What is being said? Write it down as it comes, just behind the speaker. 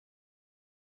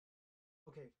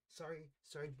Okay, sorry.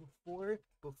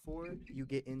 Before you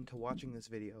get into watching this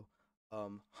video,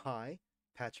 hi,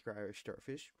 Patrick Irish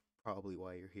Starfish, probably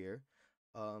why you're here.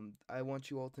 I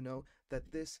want you all to know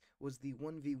that this was the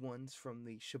 1v1s from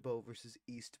the Chabot versus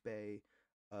East Bay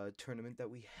tournament that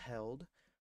we held.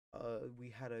 We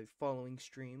had a following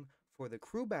stream for the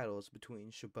crew battles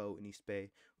between Chabot and East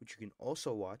Bay, which you can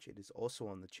also watch. It is also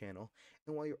on the channel.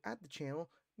 And while you're at the channel,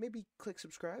 maybe click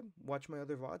subscribe, watch my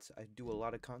other VODs. I do a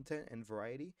lot of content and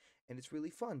variety, and it's really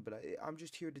fun. But I'm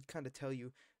just here to kind of tell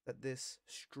you that this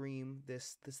stream,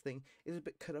 this thing, is a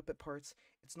bit cut up at parts.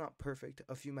 It's not perfect.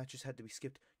 A few matches had to be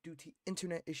skipped due to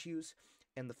internet issues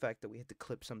and the fact that we had to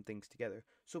clip some things together.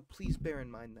 So please bear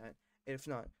in mind that. And if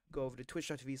not, go over to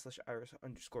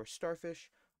twitch.tv/iris_starfish.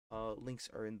 Links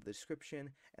are in the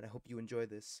description, and I hope you enjoy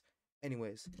this.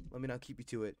 Anyways, let me not keep you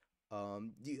to it.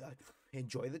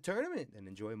 Enjoy the tournament and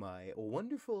enjoy my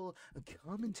wonderful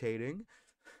commentating.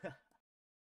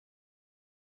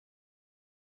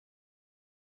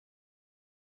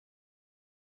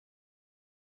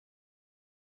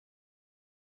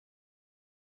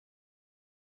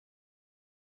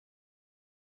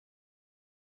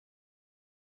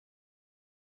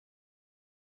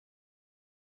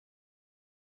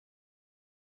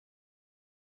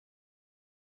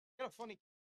 Kind of funny.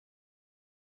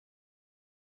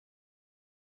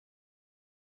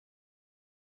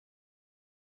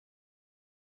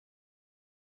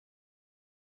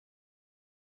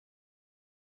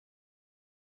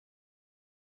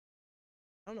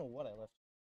 I don't know what I left.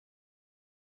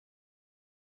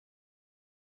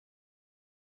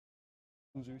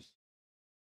 Losers.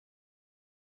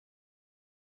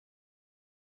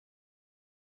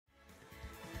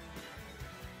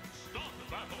 Start the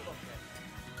battle! Okay.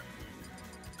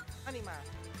 Anima.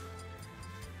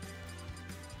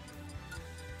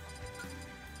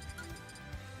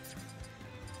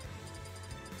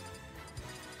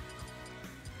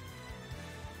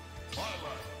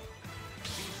 Twilight!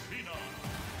 Susina!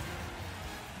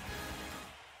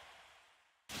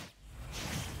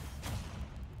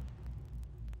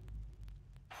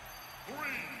 3,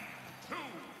 2,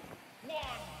 1,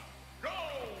 go!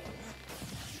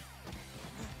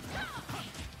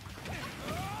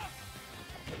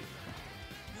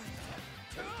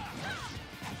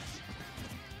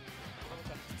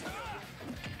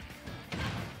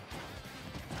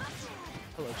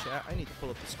 Hello, chat. I need to pull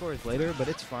up the scores later, but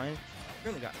it's fine. I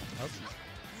really got Elkies.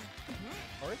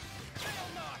 Hearth?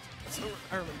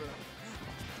 I remember that.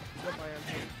 What my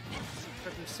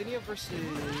Lucinia versus.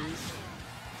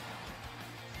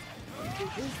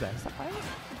 What is that? Is that Iris?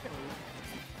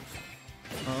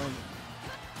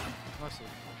 Honestly,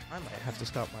 I might have to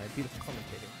stop my beautiful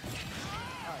commentating.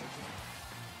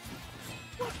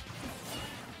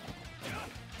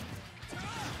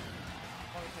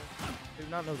 I do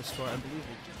not know the score. I believe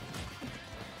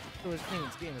it was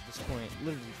Qonion's game at this point.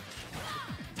 Literally.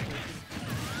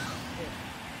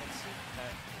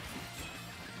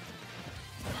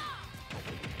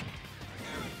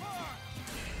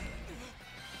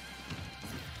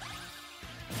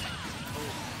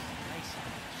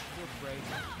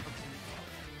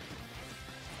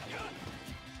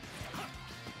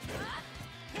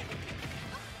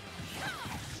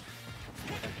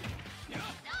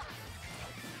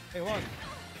 Hey, Juan.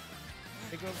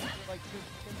 They go like two.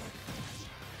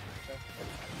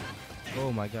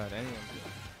 Oh my God! Anyone?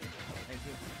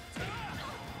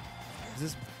 Is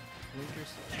this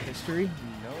Blinkers history?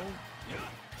 No.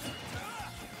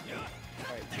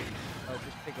 Alright,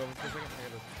 just take over for a second. I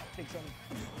gotta take some.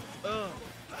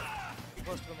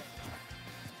 Close to them.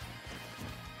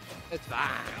 It's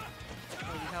fine. We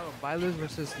have a Bylus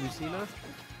versus Lucina.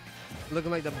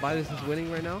 Looking like the Bylus is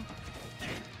winning right now.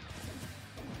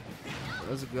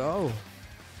 Let's go.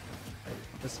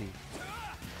 Let's see.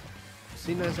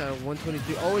 Lucina's at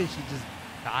 123. Oh, and she just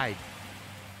died.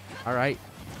 All right.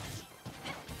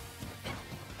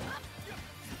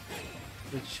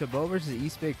 The Chabot versus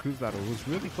East Bay Cruise battle was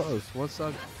really close. One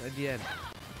stock at the end.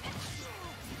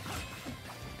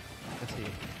 Let's see.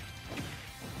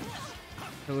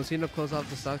 Can Lucina close off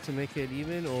the stock to make it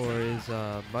even, or is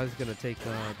Buzz gonna take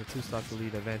the two stock to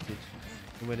lead advantage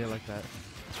and win it like that?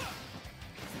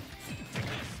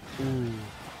 Ooh,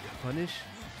 punish.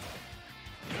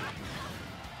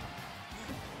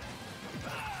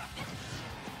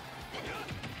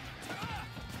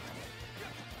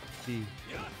 See.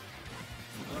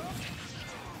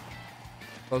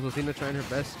 Lucina trying her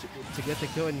best to get the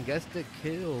kill and gets the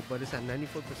kill, but it's at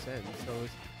 94%. So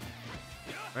it's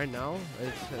right now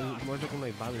it's more looking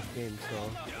like Bobby's game. So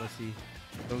let's see.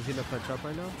 Lucina punch up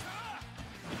right now.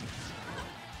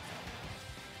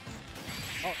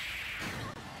 Oh.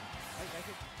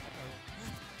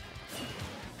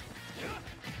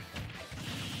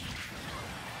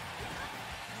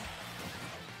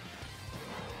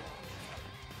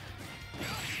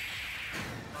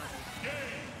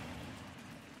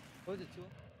 What was it,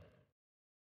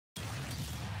 2?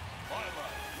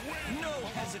 Twilight. No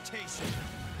hesitation.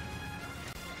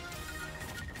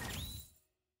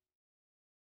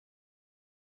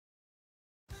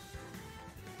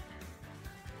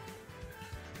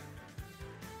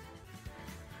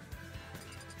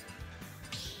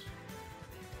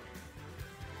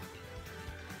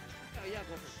 Oh, yeah, go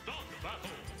for it. Start the battle.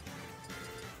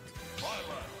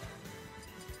 Twilight.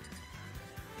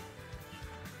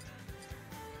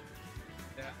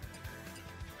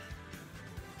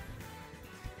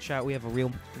 Chat, we have a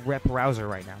real rep rouser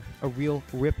right now. A real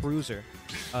rip bruiser.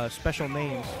 Special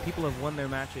names. People have won their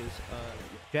matches.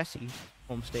 Jesse,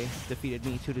 Homestay, defeated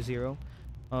me 2-0.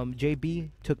 JB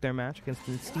took their match against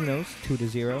Instintos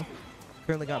 2-0.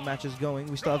 Currently got matches going.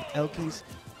 We still have Elkies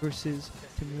versus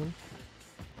Qonion,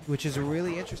 which is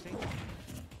really interesting.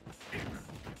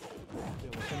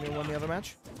 Qonion won the other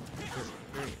match?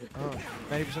 Oh,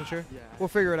 90% sure? Yeah. We'll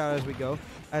figure it out as we go.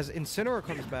 As Incineroar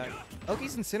comes back,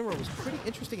 Elkies Incineroar was pretty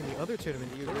interesting in the other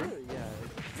tournament. Do you agree? Yeah.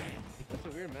 That's a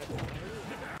weird match.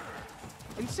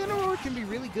 Incineroar can be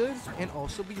really good and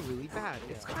also be really bad.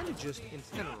 It's kind of just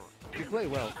Incineroar. If you play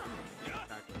well.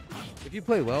 If you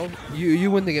play well, you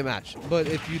win the game match. But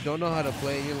if you don't know how to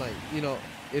play, you're like, you know,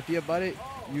 if you about it,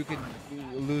 you can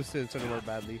lose to Incineroar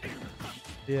badly.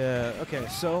 Yeah, okay,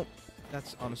 so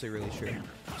that's honestly really true.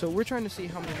 So we're trying to see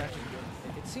how many matches we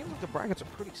go. It seems like the brackets are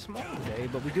pretty small today,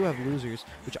 but we do have losers,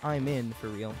 which I'm in for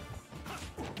real.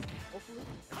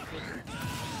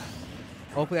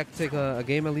 Hopefully I can take a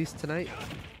game at least tonight.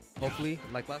 Hopefully,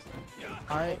 like last time.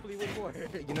 Hopefully win more.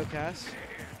 You know, Cass,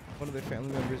 one of their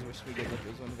family members wished me good luck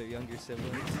as one of their younger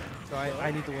siblings. So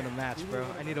I need to win a match, bro.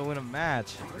 I need to win a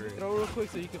match. Throw real quick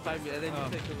so you can find me, and then you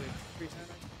take the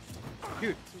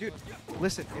win. Dude,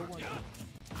 listen.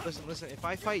 Listen. If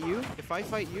I fight you,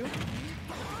 you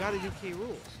gotta do K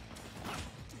rules.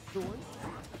 Who won?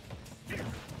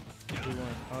 Who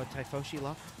won? Oh, Typhoshi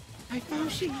lost.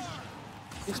 Typhoshi!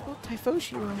 You spelled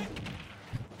Typhoshi wrong.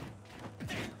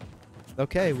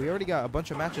 Okay, we already got a bunch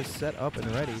of matches set up and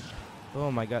ready. Oh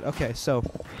my god. Okay, so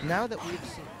now that we've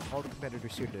seen all the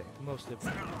competitors here today, most of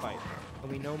them fight,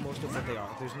 and we know most of what they are,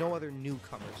 there's no other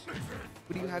newcomers.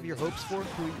 Who do you have your hopes for?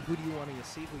 Who do you want to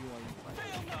see? Who do you want to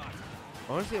fight?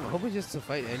 Honestly, I'm hoping just to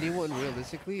fight anyone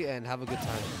realistically and have a good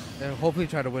time. And hopefully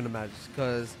try to win a match.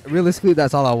 Because realistically,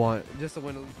 that's all I want. Just to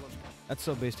win at least one. That's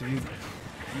so based of you.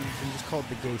 You just called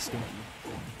the gay stinky.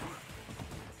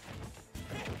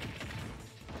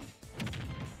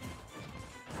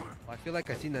 I feel like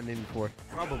I've seen that name before.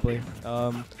 Probably.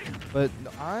 But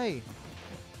I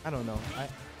don't know.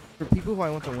 For people who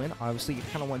I want to win, obviously you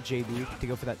kind of want JB to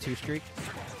go for that 2 streak.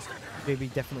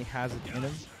 JB definitely has it in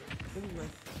him.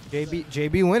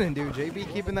 JB winning, dude.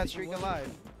 JB keeping that streak alive.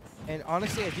 And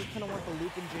honestly, I do kind of want the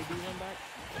Loop and JB run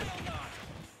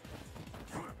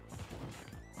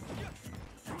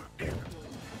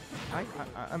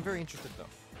back. I'm very interested though.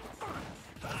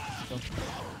 So.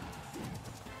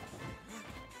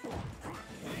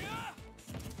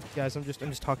 Guys, I'm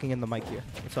just talking in the mic here.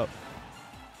 What's up?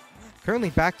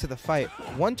 Currently back to the fight.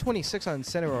 126 on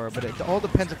Incineroar, but it all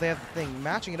depends if they have the thing.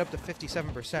 Matching it up to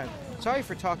 57%. Sorry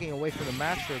for talking away from the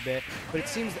match for a bit, but it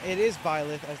seems it is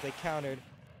Byleth as they countered.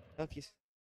 Elkies.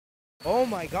 Oh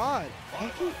my god!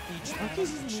 Each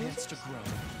has a chance to grow.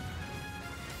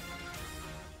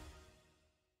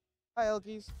 Hi,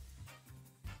 Elkies.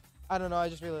 I don't know, I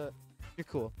just really... You're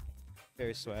cool.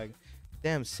 Very swag.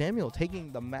 Damn, Samuel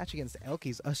taking the match against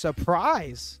Elkies. A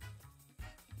surprise!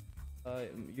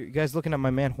 You guys looking at my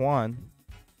man Juan.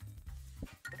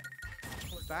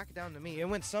 Back down to me. It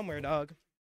went somewhere, dog.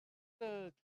 Got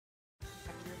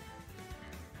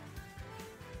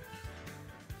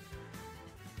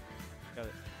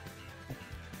it.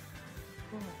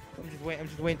 I'm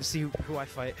just waiting to see who I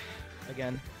fight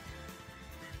again.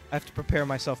 I have to prepare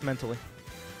myself mentally.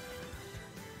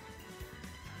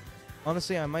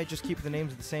 Honestly, I might just keep the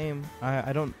names the same.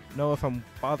 I don't know if I'm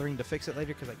bothering to fix it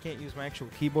later because I can't use my actual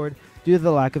keyboard due to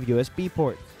the lack of USB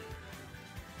ports.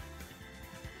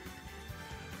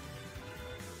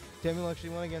 Samuel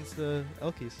actually won against the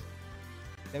Elkies.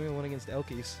 Samuel won against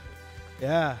Elkies.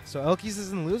 Yeah, so Elkies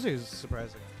is in losers,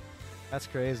 surprising. That's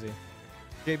crazy.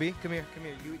 JB, come here.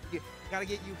 You gotta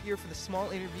get you here for the small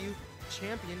interview.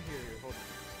 Champion here. Hold on.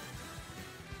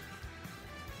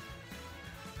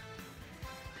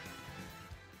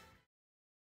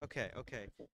 Okay.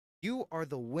 You are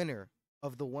the winner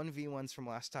of the 1v1s from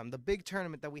last time, the big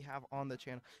tournament that we have on the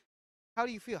channel. How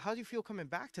do you feel? How do you feel coming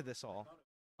back to this all?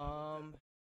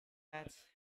 That's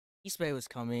East Bay was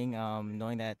coming,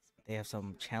 knowing that they have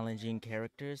some challenging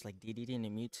characters like DDD and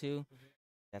Mewtwo.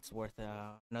 That's worth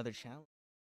another challenge.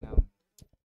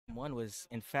 one was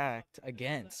in fact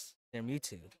against their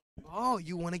Mewtwo. Oh,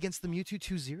 you won against the Mewtwo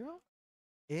 2-0?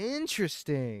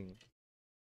 Interesting.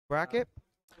 Bracket?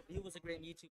 He was a great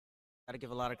Mewtwo. Gotta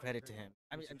give a lot of credit to him.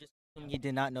 I mean, I'm just assuming he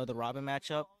did not know the Robin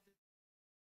matchup.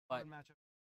 But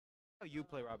How you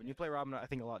play Robin? You play Robin, I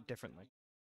think, a lot differently.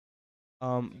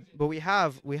 But we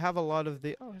have a lot of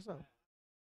the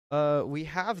we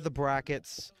have the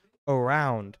brackets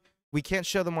around. We can't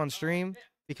show them on stream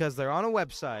because they're on a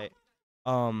website.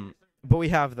 But we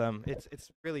have them. It's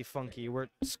really funky. We're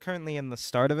currently in the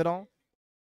start of it all.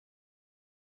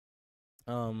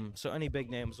 So any big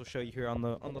names we'll show you here on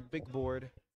the big board.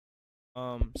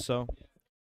 So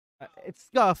it's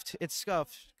scuffed. It's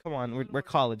scuffed. Come on, we're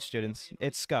college students.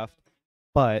 It's scuffed,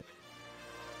 but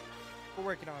we're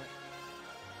working on it.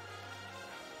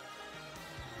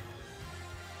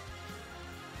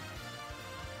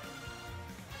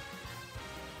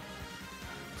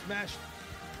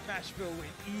 Smashville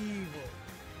with evil.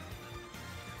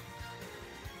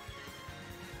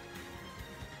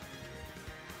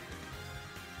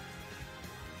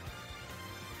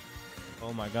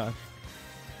 Oh my god.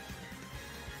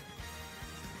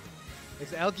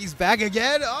 It's Elkies back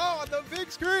again. Oh, on the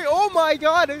big screen. Oh my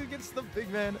god, against the big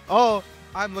man. Oh,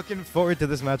 I'm looking forward to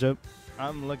this matchup.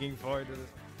 I'm looking forward to this.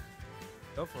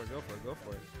 Go for it, go for it, go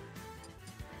for it.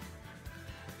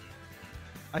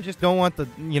 I just don't want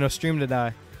the stream to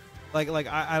die. Like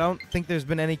I don't think there's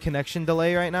been any connection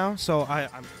delay right now, so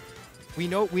we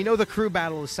know the crew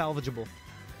battle is salvageable.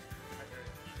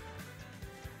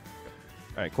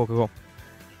 All right, cool.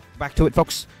 Back to it,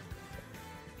 folks.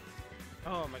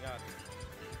 Oh my god.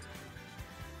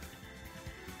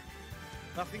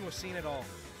 Nothing was seen at all.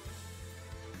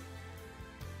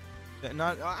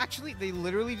 Not actually, they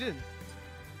literally didn't.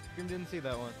 Stream didn't see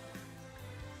that one.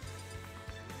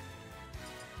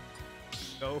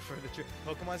 Go for the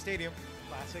Pokemon Stadium,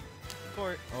 classic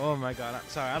court. Oh my god!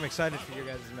 I'm excited for your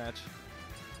guys' match.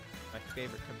 My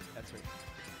favorite competitor.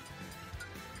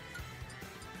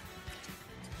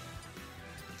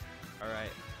 All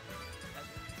right.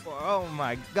 Oh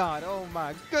my god! Oh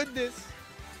my goodness!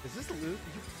 Is this Luke?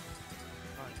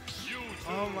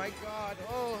 Oh my god!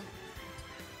 Oh.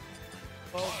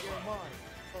 Oh, you're mine.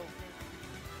 Oh.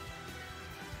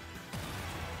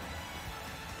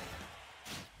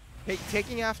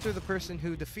 Taking after the person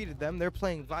who defeated them, they're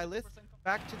playing Violet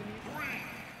back to the Mewtwo.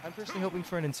 I'm personally hoping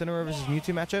for an Incineroar versus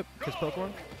Mewtwo matchup, because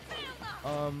Pokemon.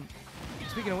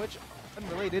 Speaking of which,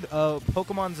 unrelated,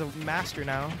 Pokemon's a master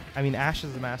now. I mean, Ash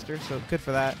is a master, so good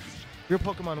for that. Real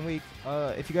Pokemon Week.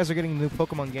 If you guys are getting new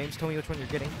Pokemon games, tell me which one you're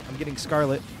getting. I'm getting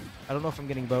Scarlet. I don't know if I'm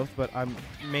getting both, but I'm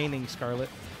maining Scarlet.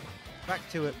 Back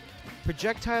to it.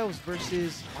 Projectiles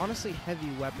versus, honestly, heavy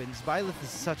weapons. Violet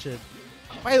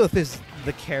is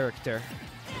the character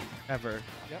ever.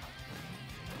 Yep.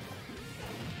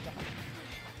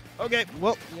 Okay,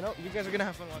 well, you guys are gonna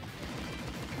have fun watching.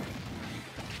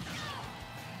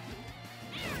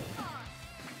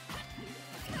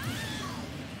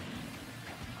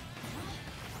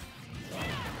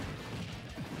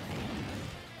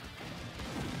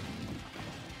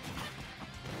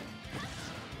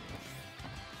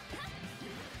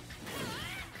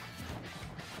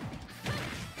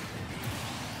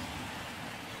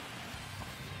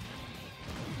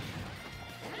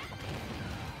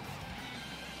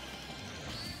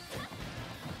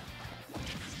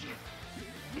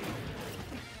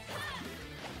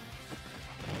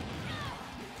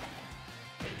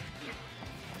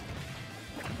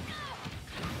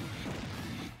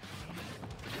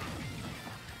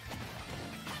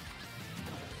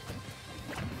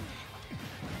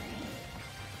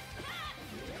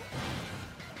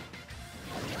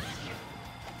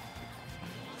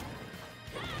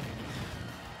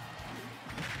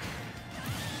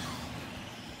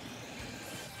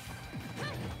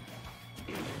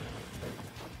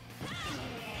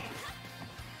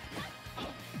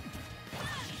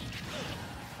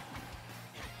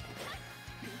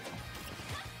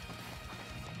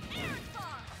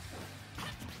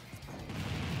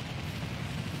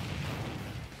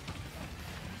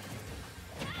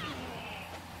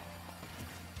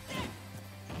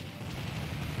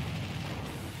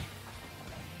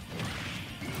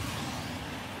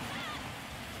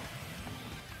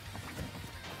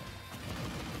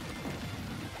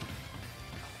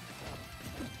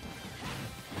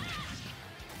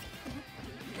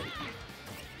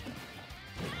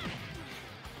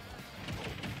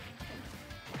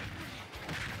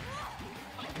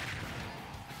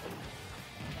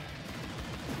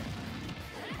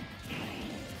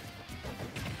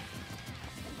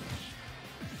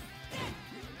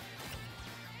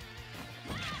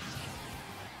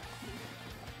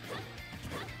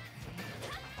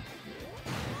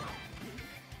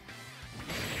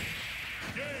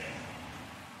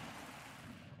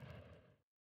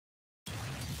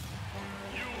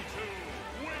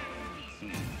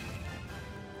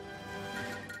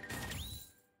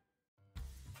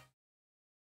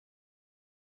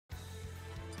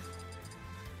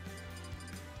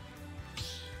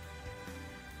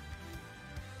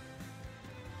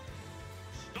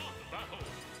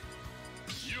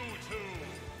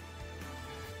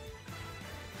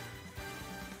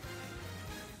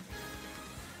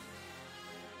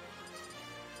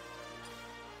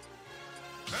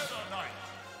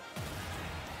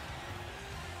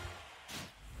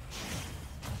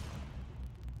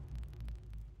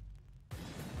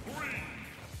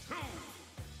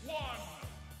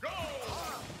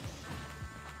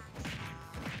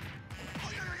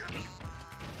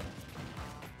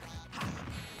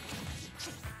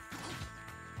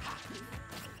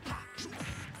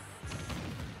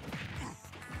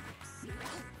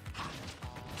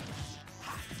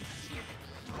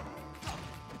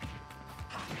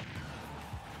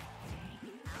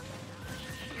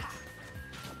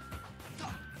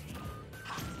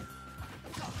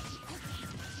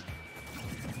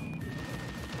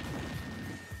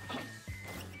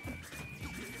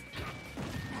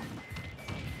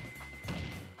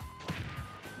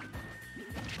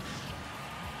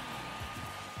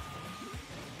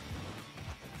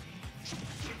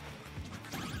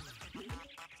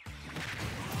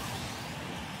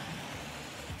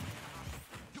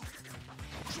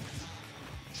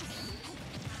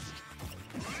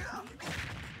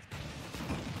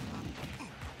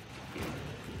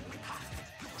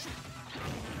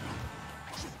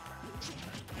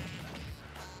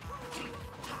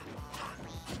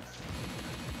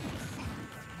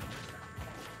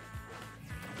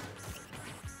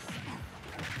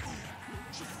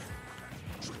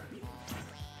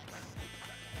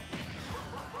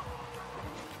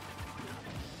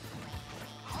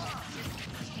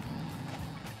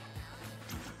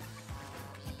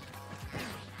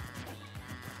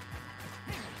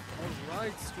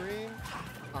 Alright, stream.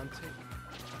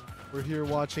 We're here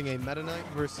watching a Meta Knight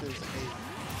versus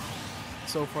a.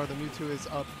 So far, the Mewtwo is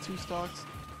up 2 stocks.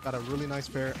 Got a really nice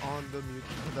pair on the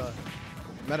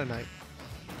Meta Knight.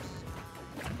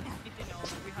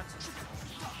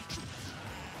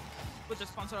 With the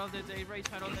sponsor of the day, Raid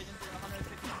Shadow Legends for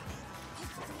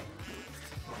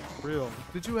 150. Real.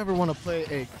 Did you ever want to play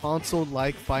a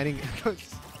console-like fighting?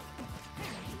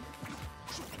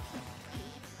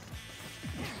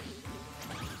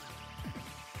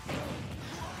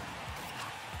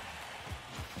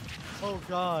 Oh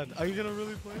God, are you gonna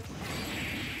really play?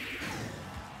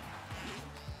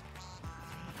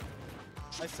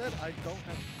 I said I don't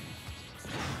have.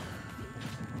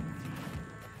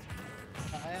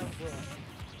 I am bro.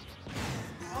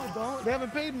 Oh, don't. They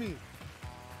haven't paid me.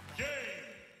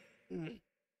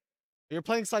 You're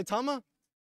playing Saitama?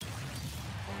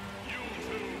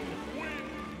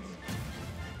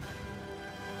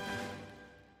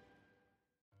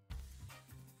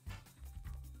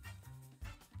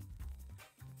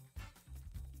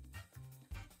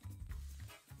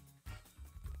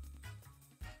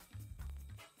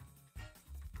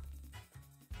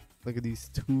 Look at these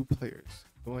 2 players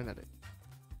going at it.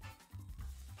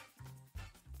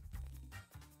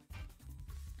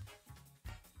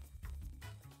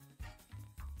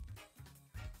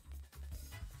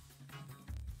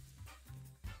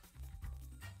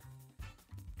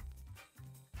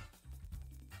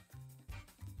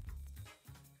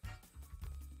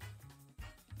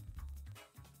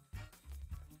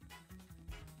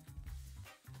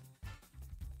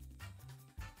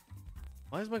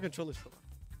 Why is my controller still on?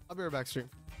 I'll be right back, stream.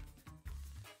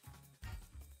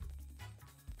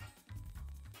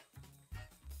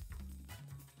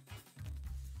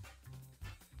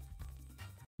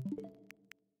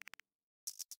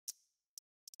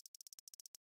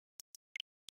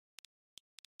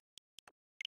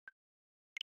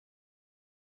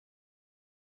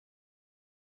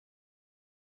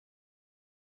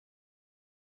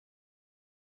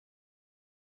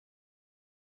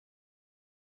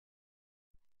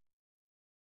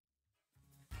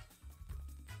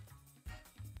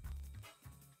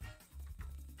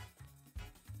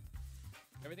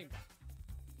 Everything back.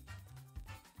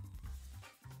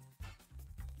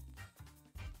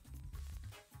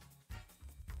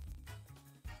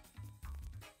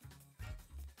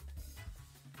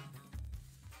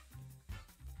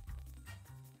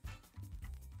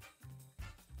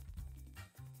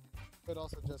 But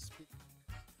also just speak.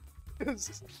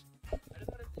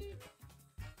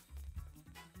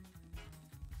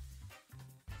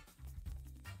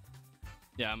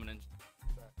 Yeah, I'm gonna.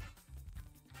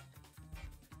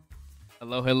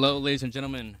 Hello, hello, ladies and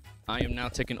gentlemen. I am now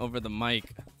taking over the mic.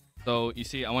 So you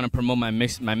see, I want to promote my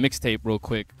mixtape real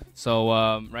quick. So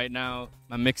right now,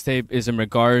 my mixtape is in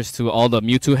regards to all the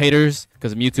Mewtwo haters,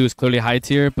 because Mewtwo is clearly high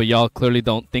tier, but y'all clearly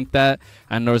don't think that.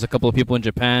 And there's a couple of people in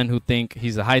Japan who think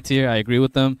he's a high tier. I agree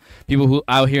with them. People who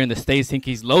out here in the States think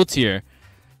he's low tier.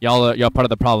 Y'all part of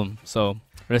the problem. So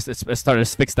let's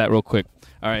fix that real quick.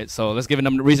 All right, so let's give it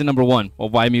reason number 1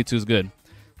 of why Mewtwo is good.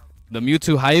 The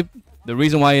Mewtwo hype. The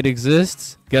reason why it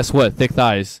exists, guess what? Thick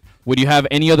thighs. Would you have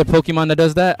any other Pokemon that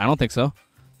does that? I don't think so.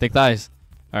 Thick thighs.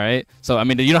 All right. So, I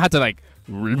mean, you don't have to, like,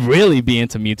 really be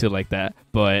into Mewtwo like that.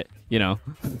 But, you know.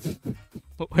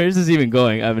 Where's this even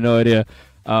going? I have no idea.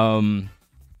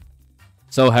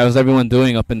 So, how's everyone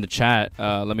doing up in the chat?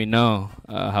 Let me know.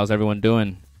 How's everyone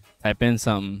doing? Type in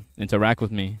something. Interact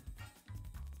with me.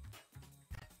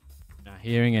 Not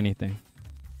hearing anything.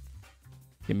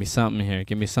 Give me something here.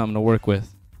 Give me something to work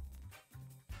with.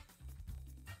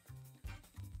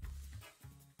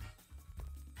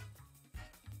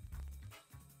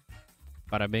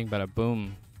 Bada bing, bada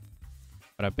boom.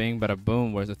 Bada bing, bada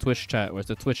boom. Where's the Twitch chat? Where's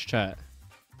the Twitch chat?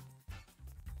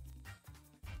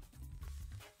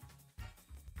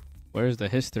 Where's the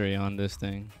history on this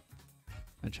thing?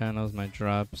 My channels, my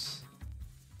drops.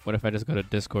 What if I just go to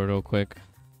Discord real quick?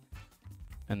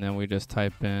 And then we just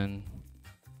type in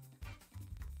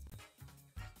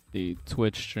the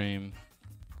Twitch stream.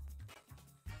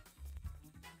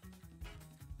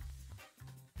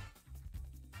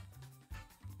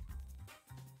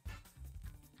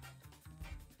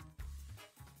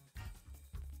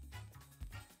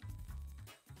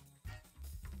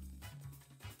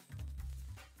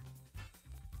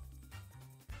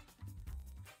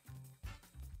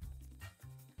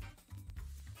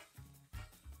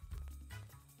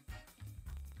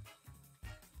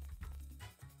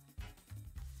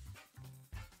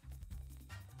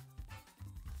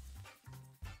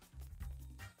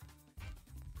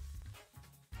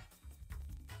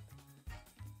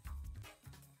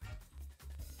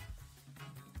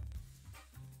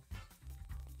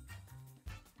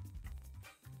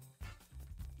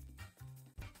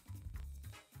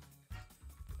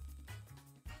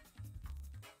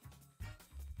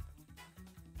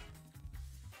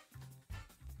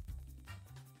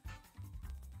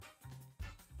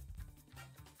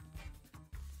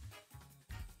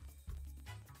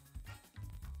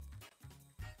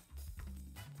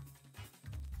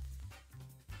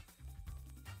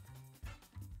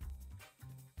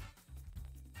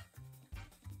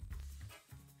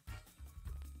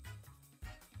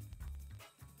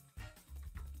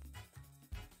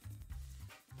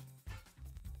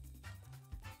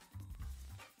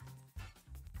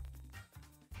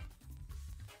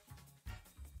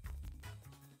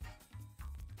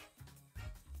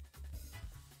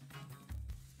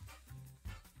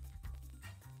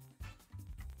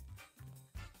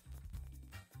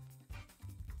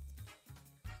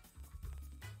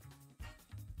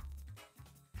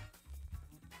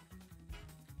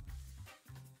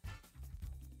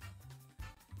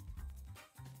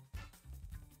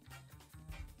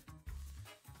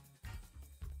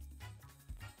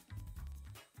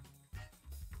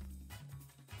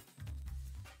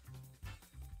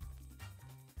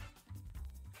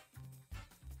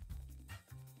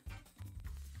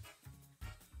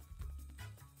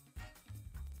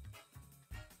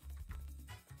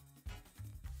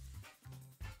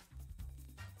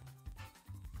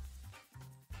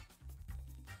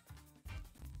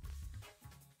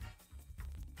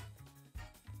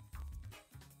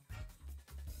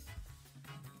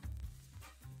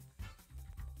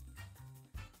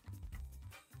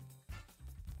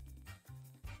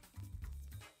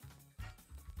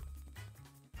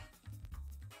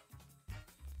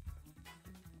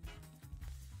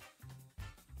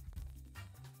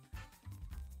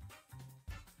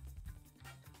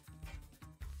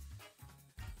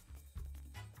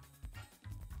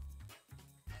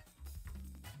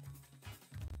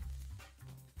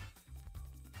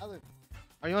 Alan,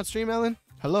 are you on stream, Alan?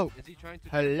 Hello. Is he trying to?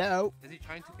 Hello. Is he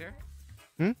trying to care?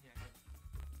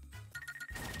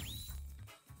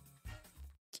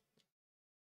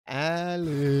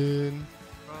 Alan.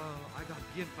 Bro, I got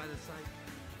gift by the side.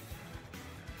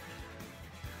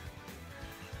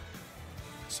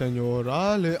 Senor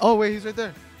Ale. Oh, wait, he's right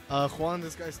there. Juan,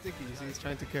 this guy's sticky. You see, he's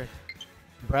trying to care.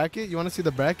 Bracket? You want to see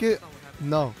the bracket?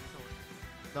 No.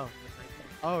 No.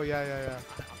 Oh, yeah.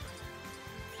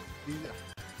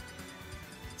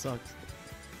 Sucks.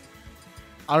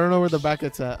 I don't know where the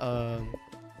bracket's at, Alan.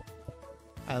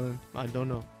 I don't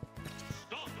know.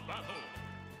 Start the battle.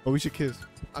 But we should kiss.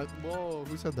 Whoa,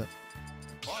 who said that?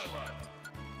 Twilight.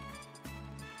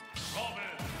 Come in.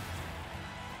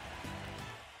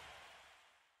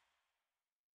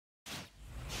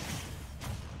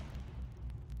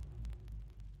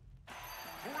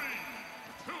 3,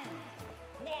 2,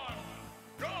 1,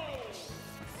 go!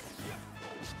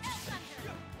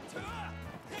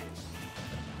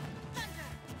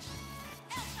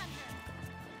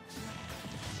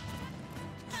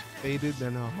 Faded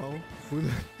than a hoe. Who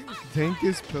the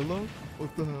dankest pillow?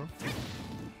 What the hell?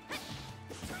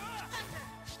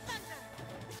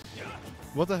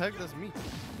 What the heck does me?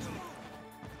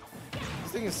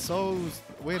 This thing is so.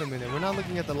 Wait a minute. We're not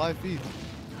looking at the live feed.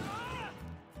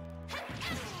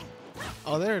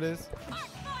 Oh, there it is.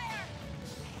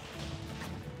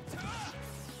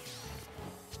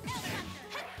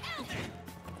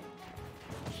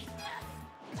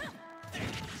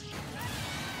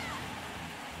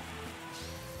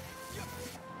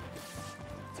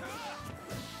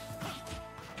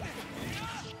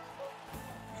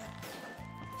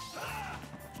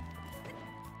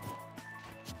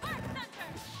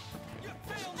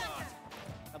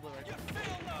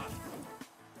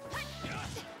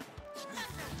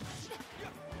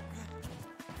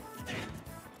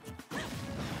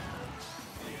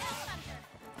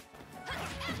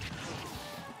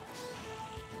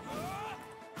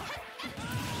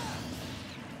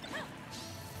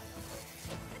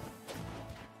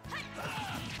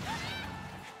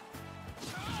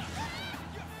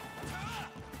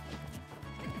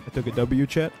 I took a W,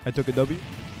 chat. I took a W.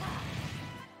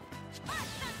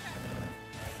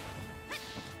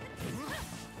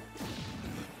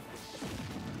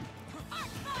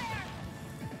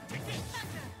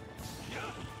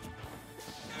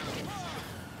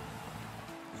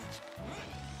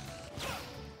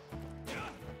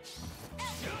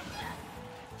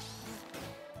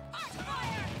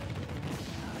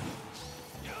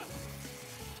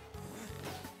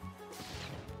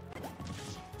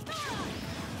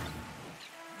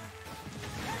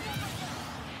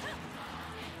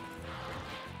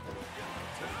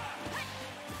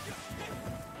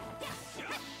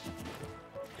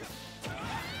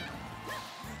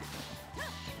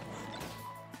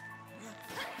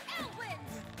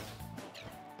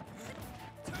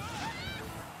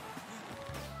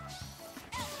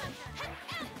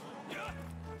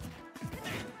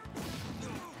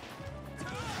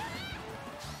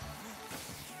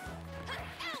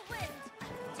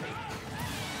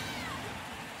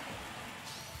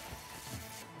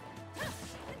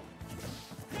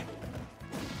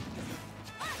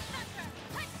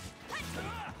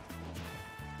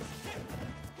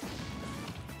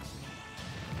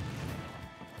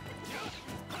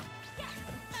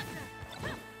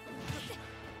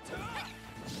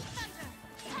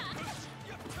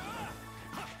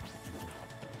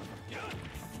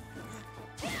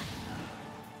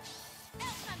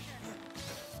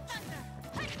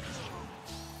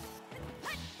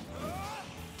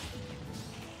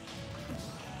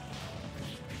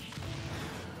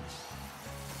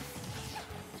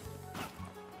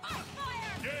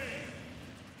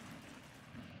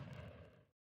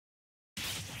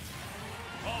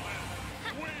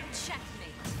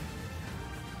 Checkmate.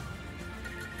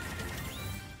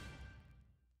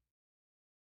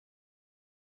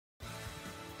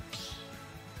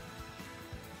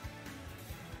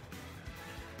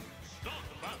 Start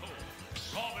the battle.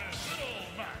 Come in, little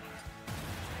man.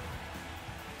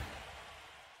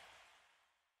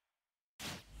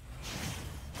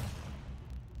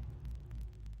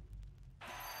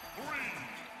 Three,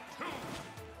 two,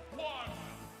 one,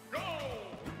 go!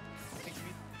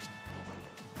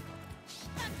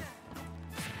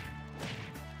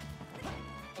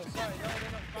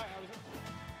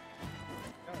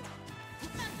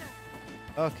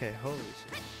 Okay, holy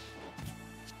shit.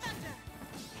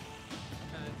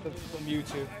 From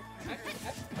YouTube.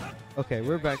 Okay,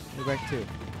 we're back. We're back to it.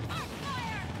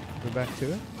 We're back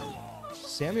to it.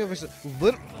 Samuel versus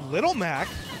Little Mac.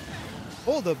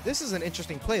 Hold up, this is an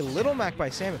interesting play. Little Mac by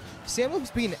Samuel.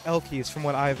 Samuel's beaten Elkies from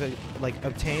what I've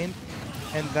obtained,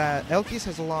 and that Elkies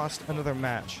has lost another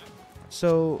match.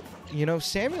 So, you know,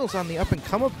 Samuel's on the up and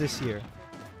come up this year.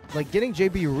 Like getting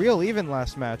JB real even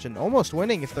last match and almost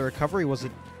winning if the recovery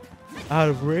wasn't out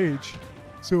of rage.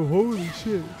 So holy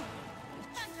shit.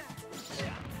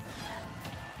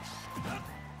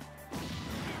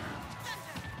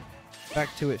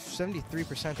 Back to it,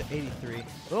 73% to 83.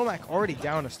 Little Mac already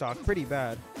down a stock, pretty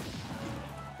bad.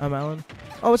 I'm Alan.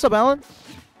 Oh, what's up, Alan?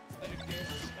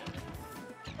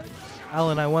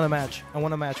 Alan, I want a match. I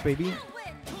want a match, baby.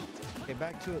 Okay,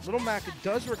 back to it. Little Mac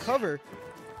does recover.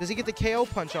 Does he get the KO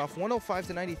punch off? 105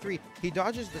 to 93. He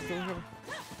dodges the throw.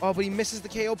 Oh, but he misses the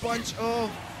KO punch.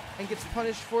 Oh, and gets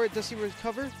punished for it. Does he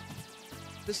recover?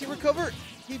 Does he recover?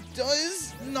 He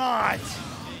does not.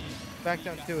 Back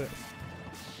down to it.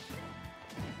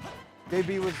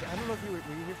 JB was, I don't know if were you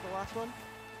here for the last one?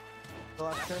 The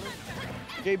last tournament?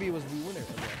 JB was the winner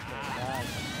of that.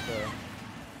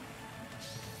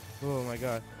 Oh my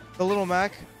god. The Little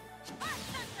Mac.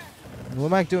 Little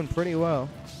Mac doing pretty well.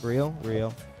 Real.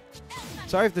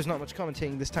 Sorry if there's not much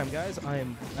commentating this time, guys. I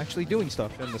am actually doing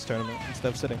stuff in this tournament instead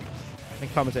of sitting and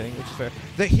commentating, which is fair.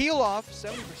 The heel off,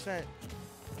 70%.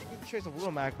 The choice of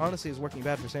Little Mac honestly is working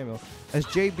bad for Samuel, as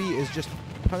JB is just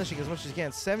punishing as much as he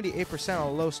can. 78% on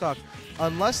a low stock.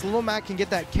 Unless Little Mac can get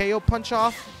that KO punch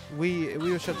off, we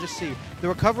shall just see the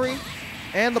recovery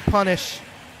and the punish.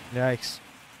 Yikes.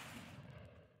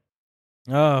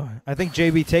 Oh, I think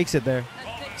JB takes it there.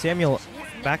 Samuel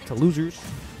back to losers.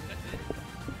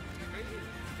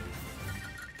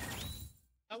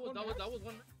 That was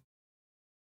one.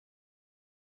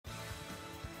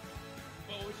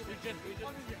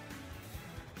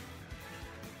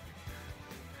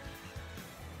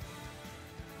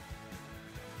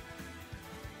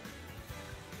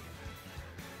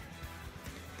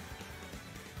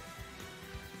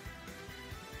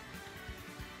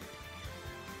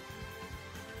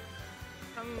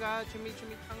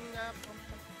 Chimichanga.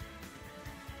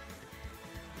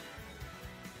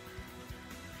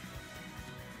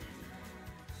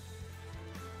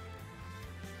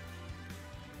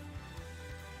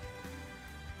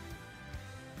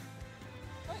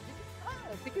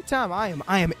 Take your time. I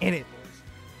am in it.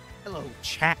 Hello,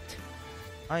 chat.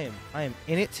 I am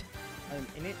in it. I'm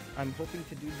in it. I'm hoping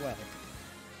to do well.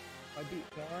 If I beat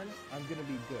Juan, I'm gonna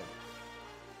be good.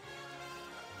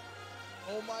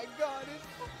 Oh my god, it's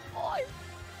the boy!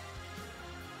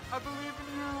 I believe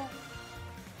in you!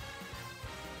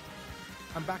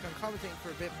 I'm back on commentating for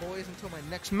a bit, boys, until my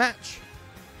next match.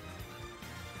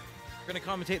 We're gonna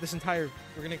commentate this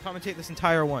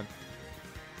entire one.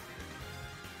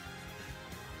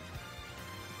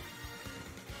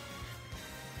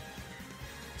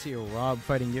 See Rob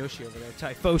fighting Yoshi over there.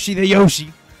 Typhoshi the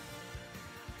Yoshi.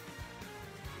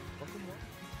 Welcome, Rob.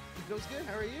 It goes good.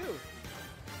 How are you?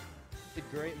 Did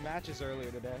great matches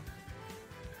earlier today.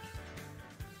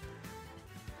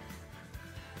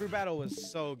 Crew battle was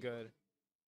so good.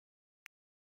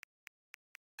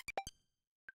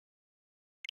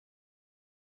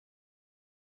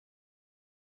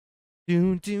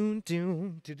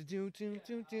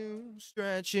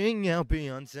 Stretching out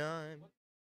beyond time.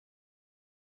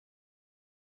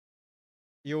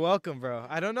 You're welcome, bro.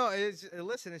 I don't know.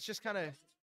 Listen, it's just kind of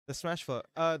the smash foot.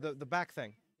 The back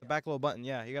thing. The back little button.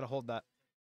 Yeah, you got to hold that.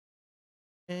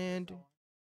 And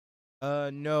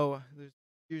no, there's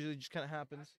usually just kind of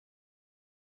happens.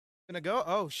 Gonna go?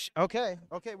 Oh, okay.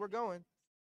 Okay, we're going.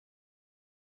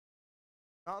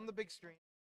 Not on the big screen.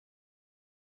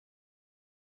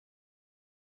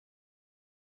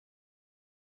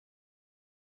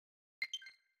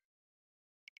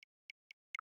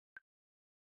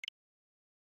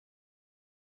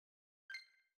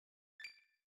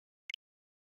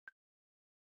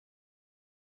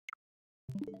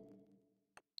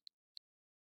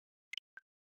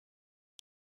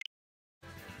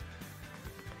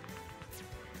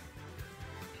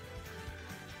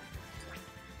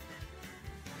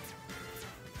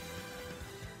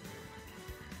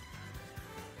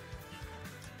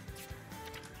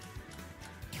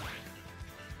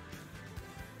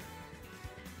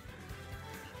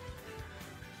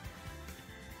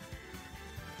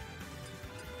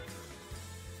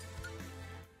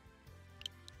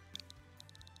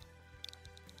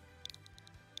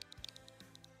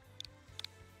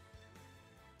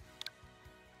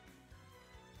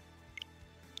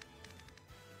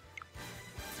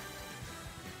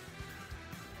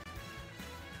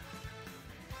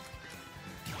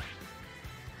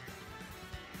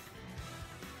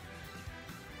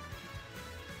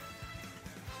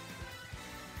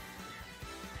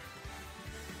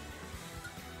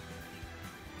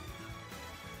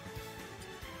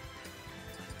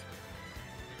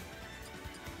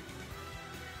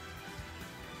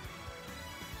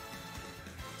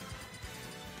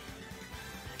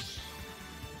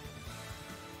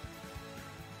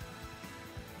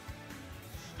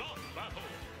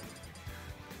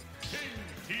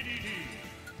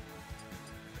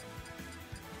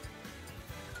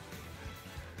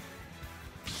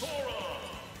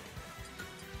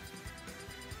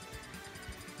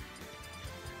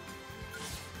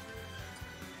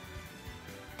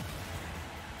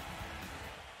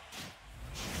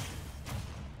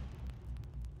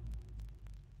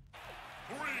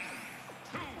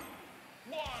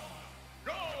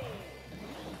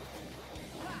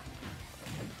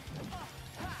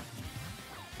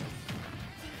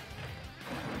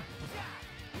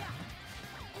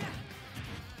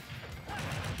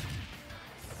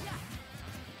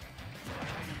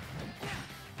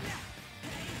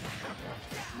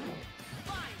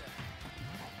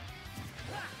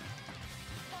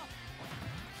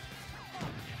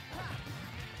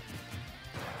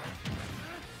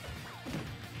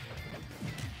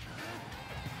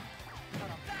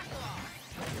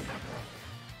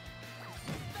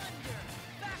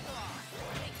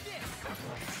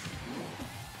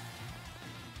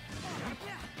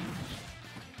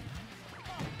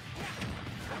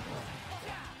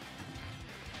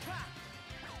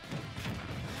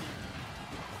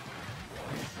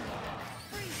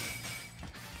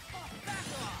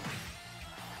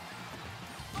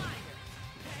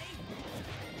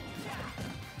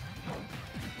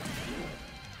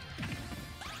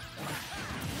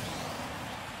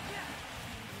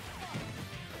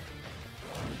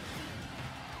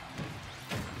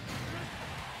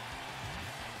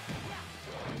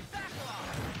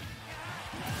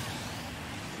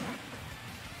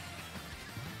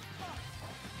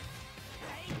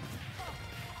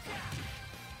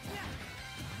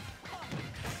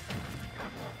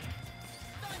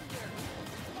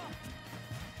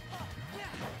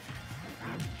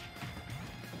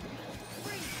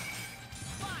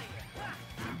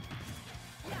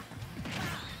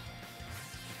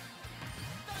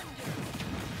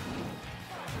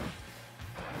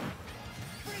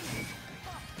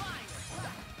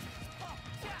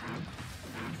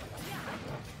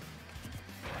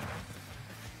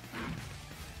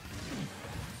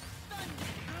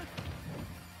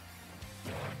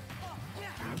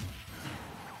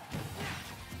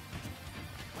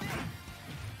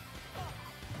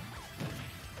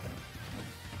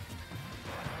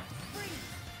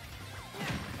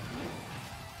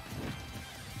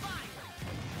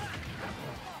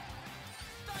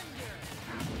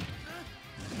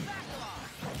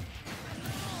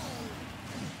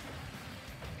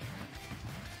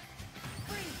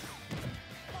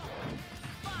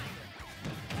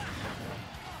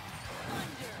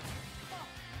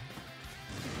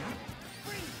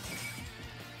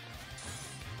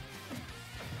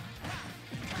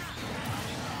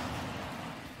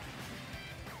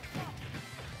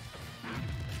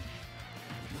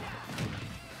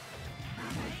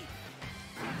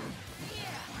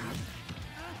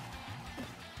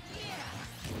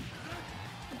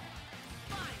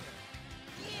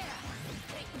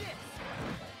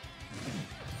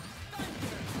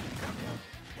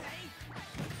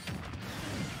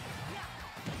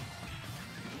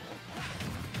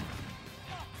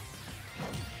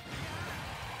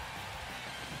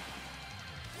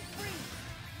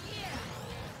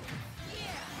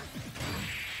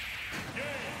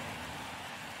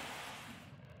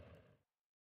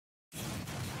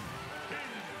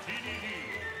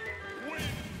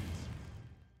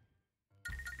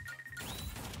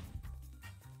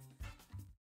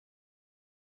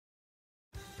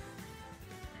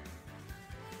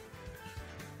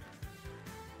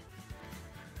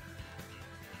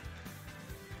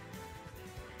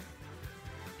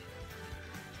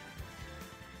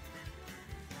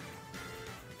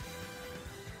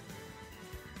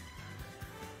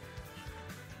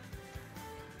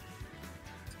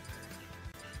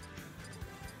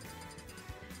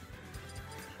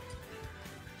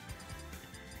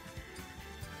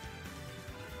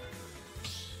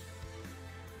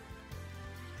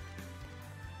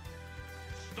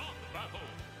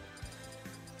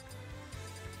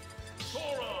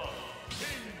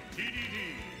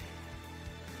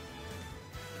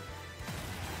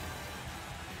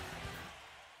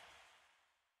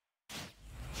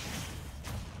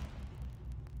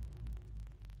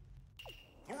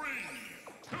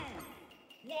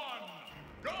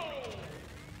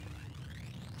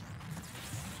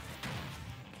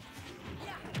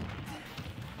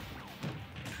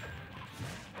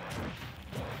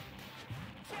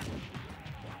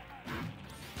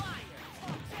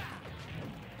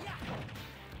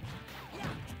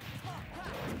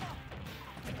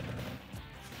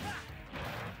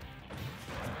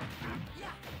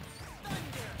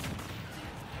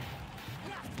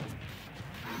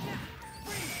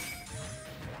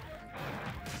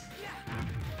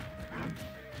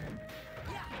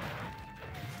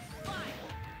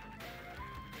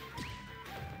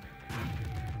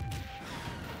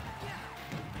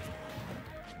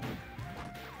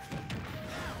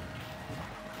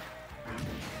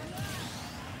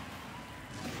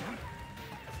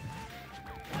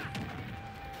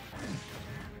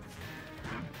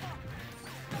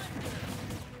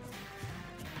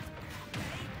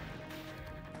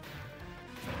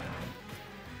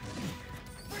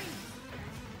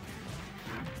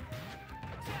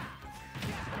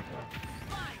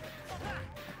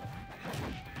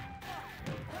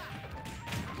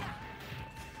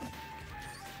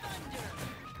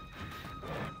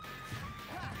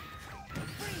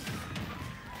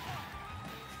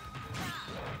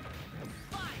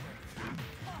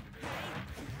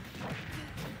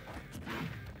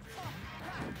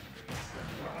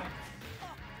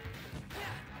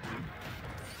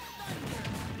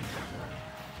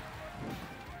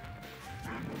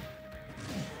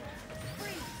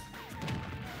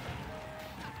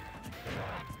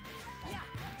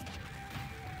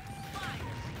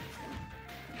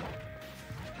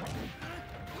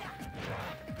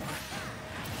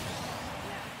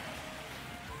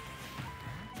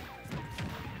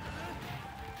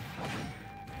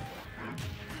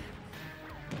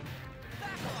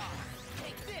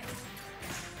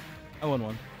 I won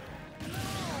one.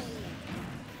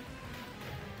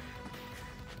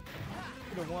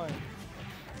 Could have won.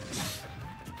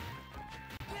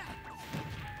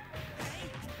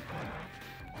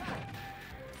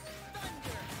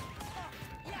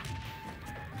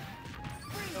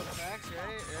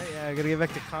 Yeah, I gotta get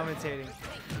back to commentating.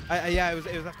 Yeah, it was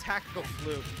a tactical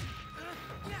fluke.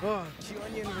 Oh,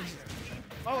 Qonion versus.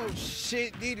 Oh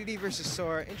shit, DDD versus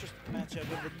Sora. Interesting matchup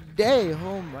of the day.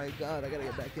 Oh my god, I gotta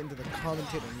get back into the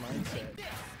commentator mindset.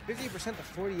 50% to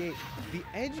 48. The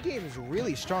edge game is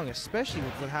really strong, especially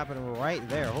with what happened right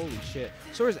there. Holy shit.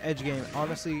 Sora's edge game,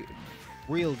 honestly,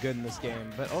 real good in this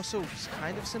game, but also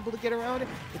kind of simple to get around.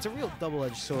 It's a real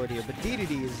double-edged sword here, but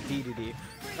DDD is DDD.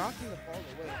 Knocking the ball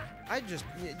away. I feel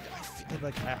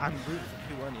like I'm rooting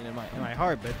for Qonion in my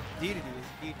heart, but DDD is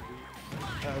DDD.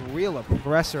 A real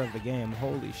oppressor of the game.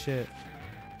 Holy shit.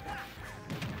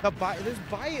 There's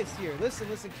bias here. Listen.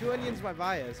 Qonion's my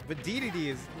bias, but DDD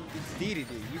is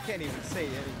DDD. You can't even say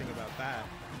anything about that.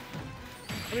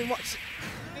 I mean, watch.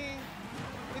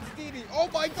 It's DDD. Oh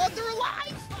my god, they're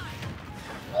alive!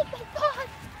 Oh my god!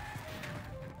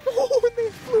 Oh, and they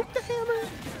fluked the hammer!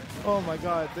 Oh my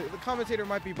god, the commentator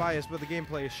might be biased, but the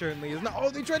gameplay certainly is not.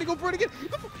 Oh, they tried to go for it again!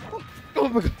 Oh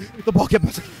my god, the ball kept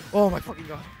bouncing. Oh my fucking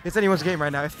god. It's anyone's game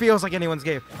right now. It feels like anyone's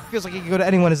game. It feels like it can go to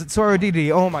anyone. Is it Sora or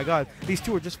DDD? Oh my god. These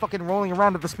two are just fucking rolling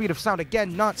around at the speed of sound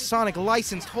again, not Sonic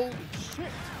licensed. Holy shit.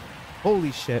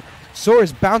 Holy shit.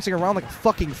 Sora's bouncing around like a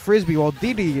fucking frisbee while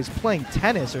DDD is playing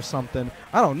tennis or something.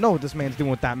 I don't know what this man's doing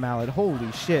with that mallet.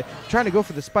 Holy shit. Trying to go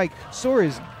for the spike. Sora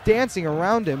is dancing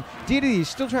around him. DDD is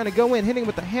still trying to go in, hitting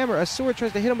with the hammer as Sora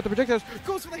tries to hit him with the projectiles.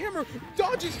 Goes for the hammer.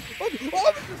 Dodges. Oh, the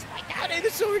spike out and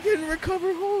Sora can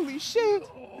recover. Holy shit.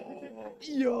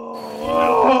 Yo.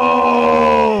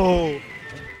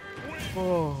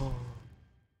 Oh.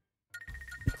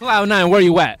 Cloud9, where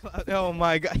you at? Oh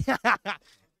my god.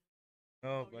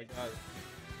 Oh my god.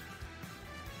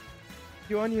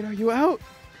 Qonion, are you out?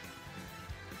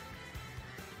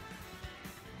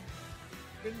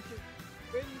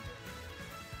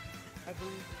 I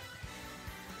believe.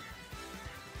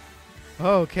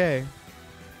 Okay.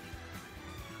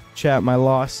 Chat, my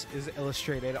loss is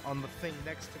illustrated on the thing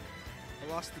next to me.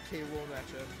 I lost the K-Wool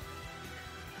matchup.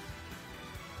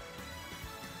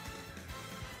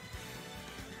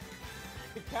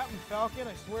 Captain Falcon,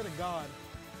 I swear to God.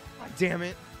 God damn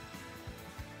it.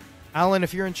 Alan,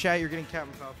 if you're in chat, you're getting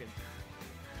Captain Falcon.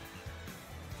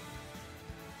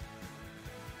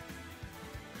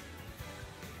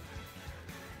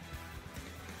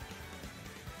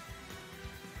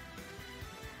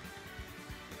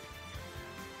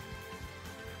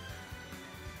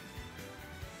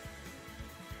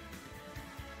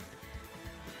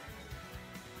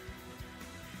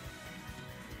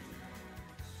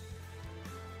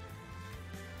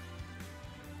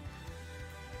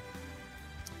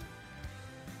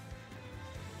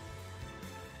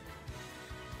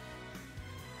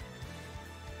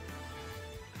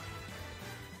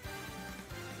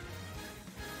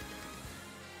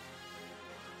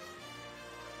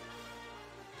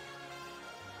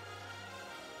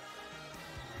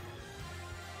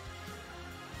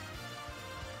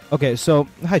 Okay, so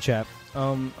hi chat.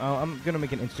 I'm gonna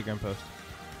make an Instagram post.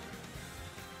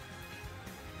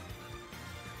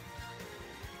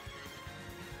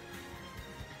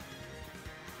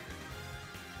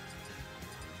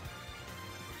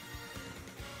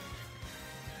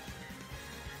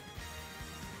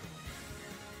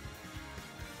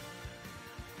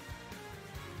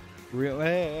 Real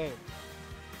hey.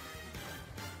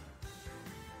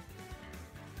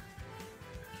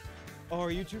 Oh,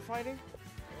 are you two fighting?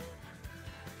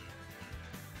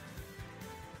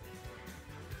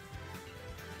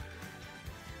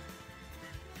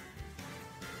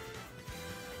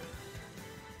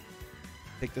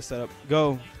 Take the setup.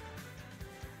 Go.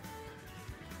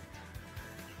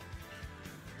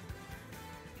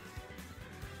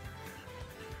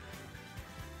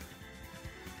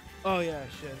 Oh yeah,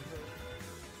 shit.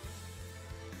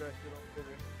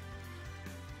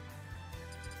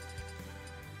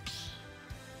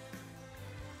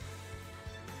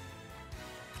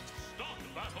 Start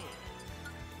battle.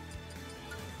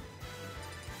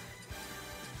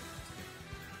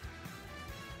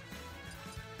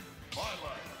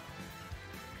 Violet.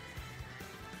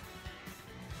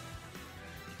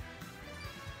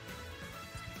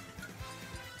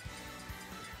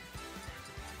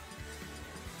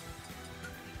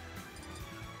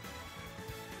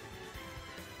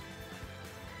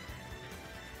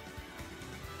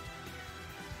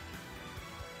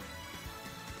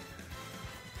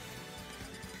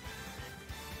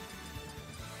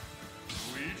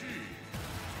 Luigi.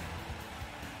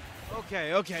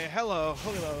 Okay, hello.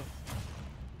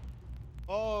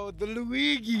 Oh, the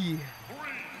Luigi.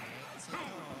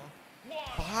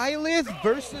 Byleth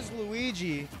versus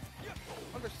Luigi.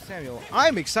 Versus Samuel.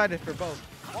 I'm excited for both.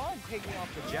 Juan taking off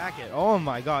the jacket. Oh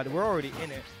my god, we're already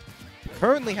in it.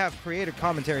 Currently have creator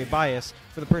commentary bias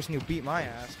for the person who beat my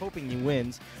ass, hoping he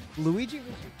wins. Luigi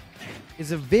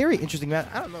is a very interesting match.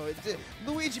 I don't know.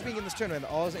 Luigi being in this tournament,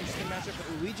 always an interesting matchup,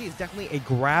 but Luigi is definitely a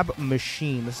grab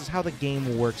machine. This is how the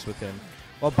game works with him.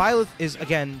 While Byleth is,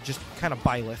 again, just kind of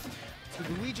Byleth. So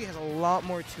Luigi has a lot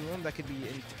more to him that could be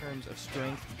in terms of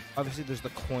strength. Obviously, there's the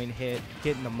coin hit,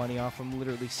 getting the money off him,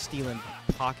 literally stealing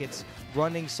pockets,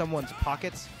 running someone's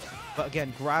pockets. But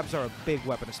again, grabs are a big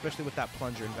weapon, especially with that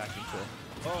plunger and vacuum tool.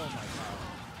 Oh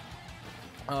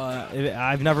my god.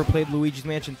 I've never played Luigi's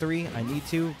Mansion 3. I need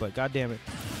to, but god damn it.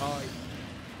 Oh,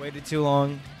 waited too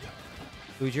long.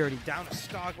 Luigi already down a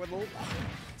stock with a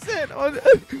sit on.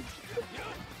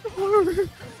 Holy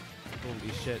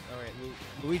shit. Alright,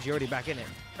 Luigi already back in it.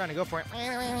 Trying to go for it.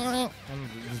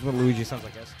 This is what Luigi sounds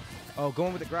like, guys. Oh,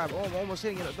 going with the grab. Oh, I'm almost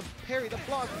hitting it. The parry, the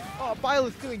block. Oh,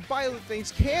 Byleth doing Byleth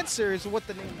things. Cancer is what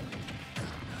the name is.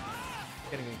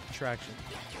 Getting a contraction.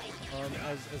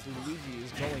 As Luigi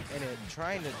is going in it,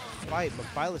 trying to fight, but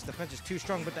Byleth's defense is too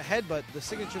strong. But the headbutt, the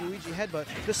signature Luigi headbutt,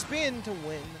 the spin to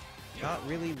win. Not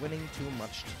really winning too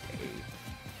much today.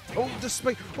 Oh, the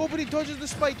spike. Oh, but he dodges the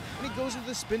spike, and he goes into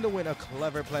the spin to win. A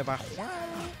clever play by Juan.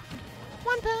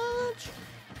 One punch.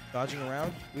 Dodging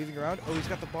around, weaving around. Oh, he's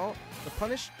got the ball. The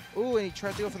punish. Oh, and he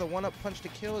tries to go for the one-up punch to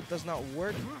kill. It does not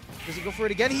work. Does he go for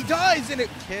it again? He does, and it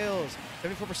kills.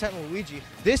 74% Luigi.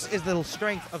 This is the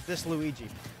strength of this Luigi.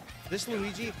 This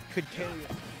Luigi could kill you.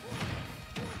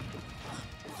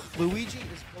 Luigi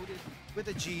is coated with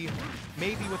a G,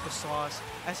 maybe with the sauce,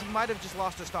 as he might have just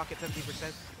lost the stock at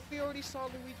 50%. We already saw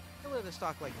Luigi kill at a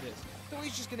stock like this. So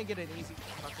he's just going to get an easy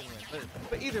fucking win.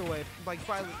 But either way, like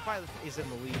Byleth is in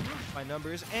the lead by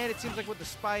numbers, and it seems like with the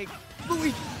spike,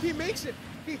 Luigi, he makes it.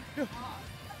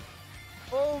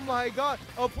 Oh my god.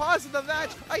 A pause in the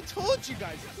match. I told you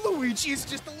guys, Luigi is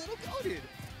just a little goated.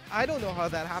 I don't know how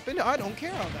that happened. I don't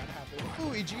care how that happened.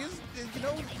 Luigi is,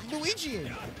 Luigi.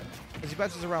 As he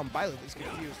bounces around, Byleth is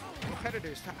confused.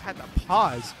 Competitors had to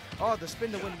pause. Oh, the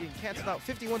spin to win getting canceled out.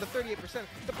 51 to 38%.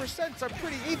 The percents are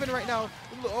pretty even right now.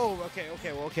 Oh, okay.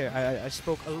 I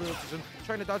spoke a little too soon.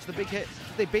 Trying to dodge the big hit.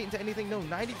 Did they bait into anything? No,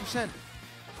 90%.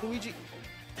 Luigi.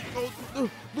 Oh,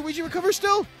 Luigi recovers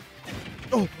still.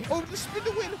 Oh, the spin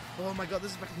to win. Oh my god,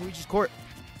 this is back in Luigi's court.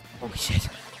 Holy shit.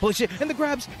 Holy shit. And the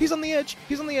grabs. He's on the edge.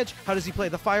 How does he play?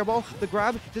 The fireball? The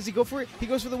grab? Does he go for it? He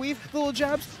goes for the weave. The little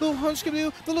jabs. The little hunch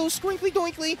skidoo. The little squinkly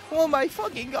doinkly. Oh my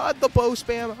fucking god. The bow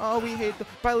spam. Oh, we hate the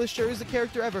Byleth sure is the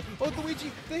character ever. Oh,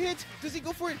 Luigi. The hit. Does he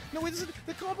go for it? No, it isn't.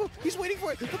 The combo. He's waiting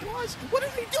for it. The pause. What are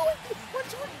they doing?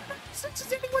 126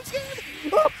 is ending one's game.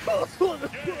 Oh,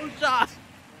 shot.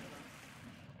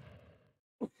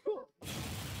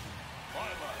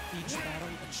 Each battle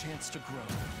a chance to grow.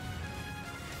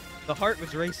 The heart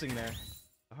was racing there.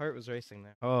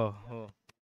 Oh.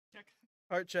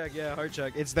 Heart check, yeah, heart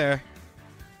check. It's there.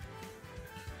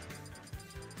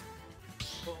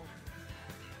 Start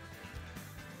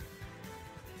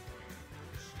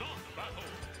battle.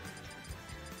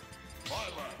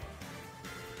 Violet.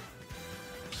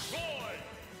 Roy.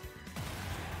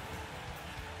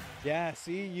 Yeah,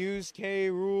 see, use K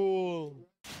rule.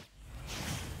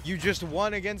 You just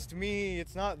won against me.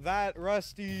 It's not that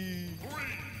rusty. 3,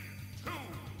 2,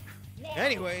 1.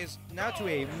 Anyways, now to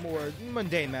a more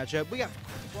mundane matchup. We got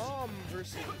Crom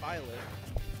versus Byleth.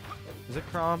 Is it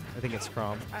Crom? I think it's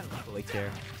Crom. I don't really care.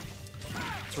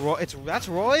 It's Roy. That's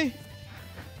Roy?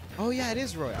 Oh yeah, it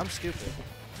is Roy. I'm stupid.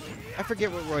 I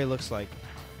forget what Roy looks like.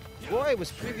 Roy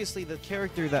was previously the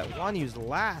character that Juan used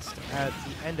last at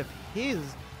the end of his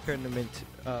tournament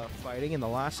fighting in the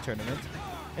last tournament.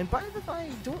 And Byleth, I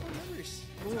don't remember.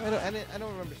 I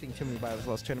don't remember seeing too many Byleth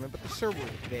last tournament, but the server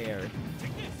was there.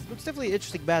 It's definitely an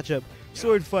interesting matchup.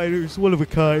 Sword fighters, one of a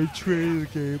kind, trade the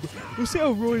game. We'll see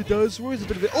how Roy does. Roy's a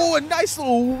bit of it. Oh, a nice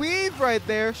little weave right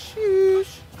there.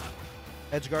 Sheesh.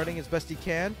 Edge guarding as best he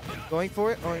can. Going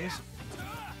for it. Oh, he's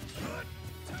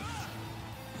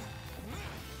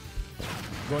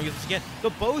going again. The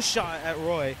bow shot at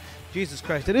Roy. Jesus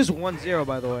Christ. It is 1-0,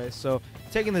 by the way. So,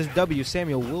 taking this W,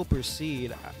 Samuel will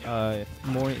proceed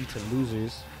more into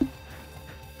losers.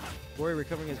 Roy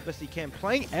recovering as best he can.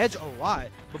 Playing Edge a lot.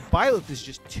 But Byleth is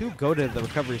just too goated at the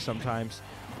recovery sometimes.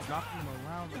 Knocking him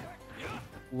around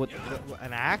with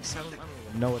an axe? I don't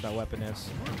even know what that weapon is.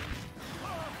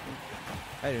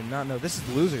 I do not know. This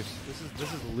is losers.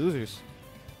 This is losers.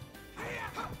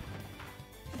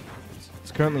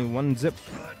 It's currently 1-0.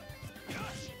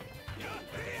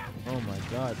 Oh my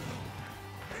god.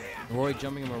 Roy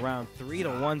jumping him around.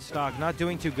 3-1 stock. Not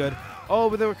doing too good. Oh,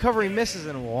 but the recovery misses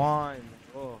and won.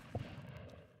 Oh.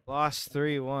 Lost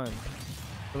 3-1.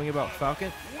 Something about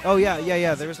Falcon? Oh yeah.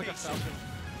 There was like a Falcon.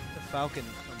 The Falcon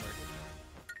somewhere.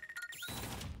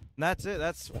 And that's it.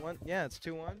 That's one. Yeah, it's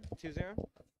 2-1. 2-0.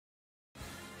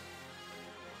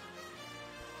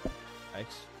 Nice.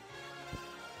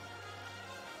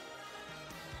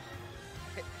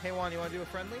 Hey Juan, you want to do a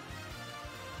friendly?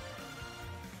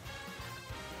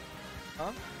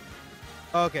 Huh?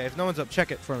 Okay, if no one's up,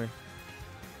 check it for me.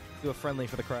 Do a friendly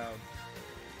for the crowd.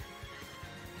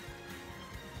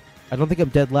 I don't think I'm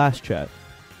dead last, chat.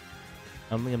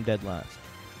 I don't think I'm dead last.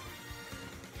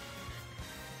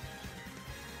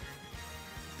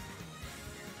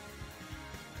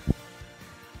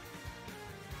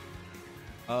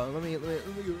 Let me get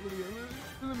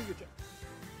check.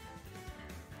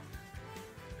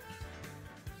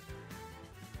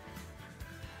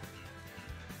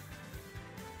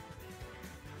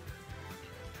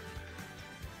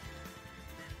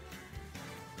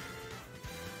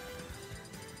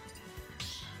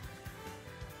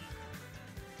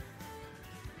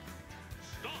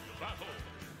 Start battle.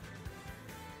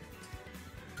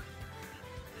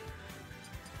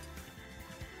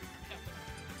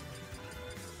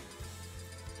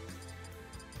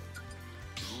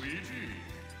 Luigi.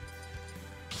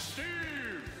 Steve.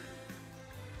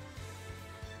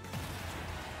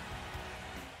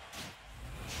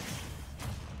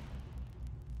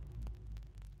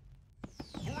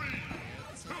 3,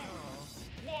 2,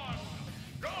 1,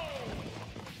 go!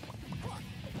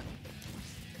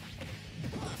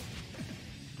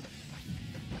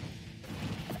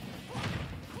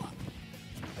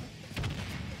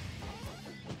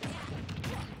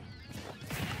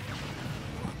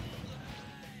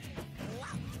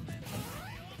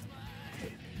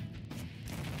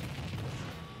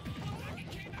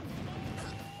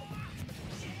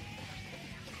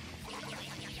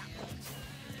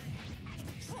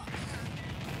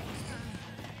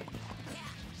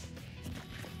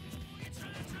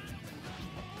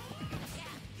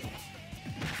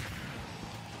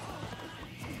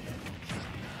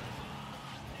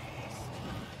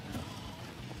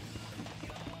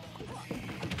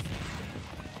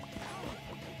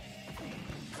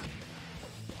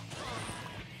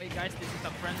 Wait guys, this is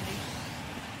a friendly.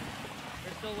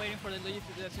 We're still waiting for the lead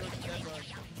to do the 0 to death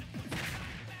rush.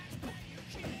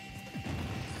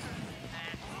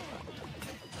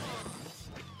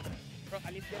 Bro,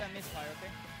 at least get a misfire,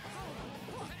 okay?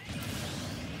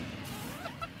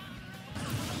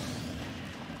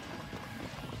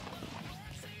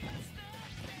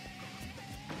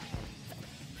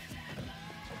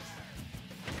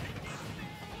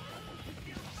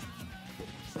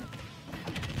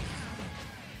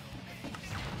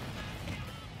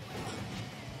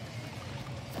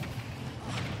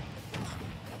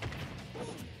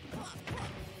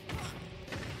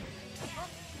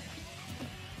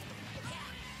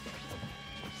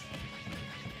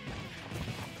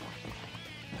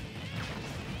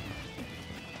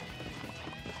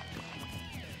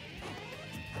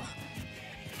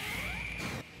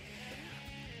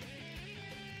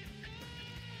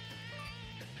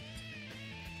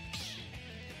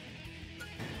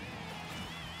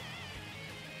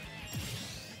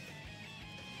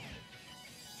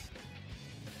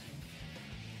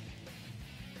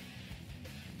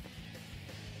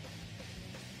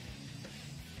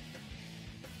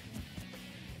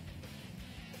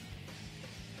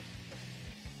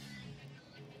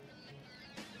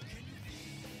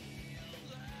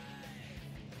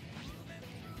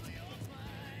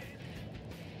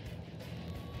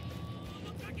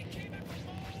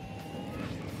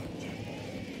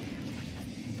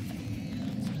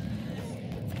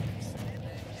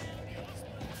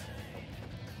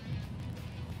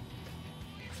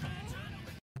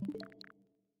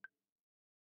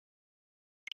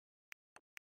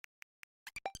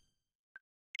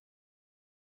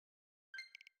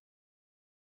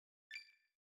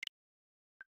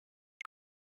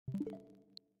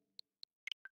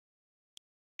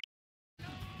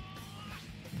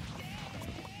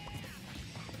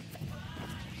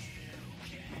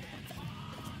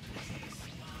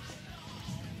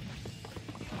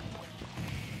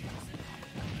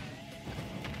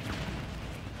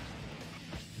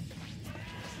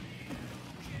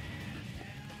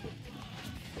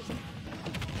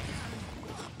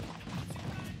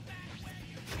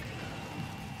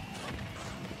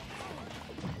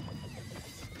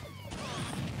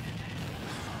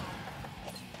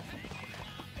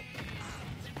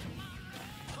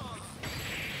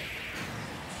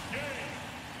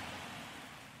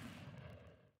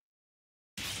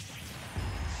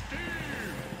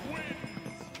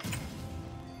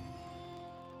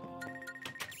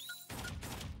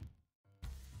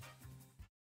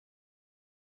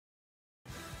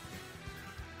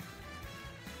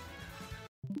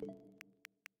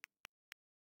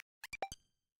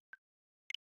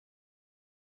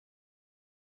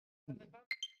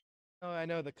 Oh, I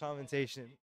know the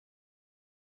commentation.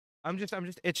 I'm just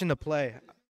itching to play.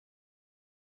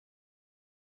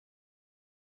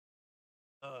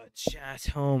 Chat.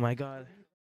 Oh my god.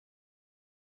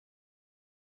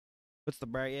 What's the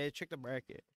bracket? Yeah, check the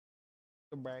bracket.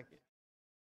 The bracket.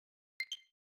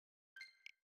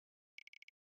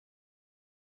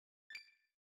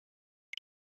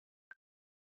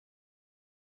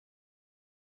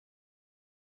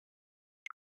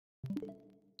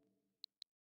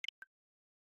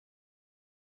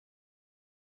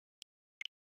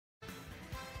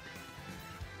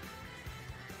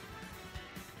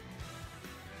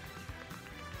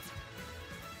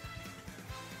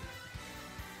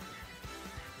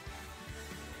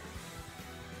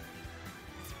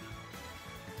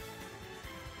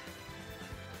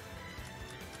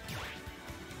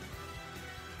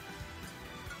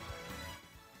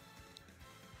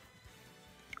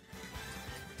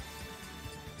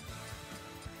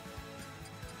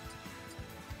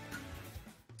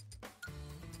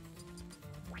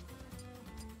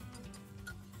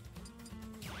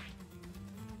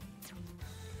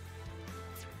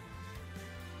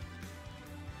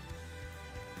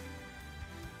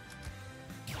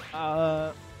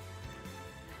 Uh.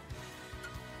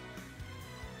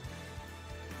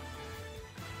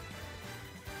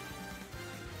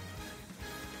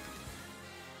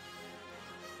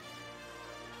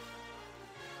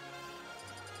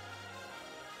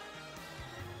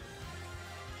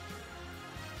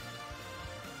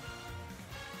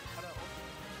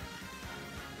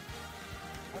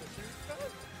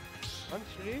 On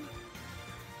stream?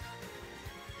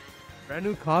 Brand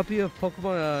new copy of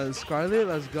Pokemon Scarlet.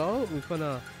 Let's go. We're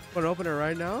gonna open it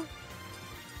right now.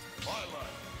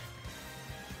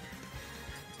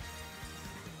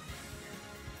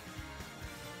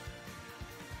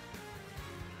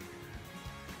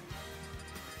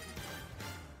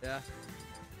 Yeah.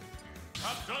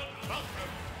 Captain Falcon.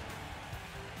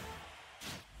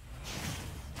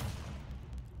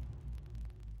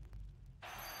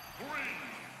 Three,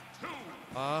 two,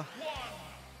 one,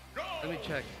 go. Let me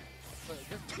check.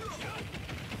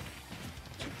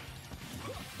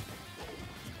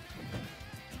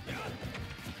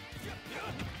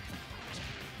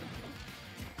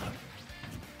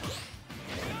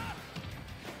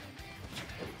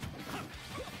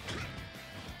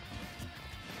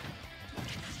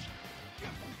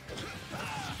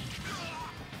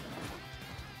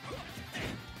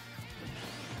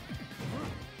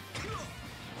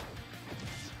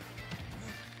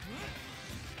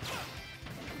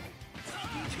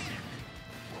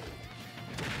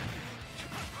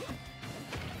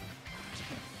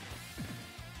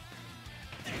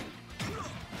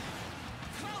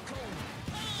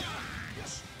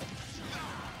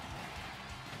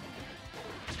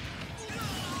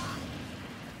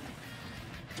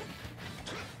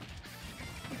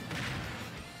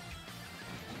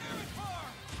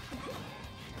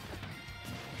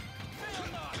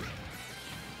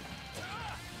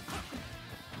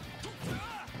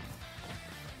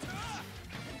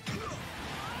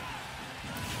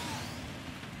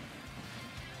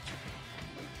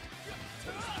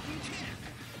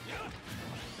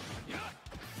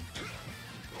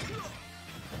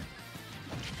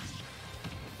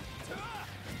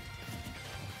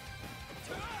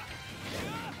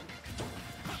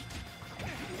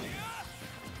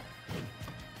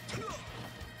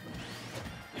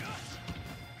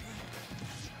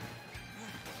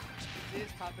 This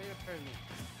top beta apparently.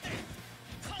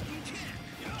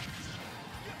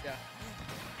 Yeah.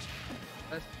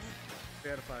 That's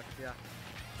 3 out of 5. Yeah.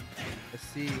 Let's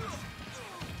see.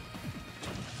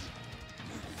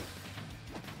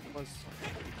 Once.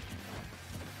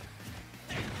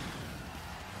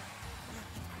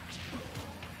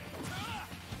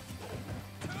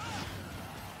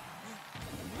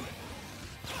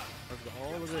 Let's go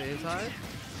all the way inside.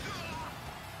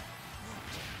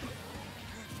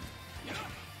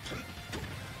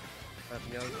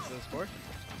 Nothing else to the score.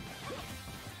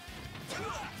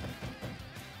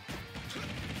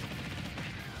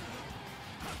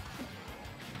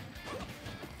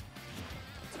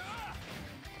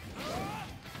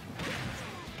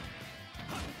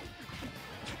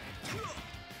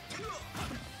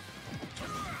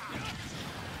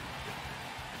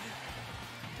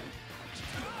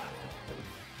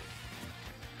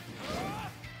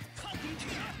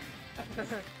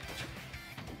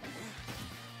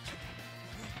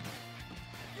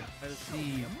 Let's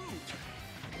see.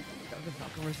 Captain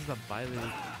Falcon versus a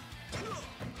Violet.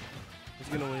 Who's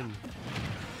gonna win?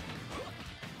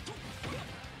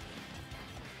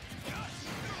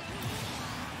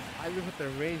 I live with the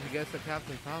range against the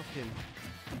Captain Falcon.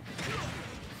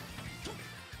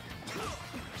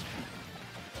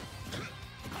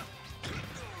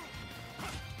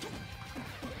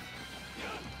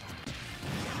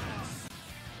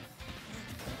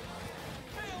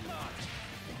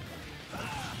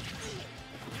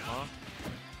 Huh?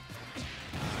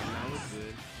 That was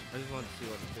good. I just wanted to see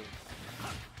what to do.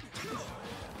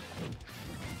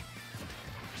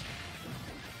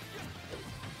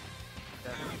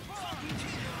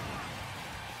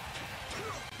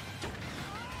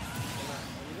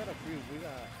 We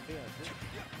got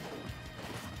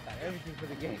everything for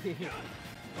the game. Be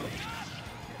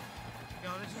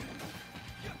honest.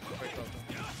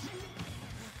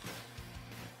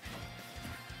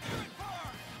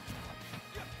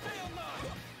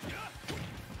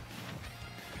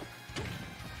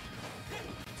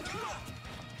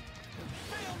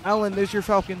 Alan, there's your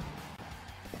Falcon.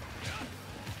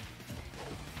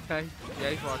 Okay, yeah,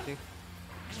 he's watching.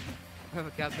 I have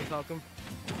a Captain Falcon.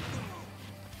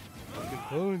 Good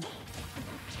punch.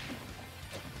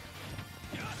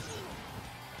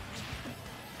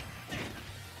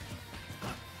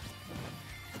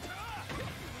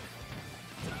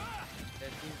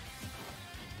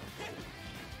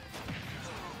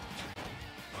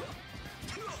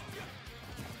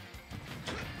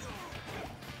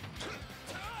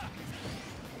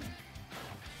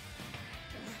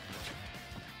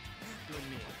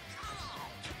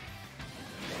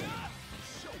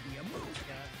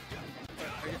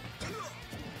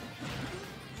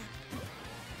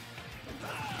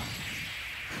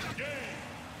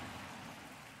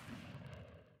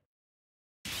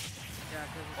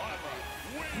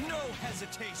 No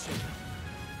hesitation.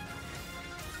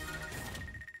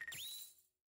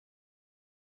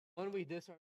 When we diss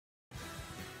our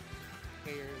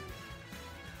players.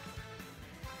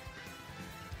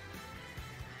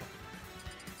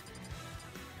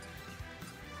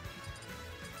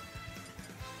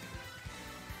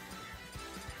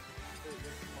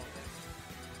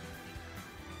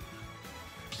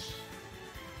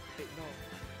 No.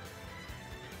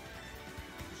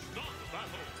 Stop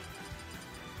battle.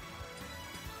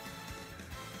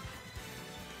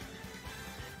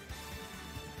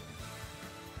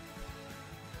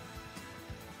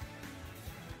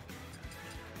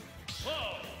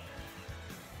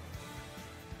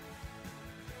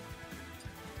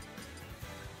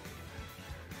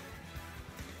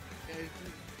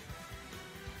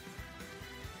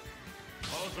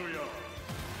 Kazuya.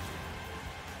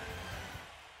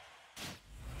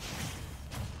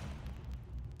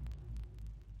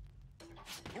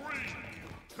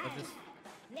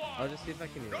 I'll just see if I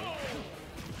can hear it.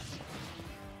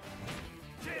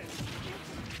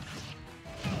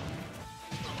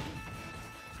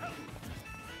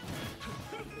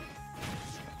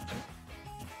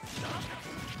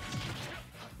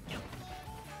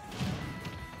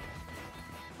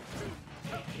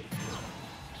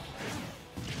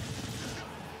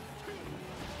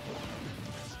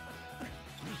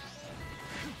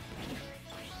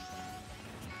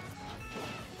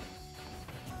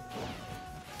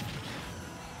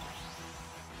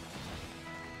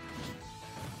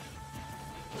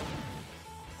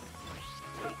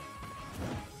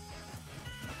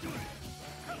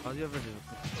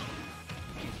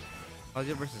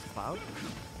 Kazuya versus Cloud?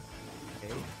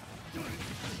 Okay.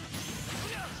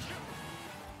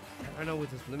 I don't know,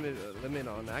 with this limit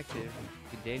on active, it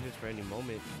could be dangerous for any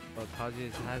moment. But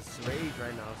Kazuya has rage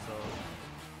right now, so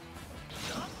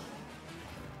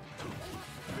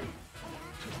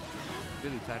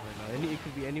really tight right now. It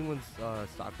could be anyone's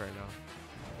stock right now.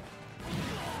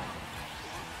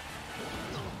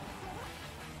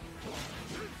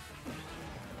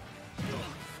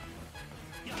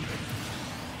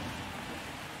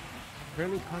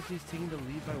 Apparently Kazuya's taking the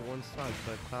lead by one stock,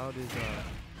 but Cloud is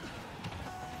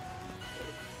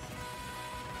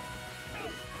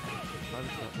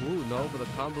ooh, no, but the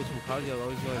combos from Kazuya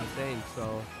always go insane,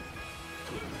 so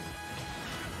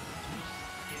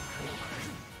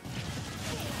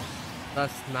the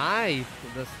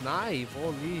snipe,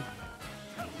 holy.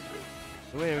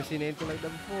 We ain't never seen anything like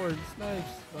that before. The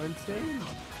snipes are insane.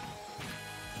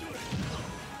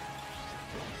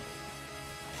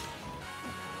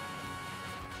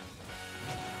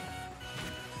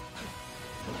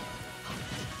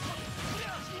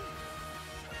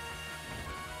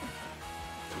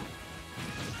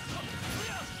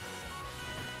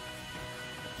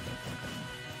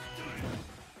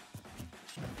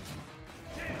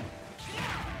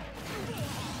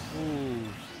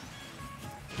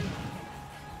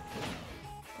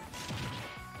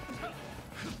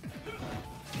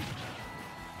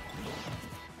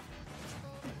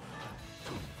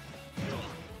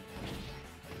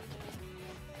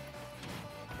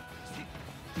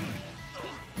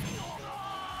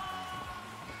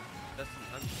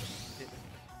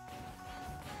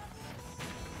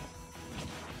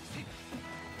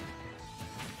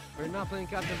 We're not playing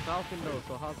Captain Falcon though,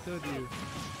 so how could you?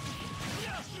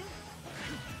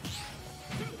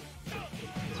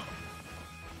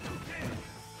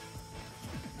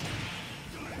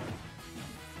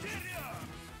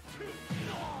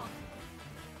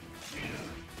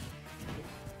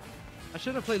 I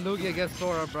should have played Lugia against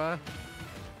Sora, bruh.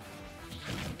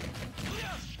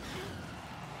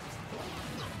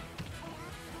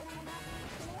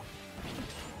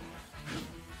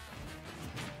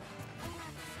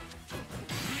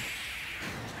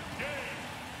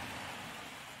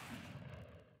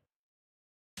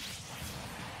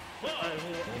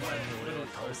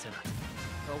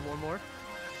 Oh, one more?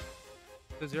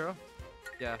 2-0?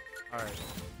 Yeah, alright.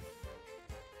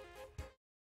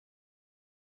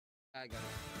 I got it.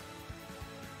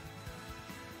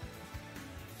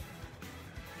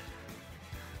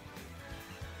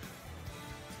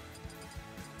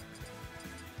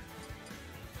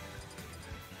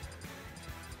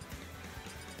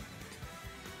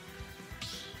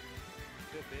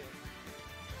 Good bit.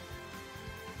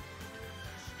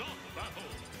 Start the battle.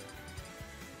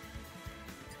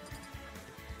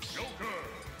 Joker.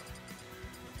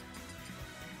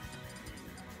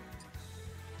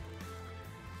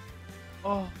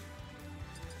 Oh.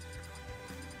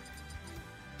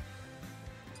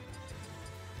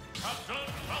 Captain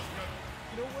Falcon.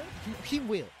 You know what? He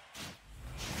will.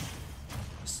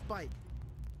 Spike.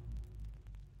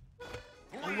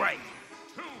 Three, Right.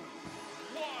 2,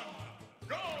 1,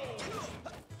 go.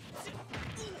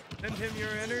 Send him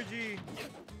your energy.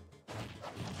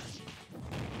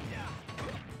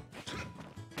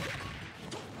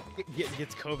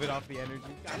 Gets COVID off the energy.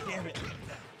 God damn it.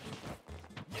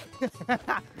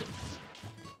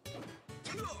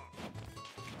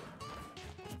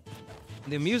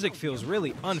 The music feels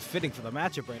really unfitting for the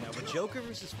matchup right now, but Joker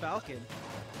versus Falcon.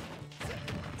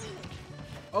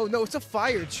 Oh no, it's a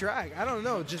fire track. I don't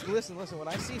know. Just listen. When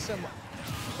I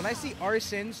see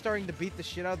Arsene starting to beat the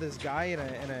shit out of this guy in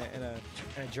a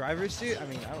driver's suit, I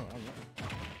mean, I don't know.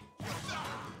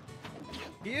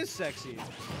 He is sexy.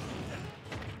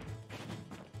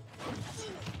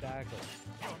 Exactly.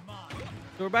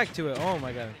 So we're back to it. Oh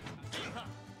my god.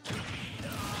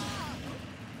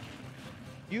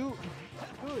 You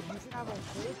should have a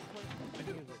full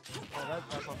music. Oh,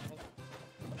 that's awesome.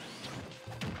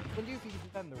 When do you think you do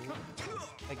that in the room?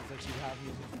 Like it's like you have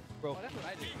music, bro. Oh, that's what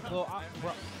I did. Well,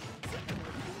 bro.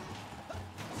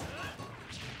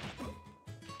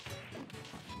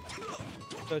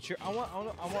 So it's I want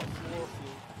floor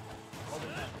fuel.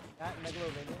 That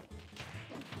Megalovania.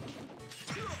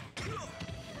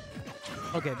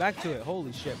 Okay, back to it.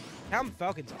 Holy shit. Captain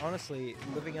Falcon's honestly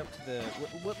living up to the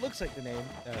what looks like the name,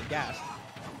 Gas.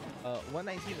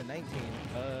 119 to 19.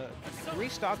 3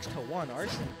 stocks to 1.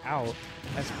 Arsene out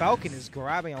as Falcon is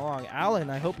grabbing along. Alan,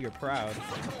 I hope you're proud.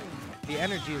 The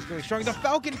energy is really strong. The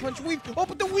Falcon punch weave. Oh,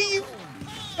 but the weave!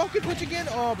 Falcon punch again.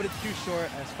 Oh, but it's too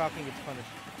short as Falcon gets punished.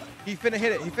 He finna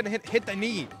hit it. He finna hit the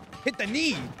knee. Hit the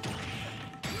knee.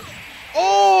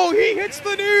 Oh, he hits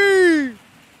the knee.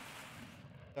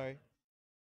 Sorry.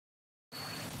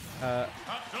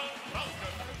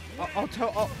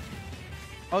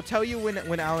 I'll tell you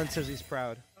when Alan says he's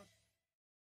proud.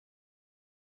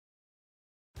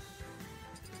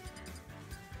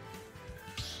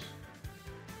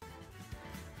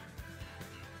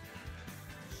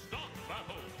 Start the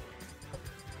battle.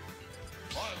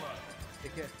 Violet.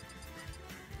 Take care.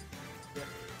 Yeah.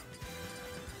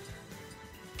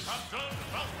 Captain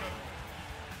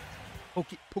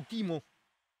Falcon. Pokemon.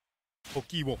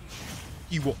 Pokemon.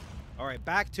 All right,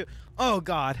 back to. Oh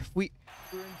God, we're in.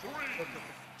 3,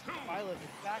 2, Violet is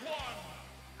back. 1,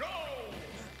 go.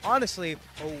 Honestly,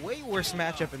 a way worse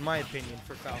matchup in my opinion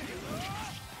for Falcon.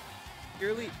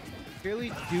 Purely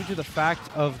due to the fact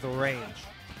of the range.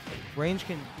 Range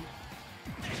can.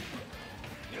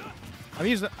 I'm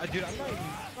using. Dude, I'm not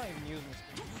even using this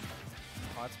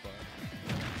hotspot.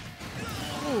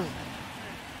 Ooh.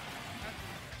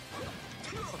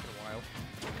 Fucking wild.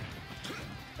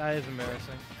 That is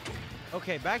embarrassing.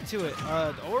 Okay, back to it.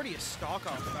 Already a stock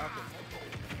off Falcon.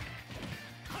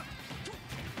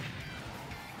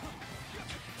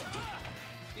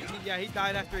 Yeah, he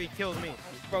died after he killed me.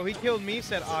 Bro, he killed me,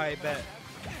 said, I bet.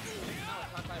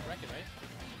 Top 5 bracket, right?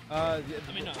 I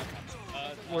mean, no.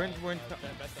 We're in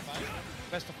Best of 5?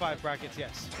 best of 5 brackets,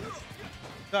 yes.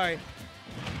 Sorry.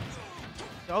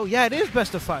 Oh, yeah, it is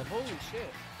best of 5. Holy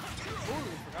shit.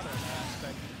 Totally forgot about that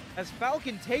aspect. As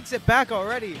Falcon takes it back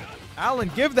already. Alan,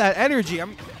 give that energy.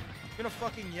 I'm gonna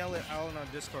fucking yell at Alan on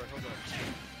Discord. Hold on.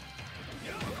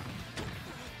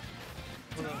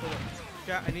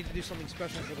 Chat, I need to do something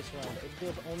special for this round. It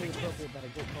feels only appropriate that I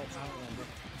go call Alan on Discord.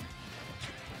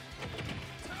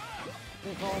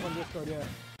 Can't call him on Discord yet.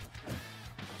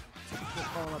 Just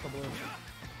call him out the blue.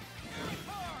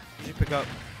 Did you pick up?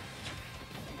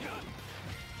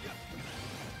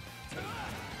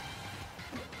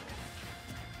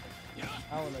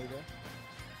 Alan, are you there?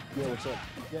 Yeah, what's up?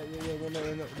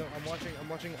 No, I'm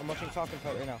watching Falcon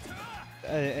fight right now.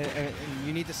 And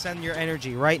you need to send your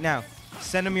energy right now.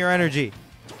 Send him your energy.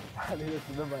 I need to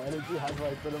send him my energy. How do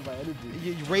I send him my energy?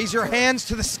 You raise your hands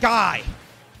to the sky.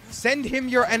 Send him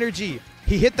your energy.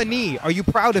 He hit the knee. Are you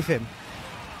proud of him?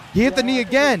 He hit the knee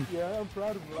again. Yeah, I'm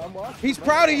proud of him. I'm watching. He's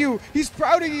proud of you. He's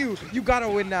proud of you. You gotta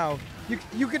win now.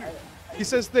 You can. He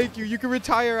says thank you. You can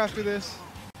retire after this.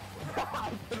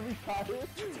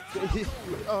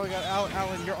 Oh my God,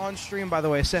 Alan, you're on stream by the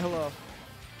way. Say hello.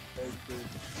 Thanks, dude.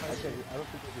 I don't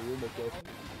think there's a room like this.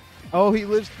 Oh, he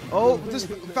lives. Oh, this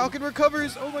Falcon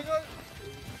recovers. Oh my God.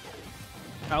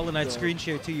 Alan, I'd screen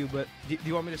share to you, but do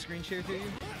you want me to screen share to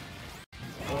you?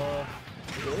 Yeah.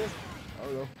 I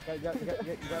don't know. You gotta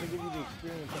give you the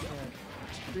experience.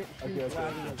 Okay.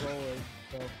 Lagging as always.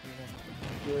 So, you know.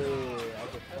 Yeah. I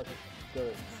just fucking do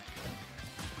it.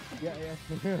 Yeah.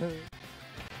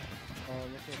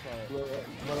 Let's call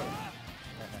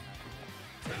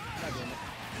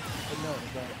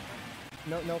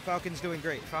it. No, Falcon's doing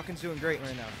great. Falcon's doing great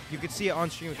right now. You can see it on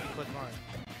stream if you click on.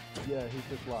 Yeah, he's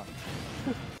just locked.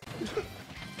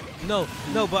 No,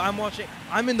 but I'm watching.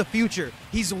 I'm in the future.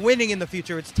 He's winning in the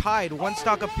future. It's tied. One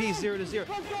stock apiece, 0-0.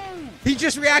 He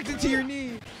just reacted to your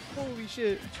knee. Holy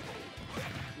shit.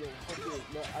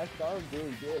 No, I saw him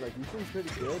doing good. Like, he seems pretty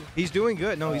good. He's doing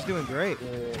good. No, he's doing great.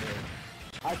 Yeah.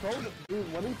 I told him,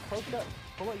 dude, when he posted that,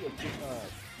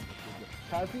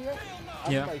 Kazuya, I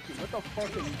was like, what the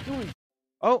fuck are you doing?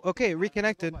 Oh, okay,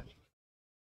 reconnected.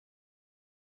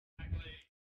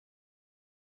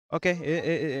 Okay,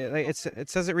 it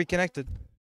says it reconnected.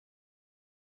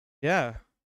 Yeah.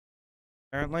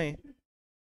 Apparently.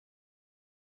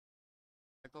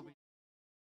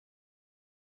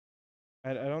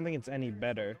 I don't think it's any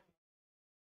better.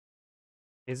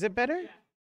 Is it better?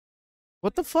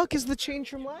 What the fuck is the change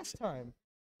from last time?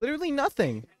 Literally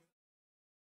nothing.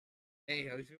 Hey,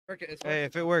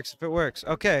 If it works.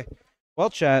 Okay. Well,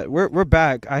 chat, we're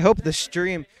back. I hope the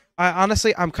stream.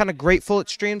 Honestly, I'm kind of grateful it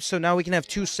streamed, so now we can have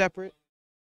two separate.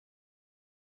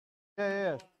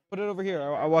 Yeah. Put it over here.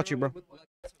 I'll watch you, bro.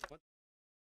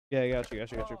 Yeah, I got you.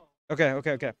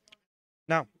 Okay.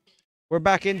 Now, we're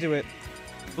back into it.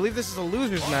 I believe this is a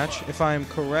loser's match, if I'm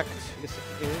correct. Yes,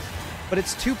 it is. But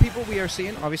it's two people we are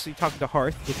seeing. Obviously, talking to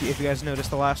Hearth, if you guys noticed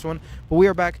the last one. But we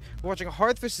are back. We're watching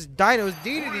Hearth versus Dinos,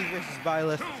 DDD versus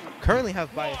Byleth. Currently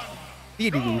have bias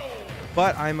DDD,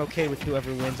 but I'm okay with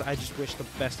whoever wins. I just wish the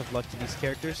best of luck to these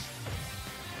characters.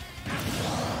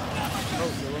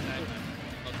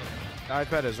 The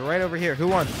iPad is right over here. Who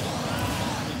won?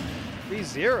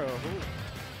 3-0.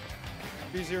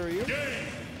 3-0 you?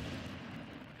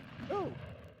 Oh.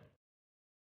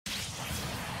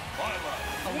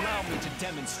 Allow me to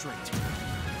demonstrate.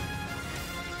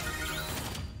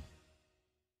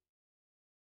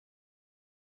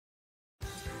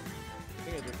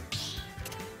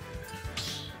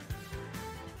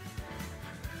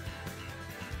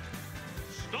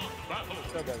 Stop battle.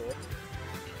 Stop battle.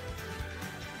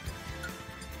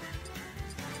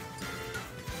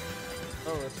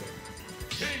 Oh, that's it.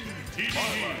 King TD.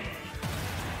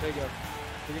 There you go.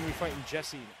 We're gonna be fighting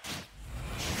Jesse.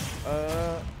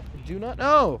 Do not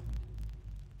know.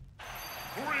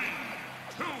 3,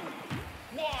 2,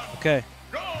 1. Okay.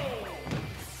 Go.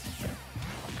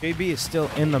 JB is still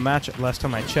in the match last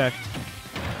time I checked.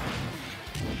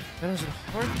 That was a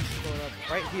hard going up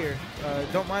right here.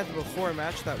 Don't mind the before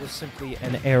match. That was simply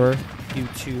an error due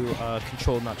to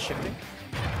control not shifting.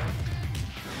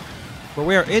 But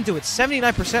we are into it.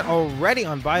 79% already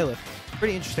on Byleth.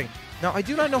 Pretty interesting. Now, I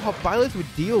do not know how Byleth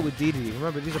would deal with DDD.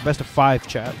 Remember, these are best of 5,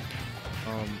 chat.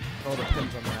 It all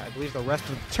depends on that. I believe the rest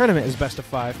of the tournament is best of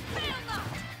 5.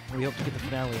 And we hope to get the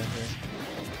finale in here.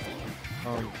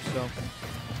 So,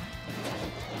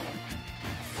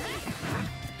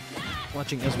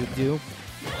 watching as we do.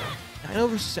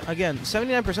 9 again,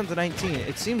 79% to 19.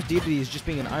 It seems DDD is just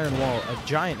being an iron wall, a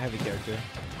giant heavy character.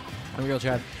 Unreal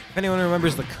chat. If anyone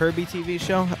remembers the Kirby TV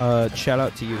show, shout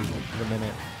out to you for a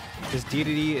minute. Because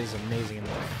DDD is amazing in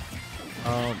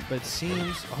that. But it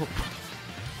seems... Oh,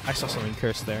 I saw something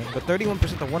cursed there. But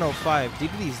 31% to 105.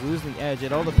 DDD is losing the edge.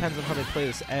 It all depends on how they play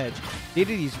this edge.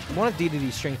 One of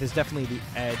DDD's strength is definitely the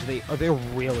edge. They're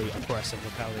really aggressive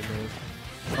with how they move.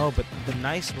 Oh, but the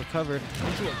nice recover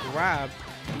into a grab.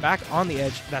 Back on the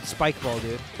edge. That spike ball,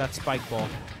 dude. That spike ball.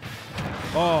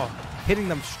 Oh, hitting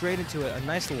them straight into it. A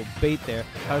nice little bait there.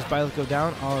 How does Byleth go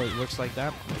down? Oh, it looks like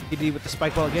that. DDD with the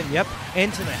spike ball again. Yep,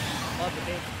 into the love the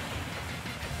damage.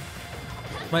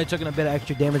 Might have taken a bit of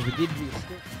extra damage, but DDD is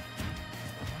still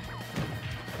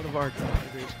one of our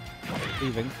competitors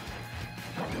leaving.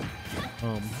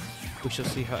 We shall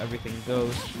see how everything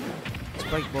goes.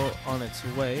 Spike ball on its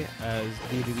way as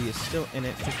DDD is still in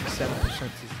it, 57%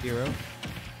 to 0.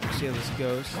 We'll see how this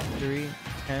goes. 3,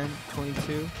 10,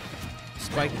 22.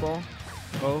 Spike ball.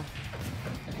 Oh.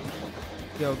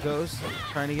 See how it goes.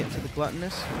 Trying to get into the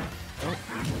gluttonous. Oh,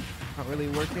 not really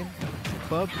working.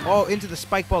 Club. Oh, into the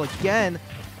spike ball again.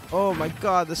 Oh my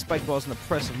god, the spike ball is an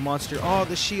oppressive monster. Oh,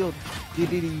 the shield.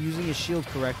 DDD using his shield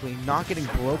correctly. Not getting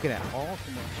broken at all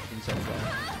from inside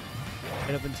ball.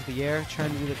 Head up into the air.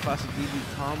 Trying to do the classic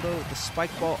DDD combo with the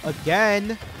spike ball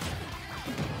again.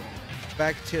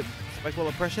 Back to spike ball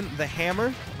oppression. The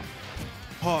hammer.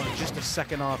 Oh, just a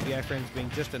second off. The iframes being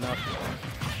just enough.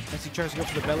 As he tries to go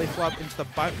for the belly flop into the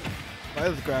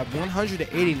Byleth grab. 100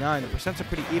 to 89. The percents are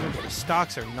pretty even, but the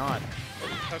stocks are not.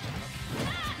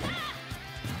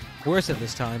 Worse at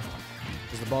this time,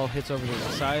 as the ball hits over to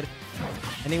the side.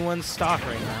 Anyone's stock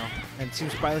right now. And it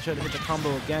seems Byleth tried to hit the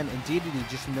combo again, and DDD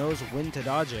just knows when to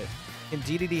dodge it. Can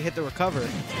DDD hit the recover?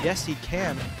 Yes, he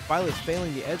can. Byleth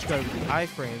failing the edge guard with the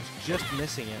iframes, just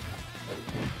missing it.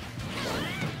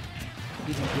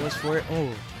 DDD goes for it.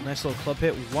 Oh, nice little club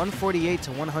hit. 148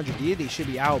 to 100. DDD should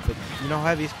be out, but you know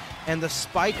heavies. And the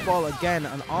spike ball again,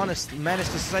 an honest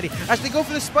menace to society. As they go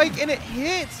for the spike, and it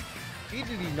hits!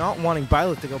 DDD not wanting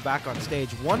Byleth to go back on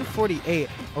stage. 148,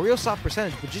 a real soft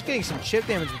percentage, but just getting some chip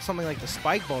damage with something like the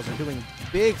spike balls are doing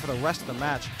big for the rest of the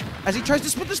match. As he tries to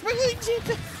split the spike,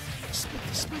 split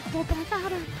the spike ball back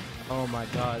at him. Oh my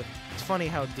god. It's funny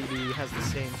how DDD has the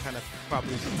same kind of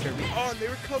properties as Kirby. Oh, and they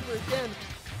recover again.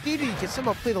 DDD can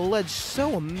somehow play the ledge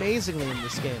so amazingly in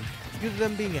this game. Due to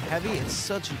them being heavy, it's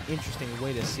such an interesting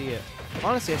way to see it.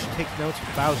 Honestly, I should take notes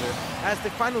with Bowser, as they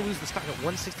finally lose the stock at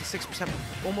 166%,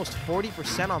 almost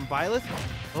 40% on Byleth.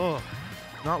 Oh,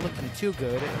 not looking too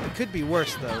good. It could be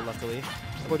worse, though, luckily.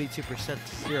 42%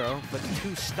 to 0, but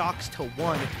 2 stocks to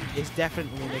 1 is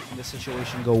definitely making the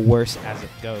situation go worse as it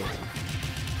goes.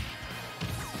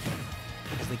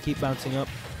 As they keep bouncing up,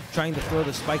 trying to throw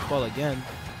the spike ball again.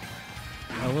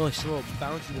 A really slow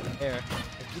bounce into the air.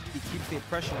 DDD keeps the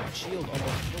oppression of shield almost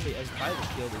fully as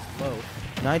Byleth's shield is low.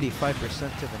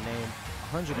 95% to the name.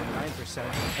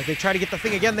 109%. As they try to get the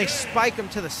thing again, they spike him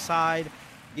to the side.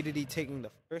 DDD taking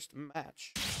the first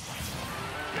match.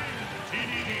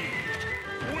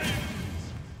 DDD wins.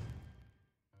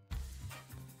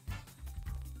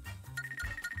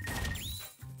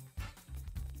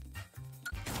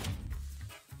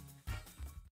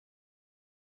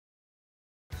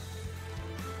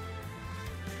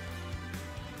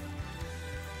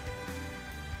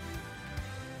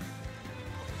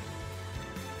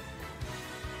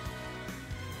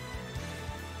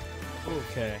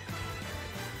 Okay.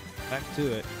 Back to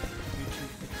it.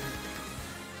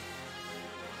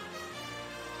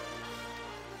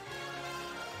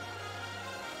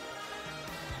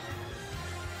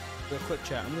 Real quick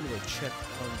chat, I'm gonna go check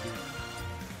on the...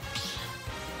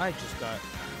 I just got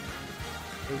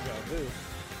deja vu.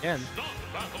 Again.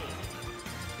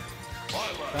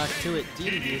 Back to it,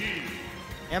 DDD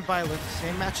and Byleth.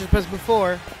 Same matchup as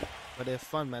before, but a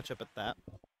fun matchup at that.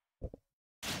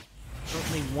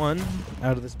 Only one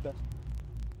out of this best.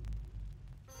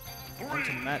 On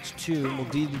to match 2. Will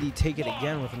DDD take it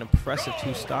again with an impressive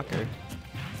 2-stocker?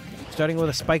 Starting with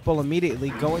a spike ball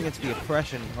immediately, going into the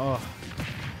oppression. Oh,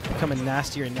 becoming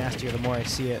nastier and nastier the more I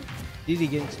see it.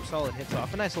 DDD getting some solid hits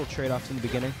off. A nice little trade-off in the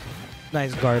beginning.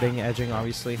 Nice guarding, edging,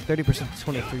 obviously. 30% to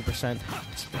 23%.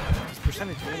 This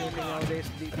percentage mean anything nowadays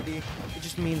to DDD? It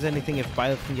just means anything if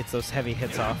Byleth can get those heavy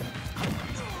hits off.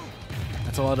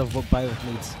 That's a lot of what Byleth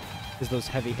needs. Is those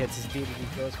heavy hits as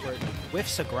DDD goes for it.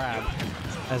 Whiffs a grab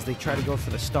as they try to go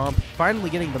for the stomp. Finally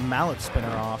getting the mallet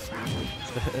spinner off.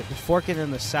 The forking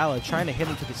in the salad, trying to hit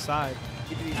him to the side.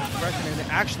 DDD's impression, and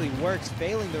it actually works,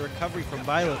 failing the recovery from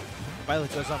Byleth.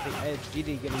 Byleth goes off the edge.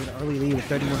 DDD getting an early lead with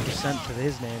 31% to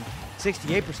his name.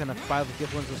 68% of Byleth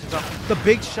gets one of those hits off. The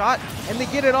big shot, and they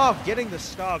get it off, getting the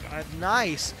stock. A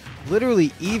nice,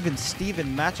 literally even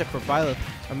Steven matchup for Byleth.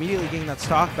 Immediately getting that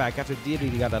stock back after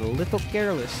DDD got a little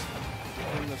careless.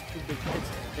 Those 2 big hits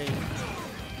today.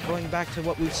 Going back to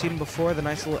what we've seen before, the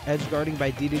nice little edge guarding by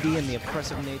DDD and the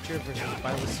oppressive nature versus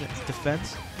Byleth's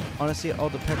defense. Honestly, it all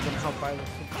depends on how Byleth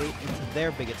can bait into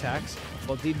their big attacks,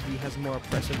 while DDD has more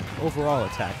oppressive overall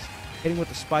attacks. hitting with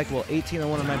the spike wall,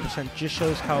 18-109%, just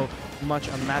shows how much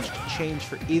a match can change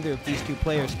for either of these two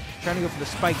players. Trying to go for the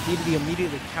spike, DDD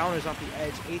immediately counters off the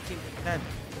edge, 18-10.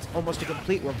 It's almost a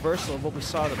complete reversal of what we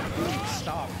saw the previous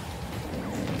stop.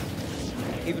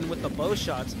 Even with the bow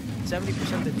shots,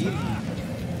 70% to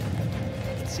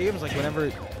DDD. It seems like whenever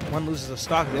one loses a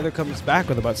stock, the other comes back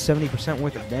with about 70%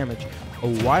 worth of damage. A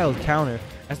wild counter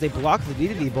as they block the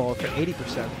DDD ball for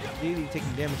 80%. DDD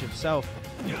taking damage himself.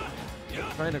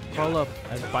 Trying to crawl up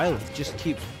as Violet just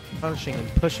keeps punishing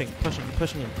and pushing.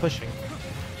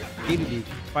 DDD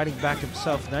fighting back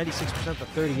himself, 96% to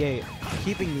 38,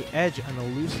 keeping the edge an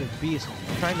elusive beast,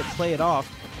 trying to play it off,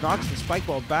 knocks the spike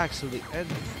ball back so the edge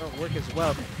don't work as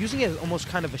well, using it as almost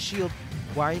kind of a shield,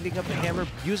 winding up the hammer,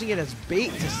 using it as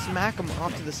bait to smack him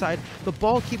off to the side. The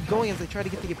ball keep going as they try to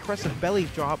get the oppressive belly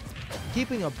drop,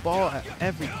 keeping a ball at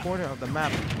every corner of the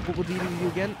map. What will DDD do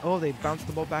again? Oh, they bounce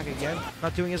the ball back again,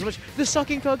 not doing as much. The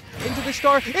sucking tug into the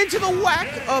star, into the whack,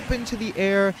 up into the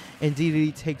air, and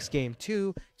DDD takes game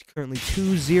 2. It's currently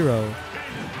 2-0.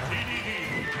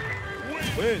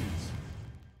 DDD wins.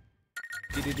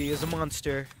 DDD is a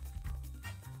monster.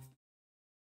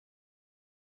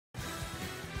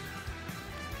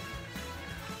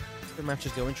 The match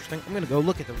is still interesting. I'm gonna go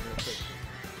look at them real quick.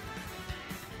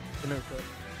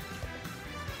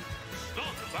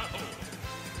 Stop battle.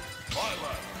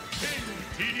 Violet King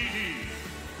DDD.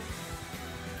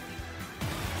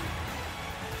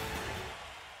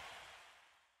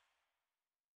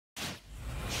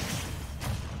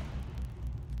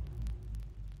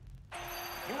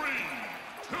 Three,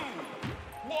 two,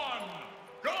 one,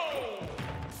 go!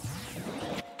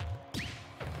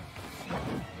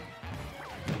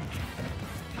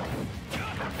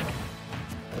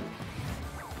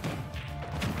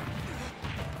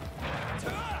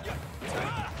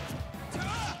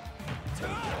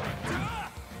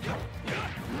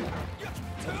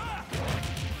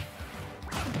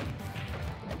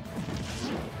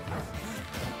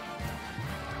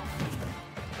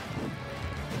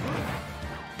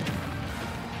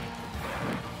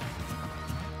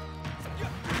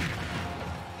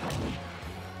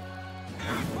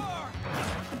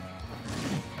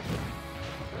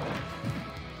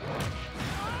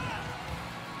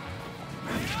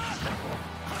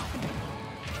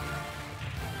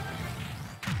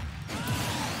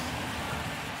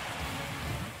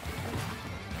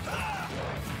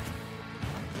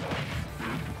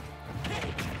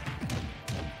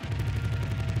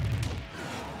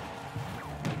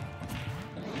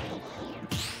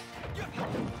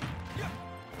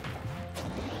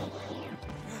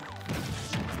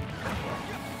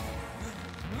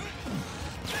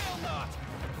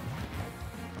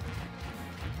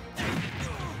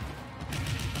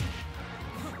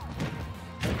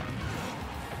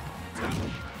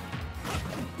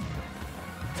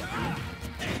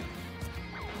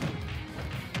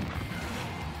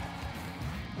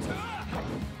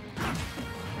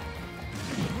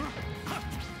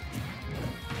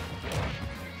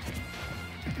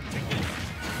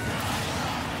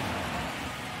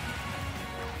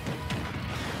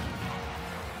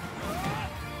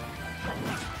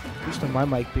 Used to my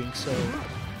mic being so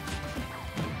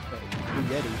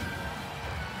Yeti.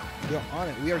 We are on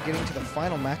it. We are getting to the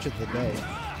final match of the day.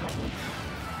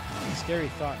 Scary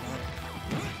thought, man.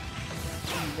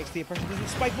 Makes the impression that the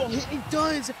spike ball hit. It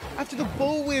does! After the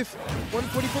bow whiff.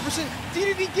 144%.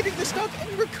 DDD getting the stock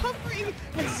and recovering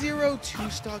at 0-2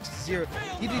 stocks to 0.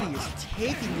 DDD is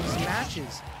taking these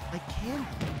matches like candy.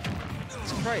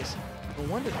 Jesus Christ. No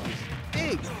wonder he's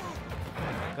big. Oh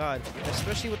my God.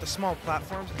 Especially with the small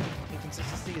platforms,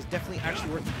 inconsistency is definitely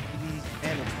actually working DDD's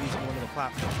advantage using one of the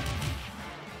platforms.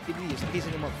 DDD is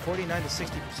pacing him up 49 to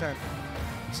 60%.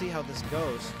 We'll see how this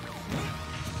goes.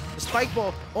 The spike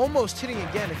ball almost hitting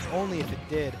again, if only if it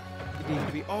did.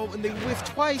 Oh, and they whiffed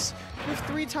twice. Whiffed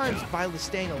 3 times. Violet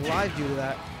staying alive due to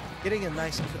that. Getting a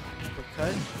nice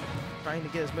cut. Trying to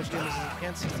get as much damage as he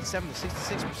can. 67 to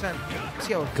 66%.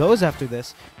 See how it goes after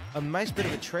this. A nice bit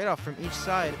of a trade-off from each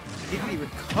side. DDD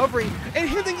recovering and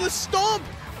hitting the stomp,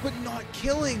 but not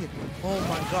killing. Oh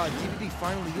my God. DDD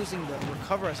finally using the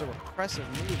recover as a repressive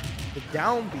move. The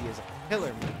down B is a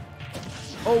killer move.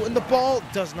 Oh, and the ball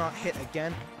does not hit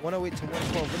again. 108 to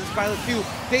 112. But this Violet 2,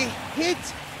 they hit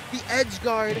the edge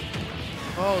guard.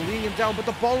 Oh, leading him down, but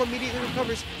the ball immediately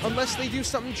recovers. Unless they do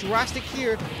something drastic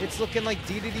here, it's looking like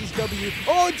DDD's W.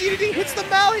 Oh, DDD hits the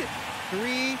mallet.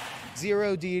 3-0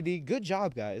 DDD. Good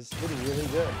job, guys. Did really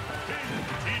good.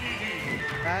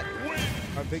 Pat,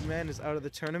 our big man is out of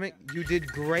the tournament. You did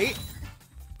great.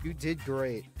 You did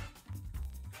great.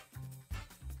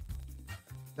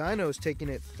 Dinos taking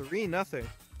it 3-0.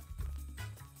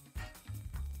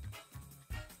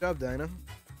 Good job, Dino.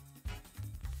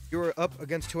 You are up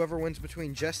against whoever wins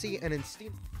between Jesse and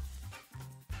Instintos.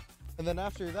 And then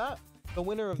after that, the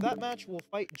winner of that match will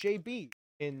fight JB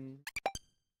in...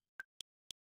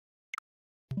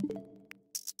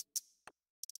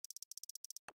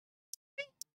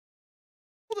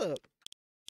 Hold up.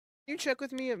 Can you check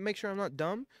with me and make sure I'm not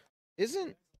dumb?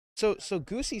 Isn't... So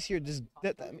Goosey's here. Does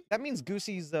that means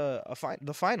Goosey's the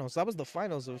finals. That was the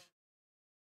finals of...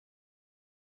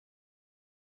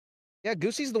 Yeah,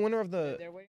 Goosey's the winner of the...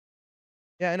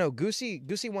 Yeah, I know. Goosey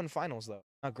won finals, though.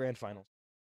 Not grand finals.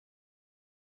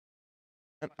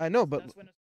 I know, but...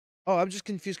 Oh, I'm just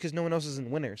confused because no one else is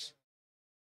in winners.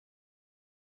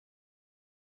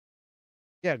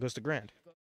 Yeah, it goes to grand.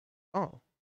 Oh.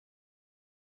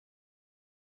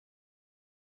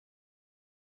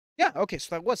 Yeah, okay,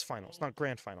 so that was finals, not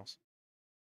grand finals.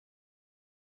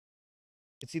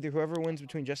 It's either whoever wins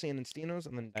between Jesse and Instintos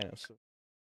and then Dinos.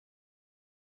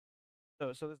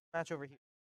 So this match over here.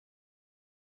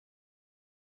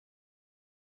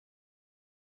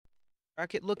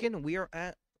 Bracket looking, we are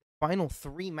at final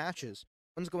 3 matches.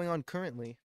 One's going on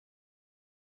currently.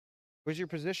 Where's your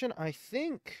position? I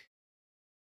think...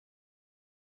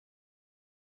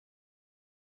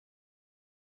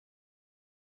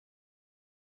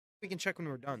 We can check when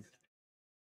we're done.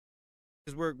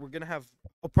 Because we're gonna have...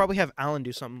 I'll probably have Alan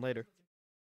do something later.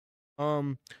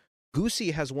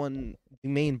 Goosey has won the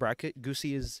main bracket.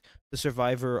 Goosey is the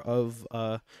survivor of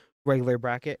regular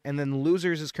bracket. And then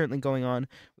losers is currently going on.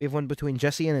 We have one between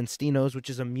Jesse and Instintos, which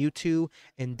is a Mewtwo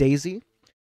and Daisy.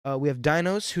 We have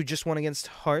Dinos, who just won against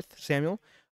Hearth, Samuel,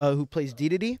 who plays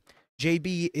Dedede.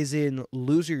 JB is in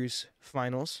losers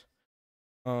finals.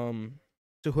 So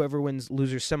whoever wins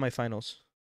losers semifinals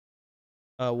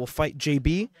will fight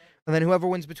JB. And then whoever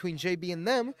wins between JB and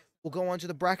them will go on to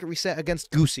the bracket reset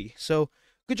against Goosey. So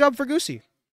good job for Goosey.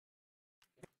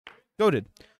 Goated.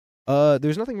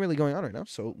 There's nothing really going on right now,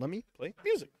 so let me play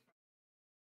music.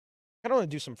 I don't want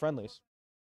to do some friendlies.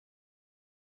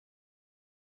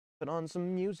 Put on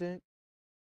some music.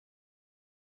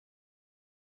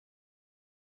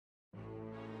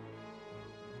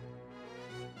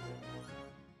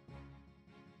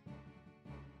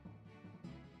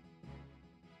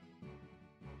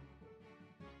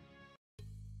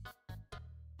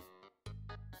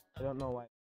 I don't know why.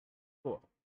 Cool.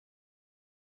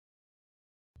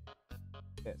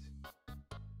 Yes.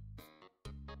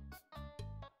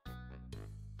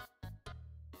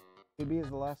 JB is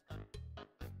the last.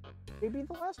 JB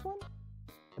the last one?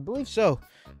 I believe so.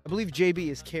 I believe JB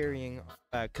is carrying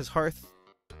because Hearth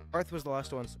was the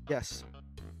last one. So yes.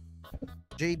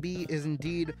 JB is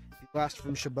indeed the last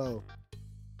from Chabot.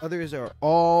 Others are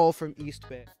all from East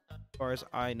Bay, as far as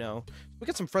I know. We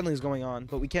got some friendlies going on,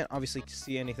 but we can't obviously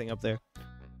see anything up there.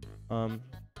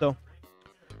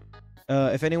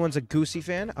 If anyone's a Goosey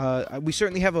fan, we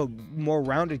certainly have a more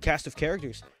rounded cast of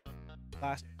characters.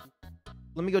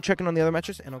 Let me go check in on the other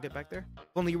matches, and I'll get back there.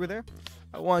 If only you were there.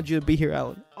 I wanted you to be here,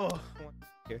 Alan. Oh, I wanted you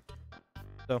to be here.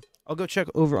 So I'll go check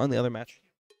over on the other match.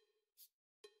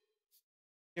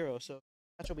 0, so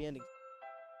match will be ending.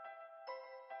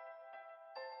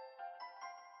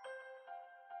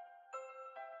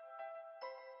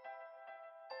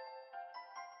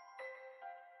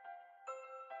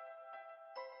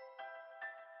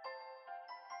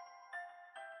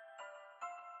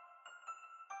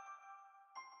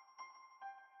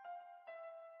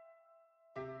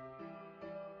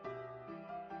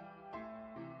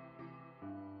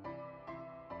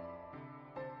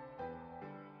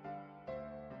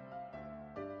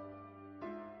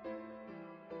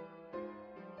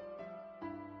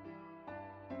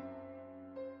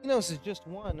 Dinos is just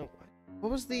one.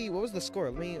 What was the score?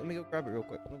 Let me go grab it real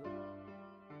quick.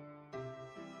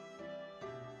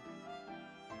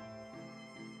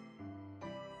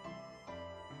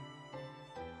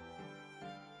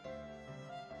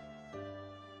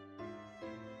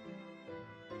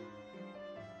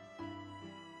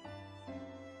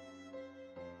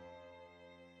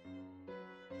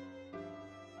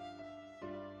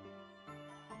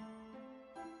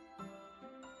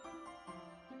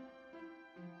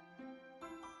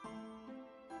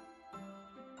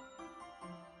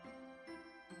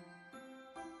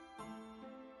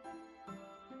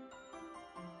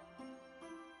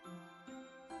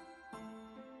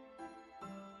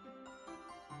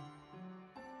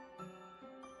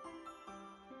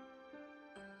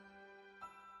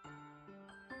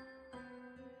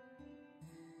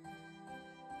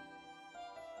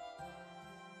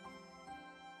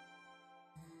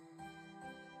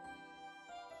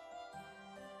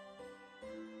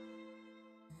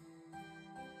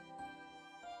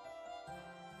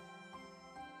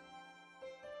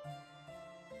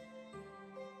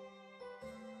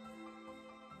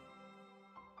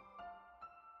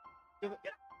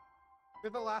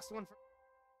 You're the last one.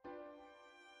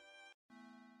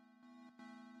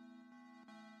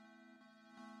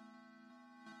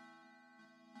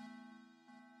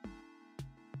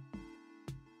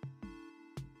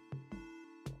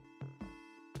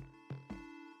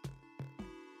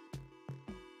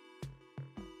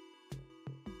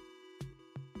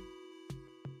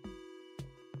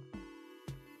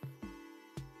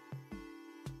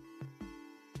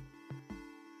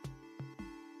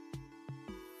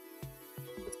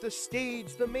 The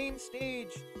stage, the main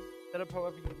stage. Set up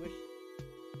however you wish.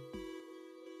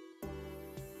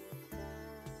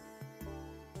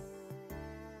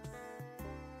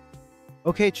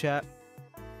 Okay, chat.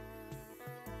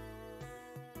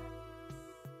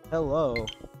 Hello.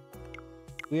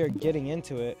 We are getting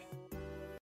into it.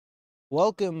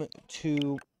 Welcome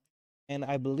to, and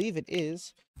I believe it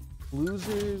is,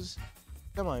 Losers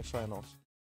Semifinals.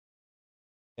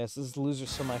 Yes, this is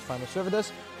Losers Semifinals. Whoever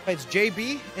does, it's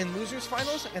JB in Losers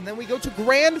Finals, and then we go to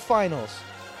Grand Finals.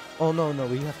 Oh, no,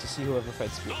 we have to see whoever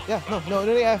fights. Yeah, no,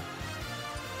 yeah.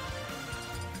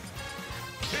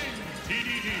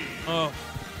 Oh.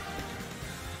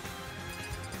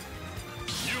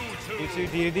 You two,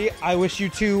 DDD, I wish you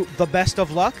two the best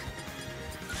of luck.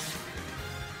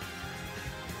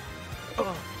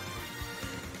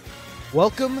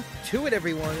 Welcome to it,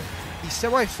 everyone. The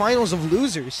semifinals of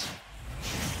Losers.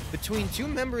 Between two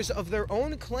members of their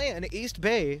own clan, East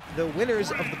Bay, the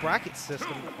winners of the bracket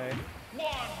system today.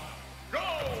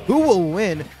 Who will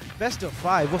win? Best of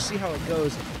 5. We'll see how it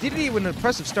goes. DDD with an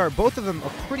impressive start. Both of them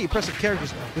are pretty impressive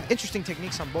characters with interesting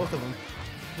techniques on both of them.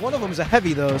 One of them is a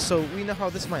heavy, though, so we know how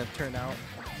this might turn out.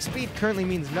 Speed currently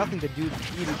means nothing to do with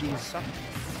DDD's stuff,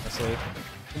 honestly.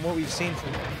 From what we've seen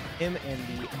from him and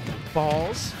the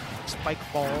balls, spike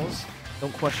balls.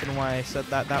 Don't question why I said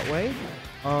that way.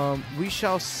 We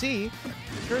shall see.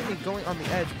 Currently going on the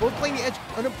edge. Both playing the edge.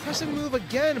 An impressive move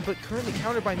again, but currently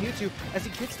countered by Mewtwo as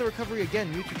he gets the recovery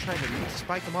again. Mewtwo trying to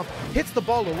spike him off. Hits the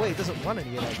ball away. Doesn't want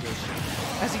any of that dish.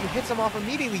 As he hits him off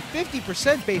immediately.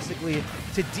 50% basically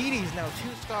to DD's now 2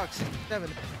 stocks, 67.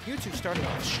 Mewtwo starting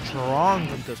off strong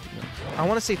from Tostinos. I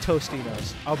want to say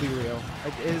Tostinos. I'll be real.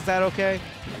 Is that okay?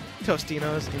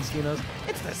 Tostinos, Instintos.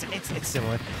 It's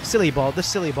similar. Silly ball. The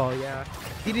silly ball, yeah.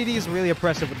 DDD is really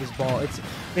impressive with this ball.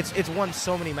 It's won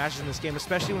so many matches in this game,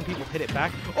 especially when people hit it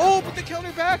back. Oh, but the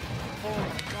counter back! Oh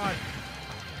my god.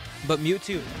 But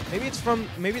Mewtwo,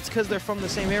 maybe it's because they're from the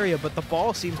same area, but the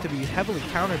ball seems to be heavily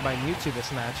countered by Mewtwo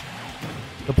this match.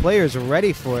 The players are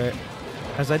ready for it.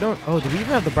 As I don't, oh, did we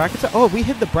even have the brackets? Oh, we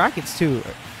hit the brackets too.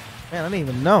 Man, I didn't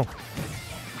even know.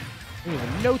 I didn't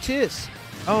even notice.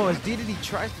 Oh, as DDD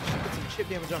tries to get some chip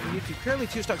damage off of Mewtwo. Currently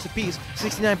 2 stocks apiece,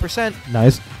 69%.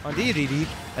 Nice. On DDD,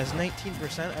 as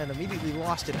 19%, and immediately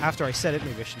lost it after I said it.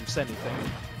 Maybe I shouldn't have said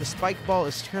anything. The spike ball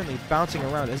is currently bouncing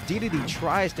around as DDD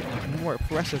tries to be more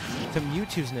aggressive to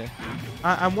Mewtwo's nick.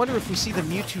 I wonder if we see the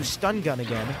Mewtwo stun gun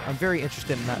again. I'm very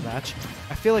interested in that match.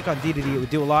 I feel like on DDD it would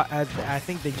do a lot, as I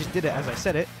think they just did it as I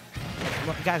said it.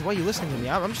 Guys, why are you listening to me?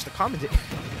 I'm just a commentator.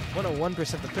 101%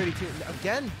 to 32.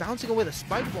 Again, bouncing away the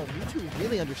spike ball. Mewtwo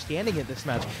really understanding it this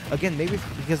match. Again, maybe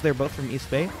because they're both from East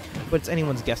Bay, but it's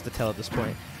anyone's guess to tell at this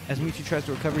point. As Mewtwo tries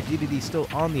to recover, DDD still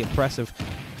on the impressive.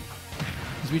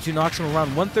 As Mewtwo knocks him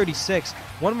around 136.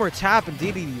 One more tap and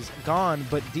DDD's gone,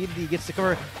 but DDD gets to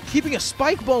cover, keeping a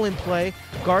spike ball in play,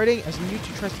 guarding as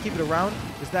Mewtwo tries to keep it around.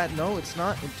 Is that no? It's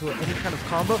not into any kind of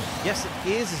combo. Yes,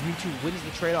 it is, as Mewtwo wins the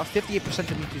trade-off. 58%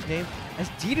 to Mewtwo's name. As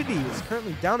DDD is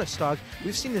currently down a stock.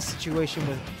 We've seen this situation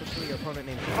with a familiar opponent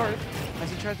named Hearth,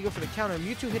 as he tries to go for the counter.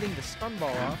 Mewtwo hitting the stun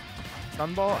ball off.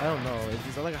 Stun ball? I don't know.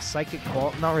 Is that like a psychic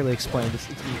ball? Not really explained. It's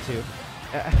Mewtwo.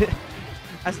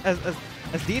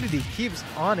 As DDD keeps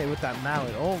on it with that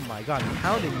mallet. Oh my god,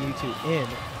 pounding Mewtwo in.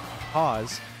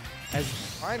 Pause. As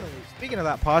finally, speaking of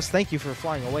that pause, thank you for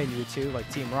flying away, Mewtwo, like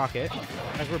Team Rocket.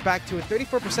 As we're back to a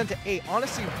 34% to 8.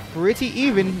 Honestly, pretty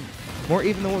even. More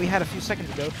even than what we had a few seconds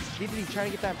ago. DDD trying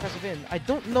to get that impressive in. I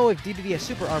don't know if DDD has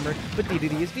super armor, but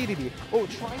DDD is DDD. Oh,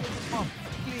 trying to come.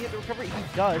 DDD hit the recovery. He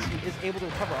does. He is able to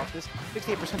recover off this.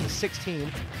 68% to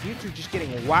 16. Mewtwo just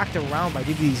getting whacked around by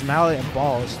DDD's mallet and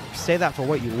balls. Say that for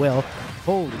what you will.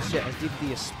 Holy shit, as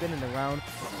DDD is spinning around.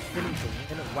 Spinning to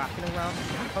win and whacking around.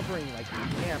 Covering like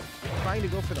damn. Trying to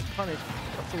go for the punish.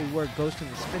 Hopefully where it goes to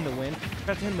the spin to win.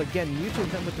 Tries to hit him again. Mewtwo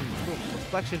then with the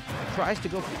reflection. Tries to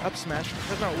go for the up smash.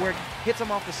 Does not work. Hits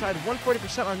him off the side.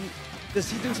 140% on. Does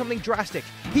he do something drastic?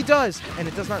 He does, and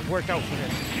it does not work out for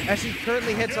him. As he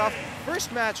currently heads off.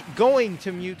 First match going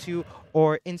to Mewtwo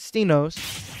or Instintos.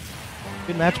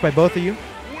 Good match by both of you.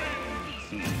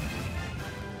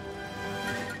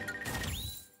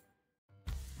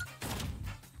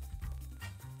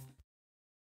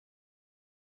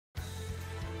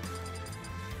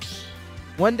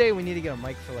 One day we need to get a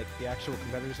mic for like the actual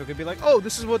competitors, so it could be like, oh,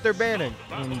 this is what they're banning.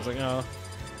 And it's like, oh.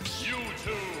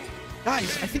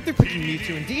 Guys, I think they're picking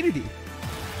Mewtwo and Dedede.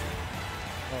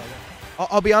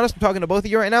 I'll be honest, I'm talking to both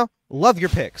of you right now. Love your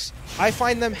picks. I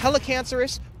find them hella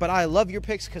cancerous, but I love your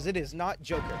picks because it is not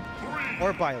Joker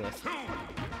or Byleth.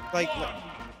 Like,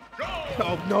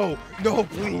 oh no, no,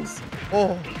 please.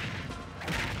 Oh.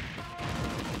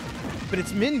 But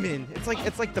it's Min. It's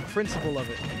like the principle of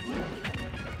it.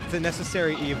 The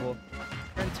necessary evil.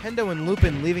 Nintendo and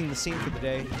Lupin leaving the scene for the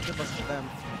day. Good luck to them.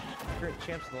 Current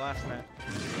champs of the last match.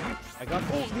 I got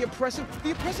the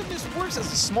oppressiveness works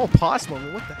as a small pause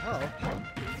moment. What the hell?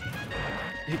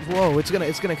 Whoa, it's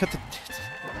gonna cut the.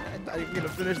 I'm not even gonna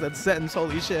finish that sentence.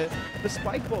 Holy shit! The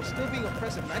spike ball still being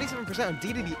oppressive. 97% on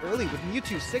Dedede early with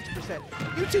Mewtwo 6%.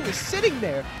 Mewtwo is sitting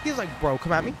there. He's like, bro,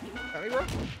 come at me, bro. And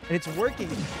it's working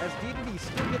as Dedede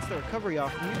still gets the recovery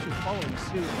off. Mewtwo following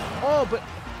suit. Oh, but.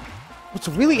 What's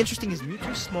really interesting is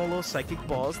Mewtwo's small little psychic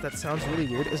balls, that sounds really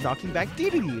weird, is knocking back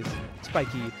Dedede's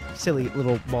spiky, silly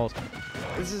little balls.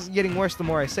 This is getting worse the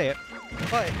more I say it,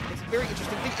 but it's a very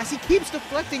interesting thing as he keeps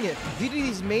deflecting it.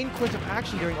 Dedede's main course of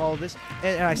action during all of this,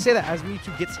 and I say that as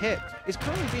Mewtwo gets hit, is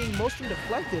currently being mostly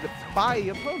deflected by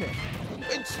the opponent.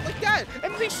 It's like that,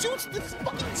 and then he shoots this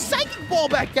fucking psychic ball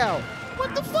back out.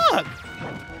 What the fuck?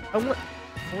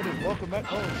 Welcome back.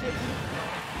 Oh shit.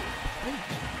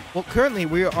 Well, currently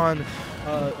we are on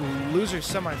losers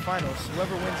semifinals.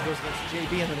 Whoever wins goes against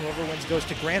JB, and then whoever wins goes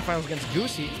to grand finals against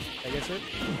Goosey. I guess it.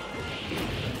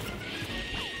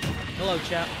 Hello,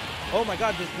 chat. Oh my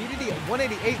God, this Dedede at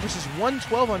 188 versus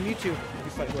 112 on Mewtwo. We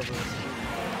fight whoever wins.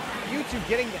 Mewtwo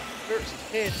getting the first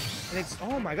hit, and it's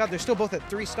oh my God, they're still both at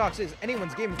 3 stocks. It is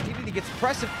anyone's game if Dedede gets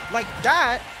impressive like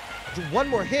that. One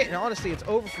more hit, and honestly, it's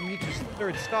over for Mewtwo's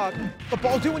 3rd stock. The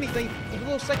ball do anything. A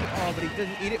little second. Oh, but he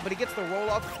didn't eat it, but he gets the roll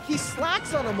off. He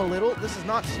slacks on him a little. This is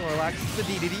not Snorlax, it's the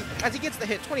Dedede. As he gets the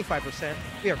hit, 25%.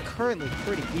 We are currently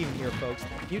pretty even here, folks.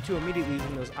 Mewtwo immediately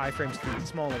using those iframes to the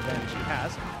small advantage he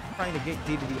has. Trying to get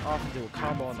Dedede off into a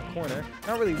combo on the corner.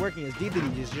 Not really working as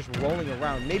Dedede is just rolling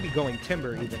around, maybe going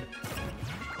Timber even.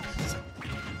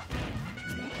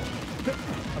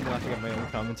 I'm laughing at my own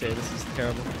commentary. This is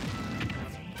terrible.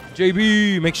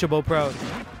 JB, make Chabot proud.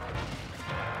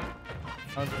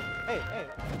 Hey.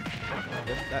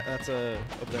 That's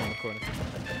up there in the corner.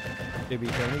 JB,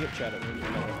 can we get chat at me?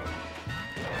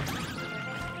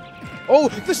 Oh,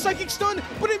 the psychic stun,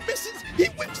 but it misses. He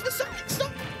whips the psychic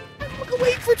stun. Look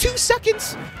away for 2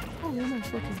 seconds. Oh my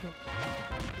fucking God.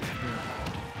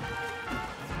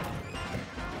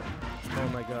 Oh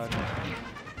my God.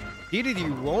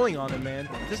 Dedede rolling on him, man.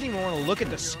 Doesn't even want to look at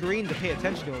the screen to pay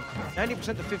attention to him.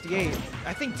 90% to 58.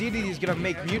 I think Dedede is going to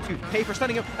make Mewtwo pay for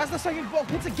stunning him as the second ball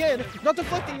hits again. Not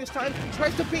deflecting this time.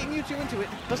 Tries to bait Mewtwo into it.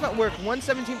 Does not work.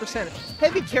 117%.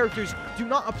 Heavy characters do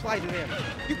not apply to them.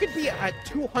 You could be at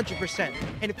 200%.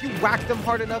 And if you whack them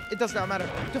hard enough, it does not matter.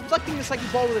 Deflecting the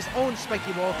psychic ball with his own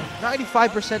spiky ball.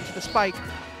 95% to the spike.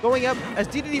 Going up as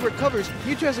Dedede recovers.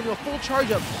 Mewtwo has a full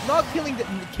charge up. Not killing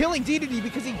Dedede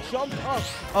because he jumped up.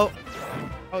 Oh,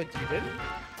 you did?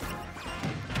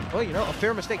 Well, you know, a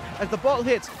fair mistake. As the ball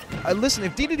hits, listen,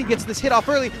 if Dedede gets this hit off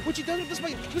early, which he does with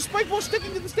the spike ball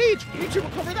sticking to the stage, Mewtwo will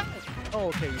cover that. Oh,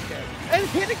 okay, you can. And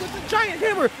hitting with the giant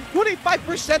hammer,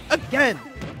 25% again.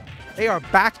 They are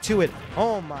back to it.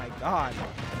 Oh my God.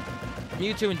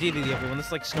 Mewtwo and Dedede, everyone. This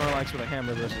is like Snorlax with a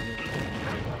hammer versus me.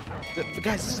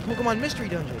 Guys, this is Pokemon Mystery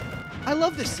Dungeon. I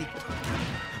love this sequence.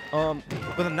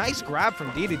 With a nice grab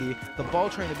from Dedede, the ball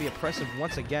trying to be oppressive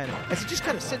once again, as he just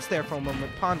kind of sits there for a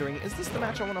moment pondering, is this the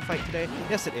match I want to fight today?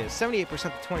 Yes, it is. 78% to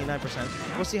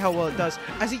 29%. We'll see how well it does,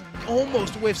 as he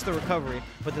almost whiffs the recovery,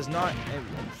 but does not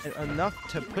enough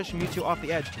to push Mewtwo off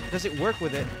the edge. Does it work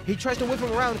with it? He tries to whiff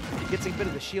him around, gets a bit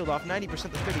of the shield off, 90% to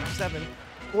 37%.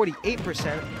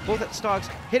 48%, both at stocks,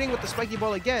 hitting with the spiky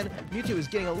ball again. Mewtwo is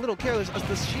getting a little careless as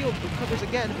the shield recovers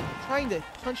again, trying to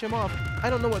punch him off. I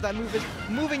don't know what that move is.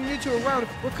 Moving Mewtwo around,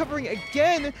 recovering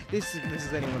again. This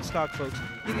is anyone's stock, folks.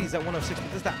 Dedede's at 106,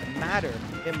 but does that matter?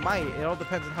 It might. It all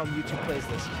depends on how Mewtwo plays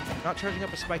this. Not charging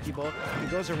up a spiky ball. He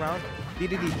goes around.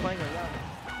 Dedede's playing around,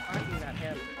 attacking that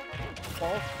hand.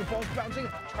 The ball's bouncing,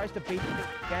 tries to bait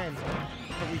it again.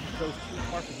 He goes too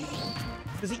far for Dedede.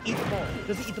 Does he eat the ball?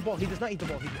 Does he eat the ball? He does not eat the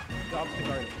ball. He drops the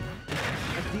guard.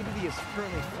 As Dedede is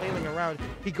currently flailing around,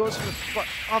 he goes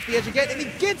off the edge again, and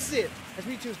he gets it! As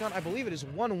Mewtwo is gone, I believe it is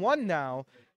 1-1 now.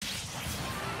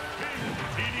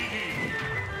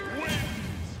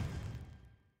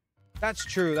 That's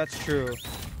true, that's true.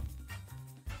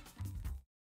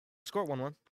 Score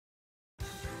 1-1.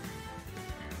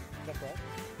 That's right.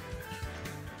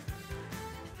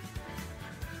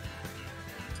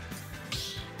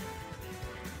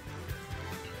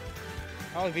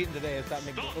 All I've eaten today is that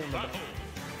McDouble in the back.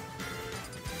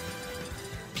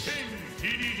 King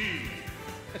DDD.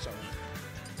 It's alright.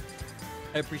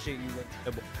 I appreciate you,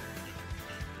 Double.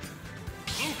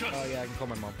 Lucas. Oh yeah, I can call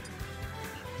my mom.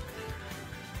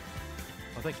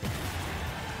 Oh, thanks.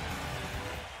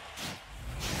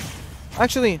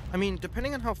 Actually, I mean,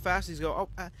 depending on how fast these go,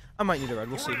 I might need a red.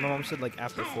 We'll see. My mom said like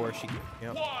after 4 she.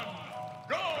 Yep.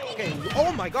 Okay.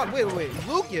 Oh my God! Wait,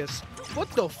 Lucas! What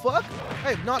the fuck?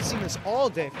 I have not seen this all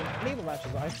day from any of the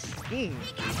matches I've seen.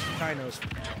 Dinos,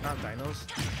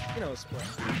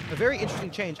 a very interesting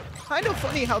change. Kind of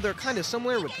funny how they're kind of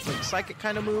similar with like psychic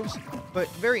kind of moves, but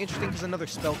very interesting because another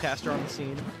spellcaster on the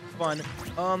scene. Fun.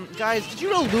 Guys, did you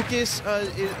know Lucas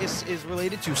is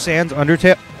related to Sans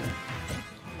Undertale?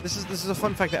 This is a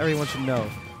fun fact that everyone should know.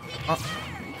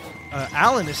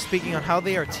 Alan is speaking on how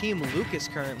they are Team Lucas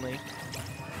currently.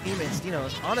 Team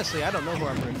Instintos. Honestly, I don't know who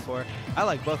I'm rooting for. I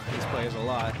like both of these players a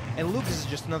lot, and Lucas is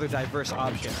just another diverse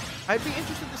option. I'd be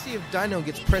interested to see if Dino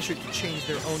gets pressured to change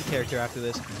their own character after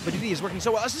this, but DD is working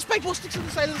so well as the spike ball sticks to the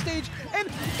side of the stage, and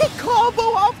the combo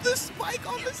off the spike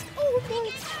on this. Oh no!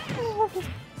 Oh,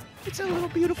 it's a little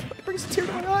beautiful. It brings a tear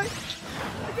to my eye.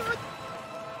 Oh my God!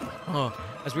 Oh.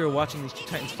 As we were watching these two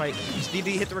Titans fight, does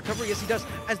DD hit the recovery? Yes, he does.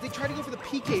 As they try to go for the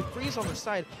PK freeze on the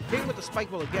side, hitting with the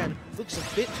spike ball again. Looks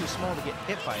a bit too small to get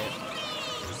hit by it.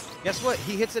 Guess what?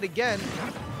 He hits it again.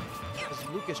 As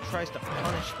Lucas tries to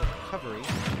punish the recovery.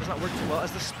 Does not work too well.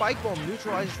 As the spike ball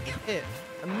neutralizes the hit.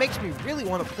 It makes me really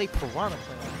want to play Piranha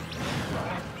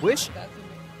Plant. Wish?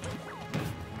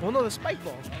 Well, no, the spike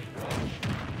ball.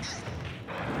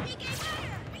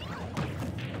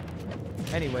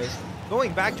 Anyways.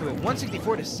 Going back to it,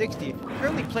 164 to 60,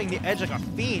 currently playing the edge like a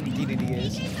fiend, DDD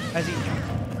is,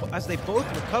 as they both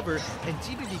recover, and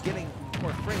DDD getting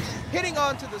more frames, hitting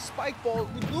onto the spike ball,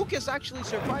 Lucas actually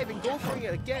surviving, go for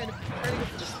it again, trying to go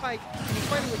for the spike, and he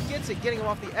finally gets it, getting him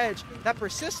off the edge. That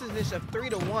persistence of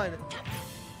 3-1.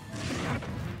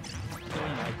 Oh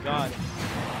my God.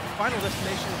 Final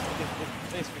destination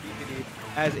is for DDD,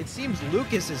 as it seems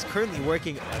Lucas is currently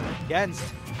working against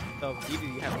the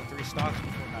DDD having 3 stocks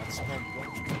before that storm.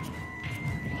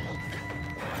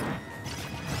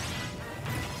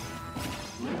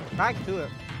 Back to it.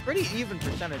 Pretty even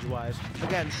percentage-wise.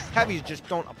 Again, heavies just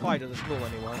don't apply to this rule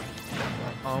anymore.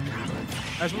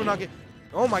 As we're not getting...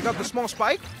 Oh my God, the small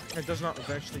spike? It does not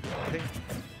eventually do anything.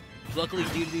 Luckily,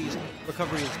 DDD's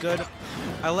recovery is good.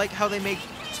 I like how they make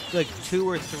like 2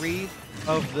 or 3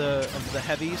 of the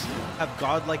heavies have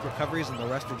godlike recoveries and the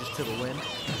rest are just to the win.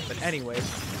 But anyways,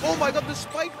 oh my God, the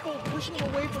spike ball pushing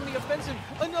him away from the offensive.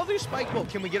 Another spike ball.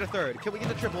 Can we get a third? Can we get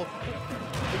the triple?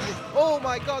 Oh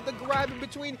my God, the grab in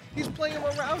between. He's playing him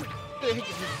around.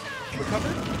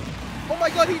 Recovered. Oh my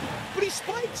God, but he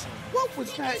spikes. What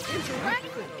was that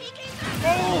interaction?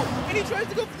 Oh, and he tries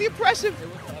to go for the impressive.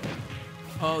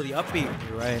 Oh, the upbeat.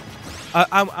 You're right.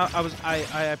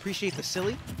 I appreciate the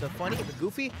silly, the funny, the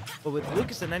goofy, but with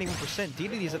Lucas at 91%,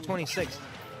 DDD's at 26.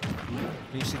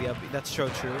 You see the upbeat? That's so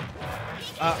true.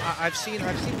 I've seen the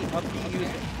upbeat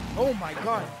used. Oh my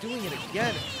God, doing it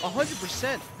again.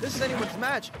 100%. This is anyone's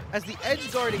match. As the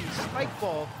edge guarding spike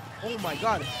ball. Oh my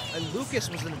God. And Lucas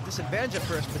was in a disadvantage at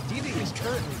first, but DDD is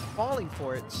currently falling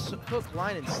for it. Hook,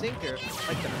 line, and sinker,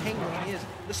 like the penguin he is.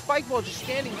 The spike ball just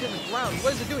standing to the ground.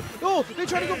 What is it doing? Oh, they're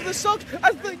trying to go for the sunk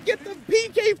as they get the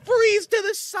PK freeze to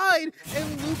the side,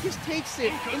 and Lucas takes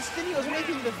it. Instintos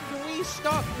making the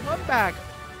 3-stop comeback.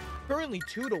 Currently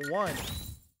 2-1.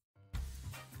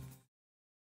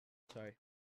 Sorry.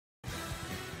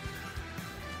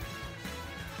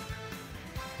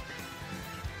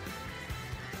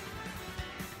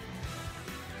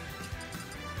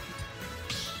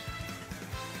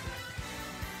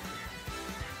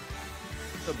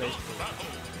 So basically,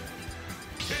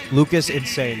 Lucas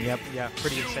insane. Yep, yeah,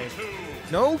 pretty insane.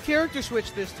 No character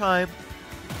switch this time.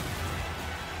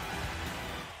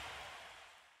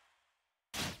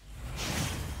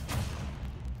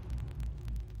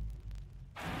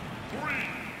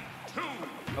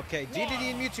 Okay,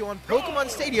 DDD and Mewtwo on Pokemon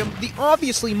Stadium, the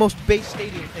obviously most base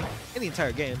stadium thing in the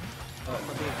entire game.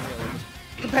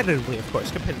 Competitively, of course,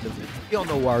 competitively. We all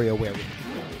know WarioWare,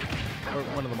 or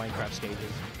one of the Minecraft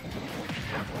stages.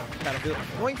 Battlefield.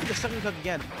 Going for the second hook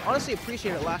again. Honestly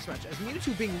appreciate it last match, as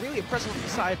Mewtwo being really impressive on the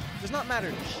side does not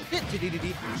matter shit to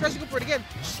DDD. Tries to go for it again.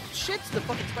 Shits the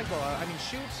fucking spike ball out. I mean,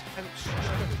 shoots.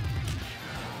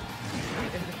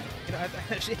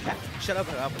 Shut up,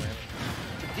 man.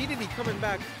 DDD coming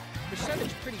back.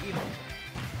 Percentage pretty even.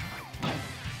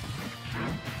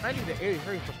 90 to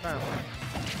 83%.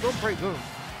 Don't break boom.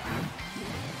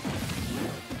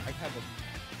 I have a...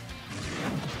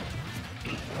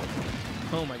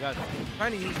 Oh my god.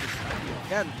 Trying to use this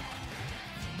again.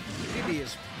 DD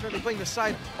is currently playing the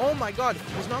side. Oh my god.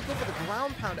 Does not go for the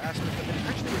ground pound aspect of it.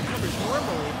 Actually recovers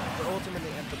normally, but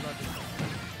ultimately ends up not doing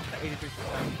at 83%.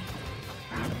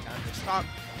 And the stop.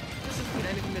 This doesn't mean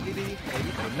anything to DD.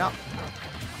 Maybe. No.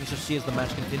 We shall see as the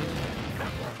match continues.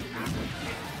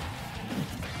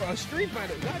 Bro, Street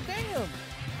Fighter. God damn.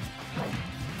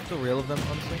 So real of them,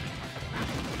 honestly.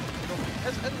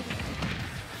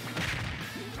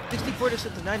 64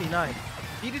 to 99.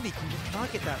 DDD can just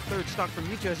not get that third stock from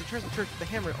Mewtwo as he tries to charge with the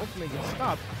hammer and ultimately gets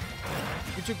stopped.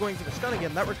 Mewtwo going for the stun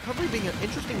again. That recovery being an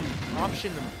interesting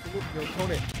option to loop your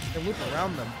opponent and loop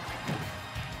around them.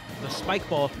 The spike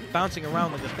ball bouncing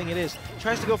around like the thing it is.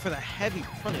 Tries to go for the heavy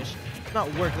punish. Does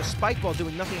not work. The spike ball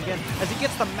doing nothing again as he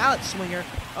gets the mallet swinger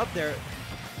up there.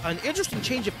 An interesting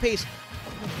change of pace.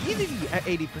 DDD at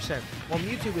 80%, while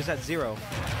Mewtwo is at 0.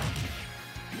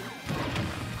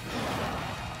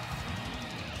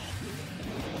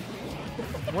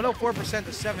 (104%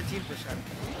 to 17%).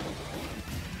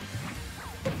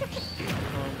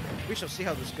 We shall see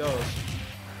how this goes.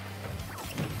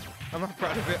 I'm not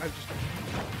proud of it. I'm just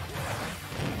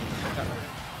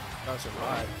gotta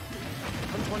survive.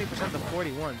 120% to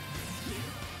 41. Oh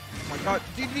my god!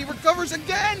 DDD recovers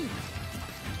again.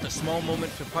 A small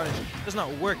moment to punish does not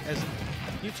work as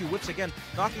Mewtwo whips again,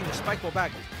 knocking the spike ball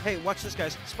back. Hey, watch this,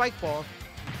 guys. Spike ball.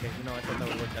 Okay, you know, I thought that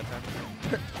would work that time.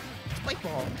 Spike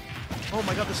ball. Oh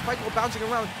my god, the spike ball bouncing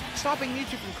around, stopping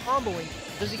Mewtwo from comboing.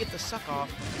 Does he get the suck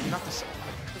off? Not the suck off.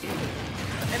 The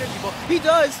energy ball. He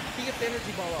does! He gets the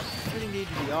energy ball off. Turning the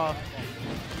AGB off.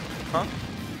 Huh?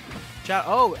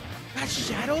 Oh, that's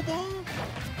Shadow Ball?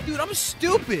 Dude, I'm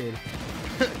stupid.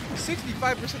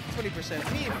 65% to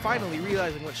 20%. Me finally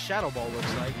realizing what Shadow Ball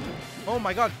looks like. Oh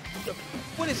my god.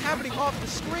 What is happening off the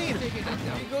screen? He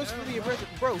goes for the aggressive.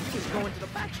 Bro, he just going to the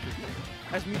back street.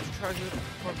 As Mewtwo tries to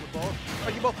park the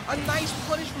ball. A nice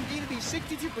punish from DDD.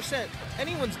 62%.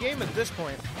 Anyone's game at this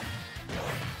point.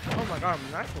 Oh my god,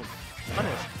 I'm natural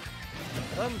punish.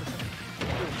 11%.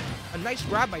 A nice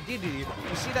grab by DDD.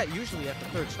 You see that usually at the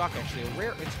third stock, actually. A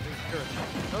rare instant occurrence.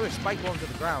 Another spike ball into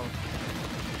the ground.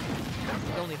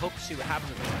 We only hope to see what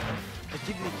happens with this. As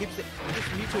DDD keeps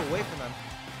Mewtwo away from them.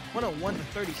 101 to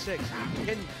 36.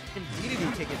 Can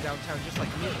DDD take it downtown just like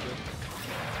Mewtwo?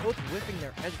 Both whipping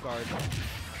their edge guard.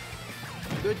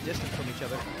 Good distance from each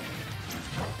other.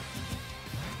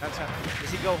 That's happening.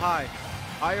 Does he go high?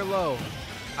 High or low?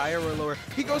 Higher or lower?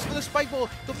 He goes for the spike ball,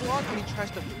 the block, and he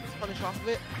tries to punish off of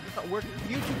it. Does not work.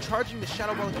 Mewtwo charging the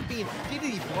Shadow Ball like a fiend.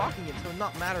 DDD blocking it, so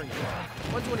not mattering.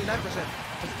 129%.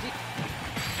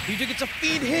 Mewtwo gets a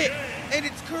feed hit, and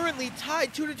it's currently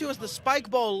tied 2-2 as the spike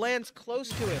ball lands close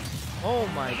to it. Oh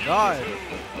my god.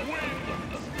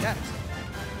 Yes.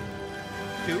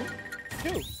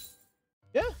 2-2.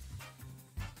 Yeah.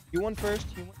 You won first,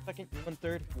 you won second, you won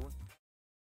third, you won.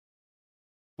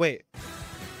 Wait.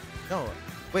 No.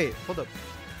 Wait, hold up.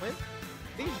 Win? I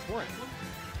think you just won.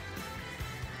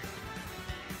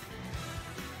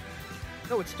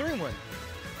 No, it's 3-1.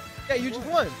 Yeah, you just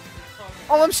won.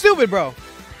 Oh, I'm stupid, bro.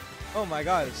 Oh my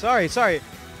god. Sorry.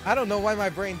 I don't know why my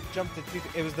brain jumped to 2.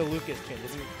 It was the Lucas change.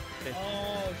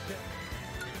 Oh, shit.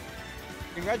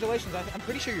 Congratulations. I'm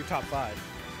pretty sure you're top 5.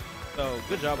 So,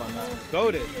 good job on that.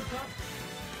 Goated.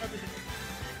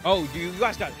 Oh, you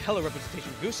guys got hella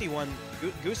representation. Goosey won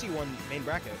main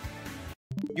bracket.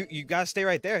 You gotta stay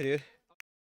right there, dude.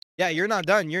 Yeah, you're not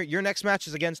done. Your next match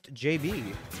is against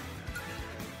JB.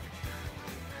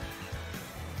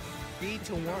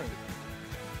 3-1.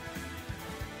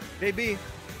 JB.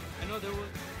 I know there was.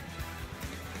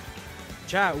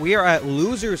 Chat, we are at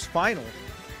losers final.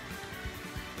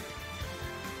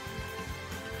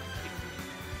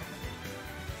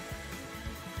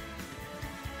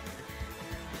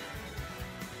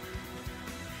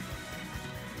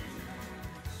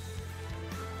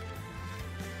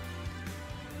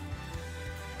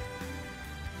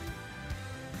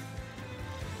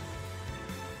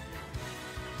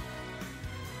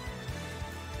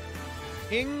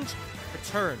 King's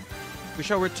Return. We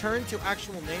shall return to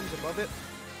actual names above it,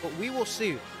 but we will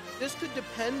see. This could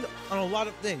depend on a lot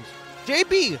of things.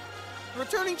 JB,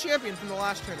 returning champion from the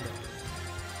last tournament.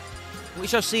 We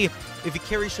shall see if he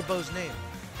carries Chabot's name.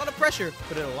 A lot of pressure,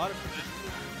 but a lot of pressure.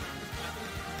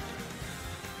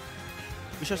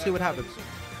 We shall see what happens.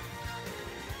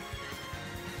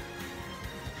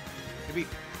 JB,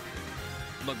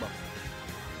 bug ball.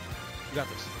 You got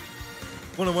this.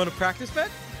 Wanna run a practice, man?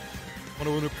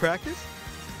 Wanna run a practice?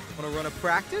 Wanna run a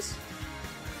practice?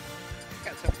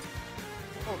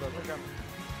 Hold on, look up.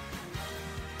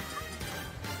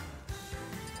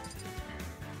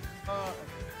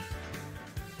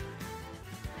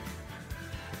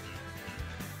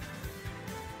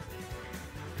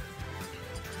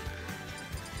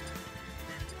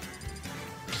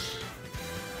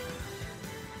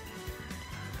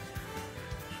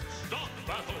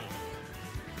 battle.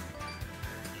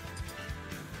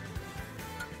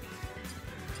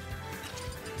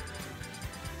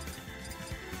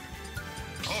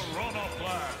 Piranha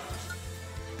Blast.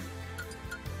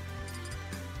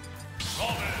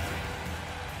 Summon.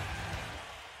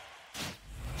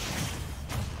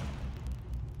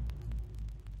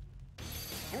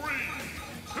 3,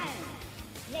 2,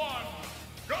 1,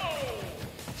 go!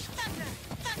 Thunder!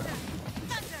 Thunder!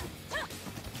 Thunder! Huh!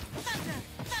 Thunder!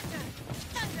 Thunder!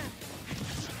 Thunder!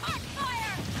 Arc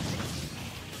fire!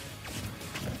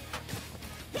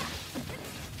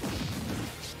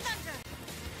 Thunder!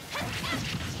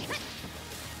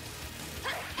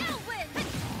 Elwind!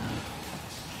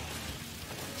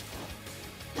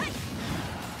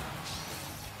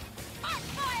 Arc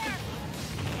fire!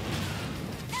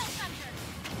 El Thunder!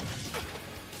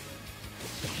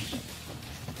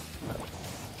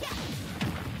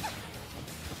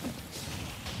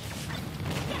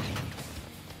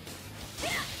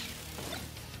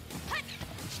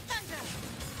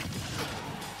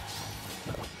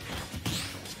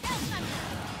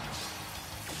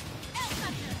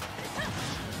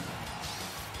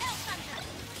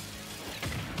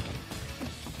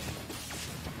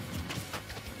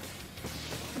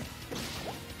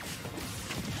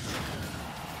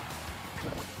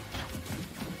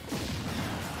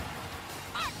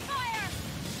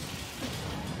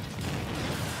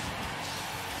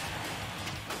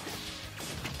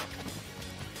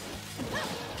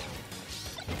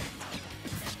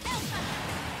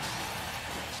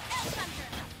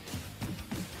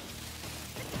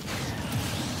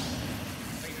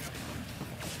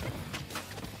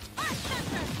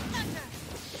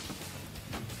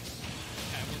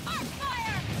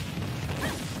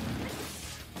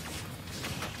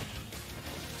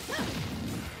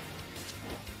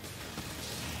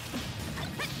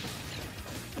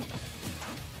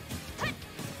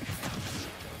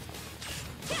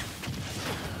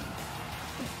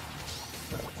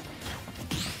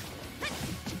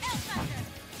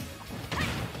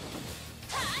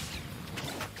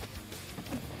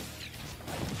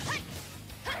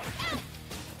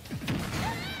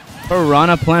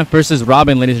 Piranha Plant versus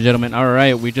Robin, ladies and gentlemen. All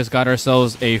right, we just got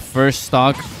ourselves a first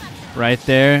stock right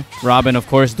there. Robin, of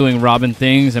course, doing Robin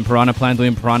things, and Piranha Plant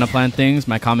doing Piranha Plant things.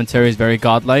 My commentary is very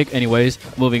godlike. Anyways,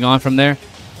 moving on from there.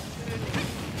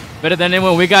 Better than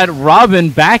anyone, we got Robin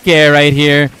back air right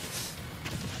here.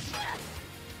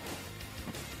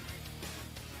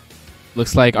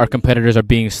 Looks like our competitors are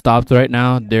being stopped right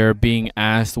now. They're being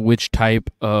asked which type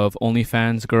of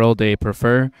OnlyFans girl they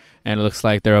prefer, and it looks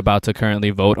like they're about to currently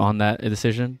vote on that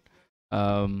decision.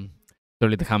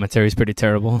 Clearly the commentary is pretty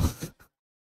terrible.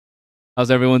 How's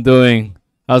everyone doing?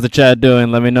 How's the chat doing?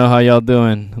 Let me know how y'all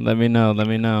doing. Let me know. Let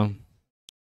me know.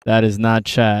 That is not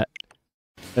chat.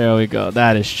 There we go.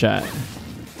 That is chat.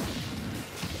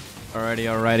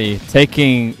 Alrighty.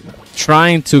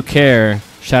 Trying to care.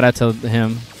 Shout out to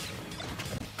him.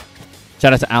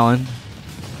 Shout out to Alan.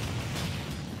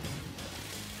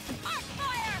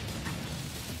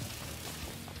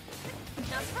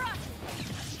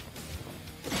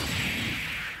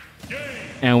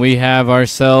 And we have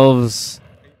ourselves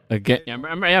again. Yeah,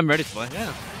 I'm ready to play.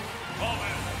 Yeah.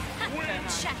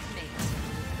 Checkmate.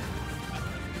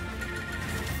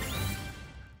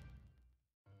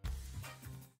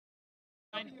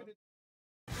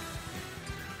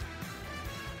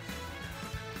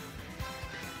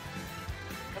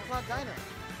 That's not Diner.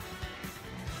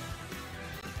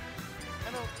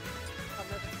 I know.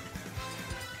 I've never.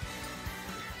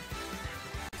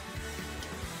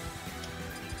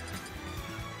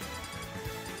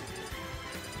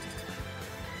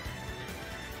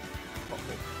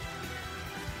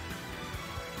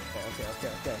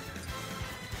 Okay.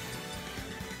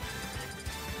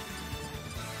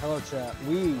 Hello, chat.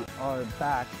 We are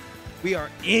back. We are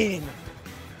in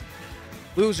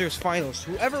losers finals.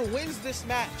 Whoever wins this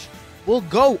match will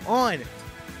go on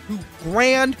to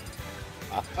grand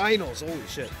finals. Holy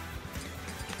shit.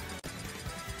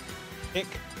 Pick,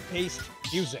 paste,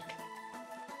 music.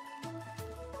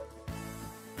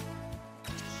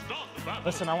 Start the battle.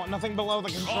 Listen, I want nothing below the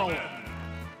controller. Summon.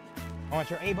 I want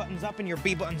your A buttons up and your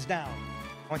B buttons down.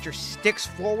 I want your sticks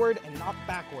forward and not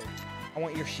backwards. I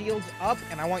want your shields up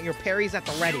and I want your parries at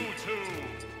the ready.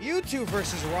 You two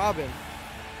versus Robin.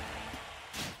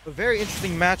 A very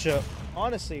interesting matchup.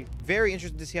 Honestly, very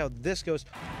interested to see how this goes.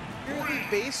 purely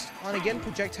based on, again,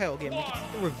 projectile game.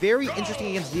 They were very interesting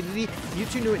against DDD.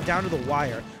 Mewtwo knew it down to the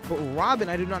wire. But Robin,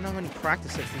 I do not know how many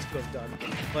practice sets these two have done.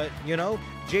 But, you know,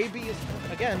 JB is,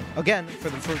 again, for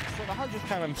the 100th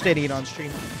time I'm stating it on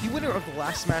stream, the winner of the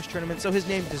last Smash tournament, so his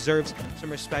name deserves some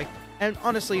respect. And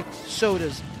honestly, so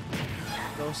does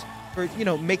those for, you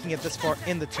know, making it this far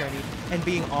in the tourney and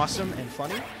being awesome and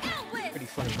funny. Pretty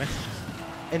funny, man.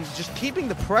 And just keeping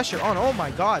the pressure on. Oh my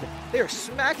god. They are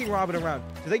smacking Robin around.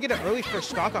 Do they get an early first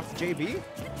stock off the JB?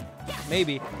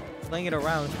 Maybe. Playing it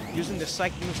around, using the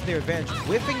psychic moves to their advantage.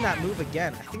 Whiffing that move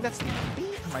again. I think that's the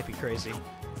beat. Might be crazy.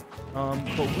 But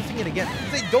whiffing it again.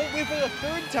 They don't whiff it a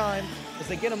third time as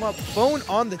they get him up. Phone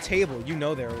on the table. You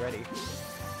know they're ready.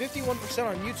 51%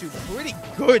 on YouTube. Pretty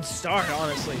good start,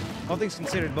 honestly. All things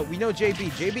considered. But we know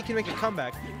JB. JB can make a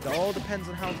comeback. It all depends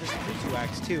on how this Mewtwo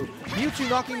acts, too. Mewtwo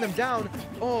knocking them down.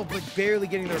 Oh, but barely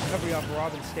getting the recovery off.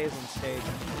 Robin stays on stage.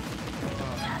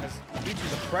 As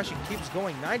Mewtwo's oppression keeps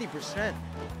going. 90%.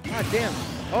 God damn.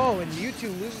 Oh, and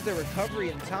Mewtwo loses their recovery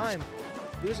in time.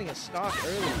 Losing a stock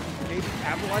early. Maybe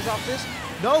capitalize off this?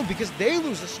 No, because they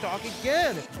lose a stock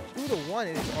again. 2-1.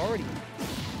 It is already...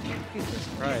 Jesus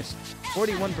Christ.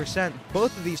 41%.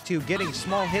 Both of these two getting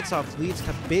small hits off leads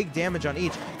have big damage on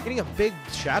each. Getting a big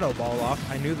shadow ball off.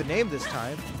 I knew the name this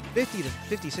time. 50 to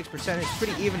 56%. It's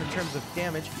pretty even in terms of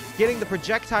damage. Getting the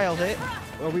projectile hit.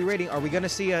 Are we rating? Are we going to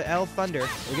see a L Thunder?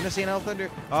 Are we going to see an L Thunder?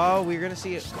 Oh, we're going to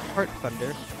see a Heart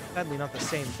Thunder. Sadly, not the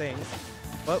same thing.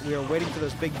 But we are waiting for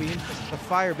those big beams. The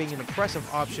fire being an impressive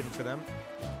option for them.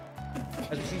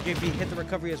 As we see JB hit the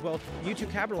recovery as well. Mewtwo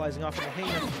capitalizing off of the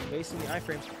hitting them, basing the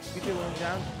iframes. Mewtwo going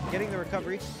down, getting the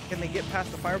recovery. Can they get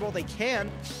past the fireball? They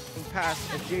can.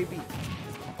 Pass as JB.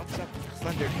 What's up,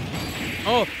 Thunder?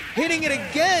 Oh, hitting it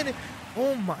again!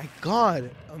 Oh my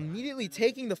god. Immediately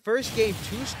taking the first game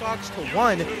 2 stocks to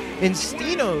 1.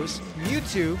 Instintos,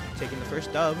 Mewtwo taking the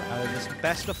first dub out of this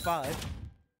best of 5.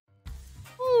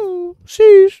 Ooh,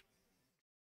 sheesh.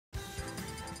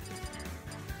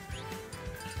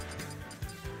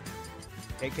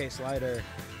 KK slider.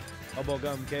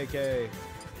 Bubblegum KK.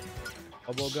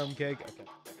 Bubblegum KK.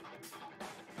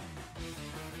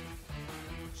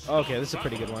 Okay, this is a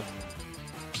pretty good one.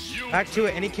 Back to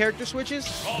it. Any character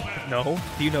switches? No.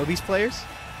 Do you know these players?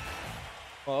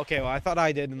 Well, okay, well, I thought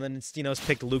I did, and then Instintos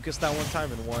picked Lucas that one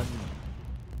time and won.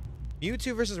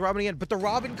 Mewtwo versus Robin again, but the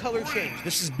Robin color change.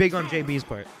 This is big on JB's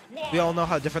part. We all know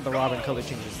how different the Robin color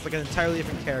change is. It's like an entirely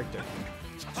different character.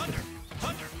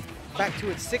 Back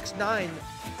to it, 6-9,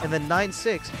 and then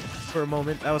 9-6 for a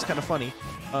moment. That was kind of funny.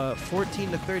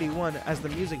 14 to 31 as the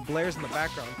music blares in the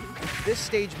background. This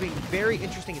stage being very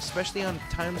interesting, especially on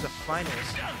times of finals.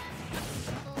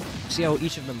 See how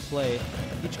each of them play,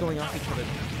 each going off each other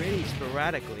pretty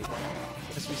sporadically.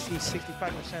 As we see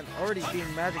 65% already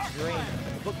being magic drained,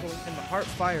 the book going in, the heart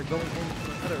fire going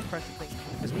into another impressive thing.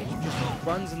 As Mewtwo just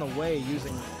runs in the way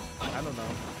using, I don't know,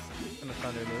 some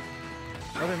thunder move.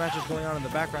 Other matches going on in the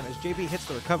background as JB hits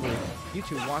the recovery.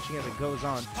 Mewtwo watching as it goes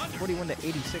on. 41 to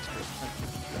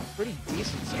 86%. Pretty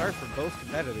decent start for both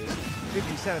competitors.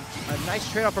 57. A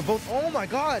nice trade-off for both. Oh my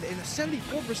god! And a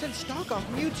 74% stock off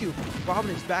Mewtwo.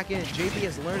 Robin is back in. JB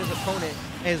has learned his opponent.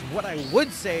 Is what I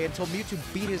would say until Mewtwo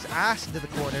beat his ass into the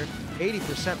corner.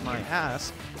 80% my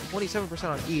ass. 27%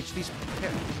 on each. These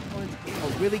opponents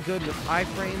are really good with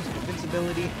iframes,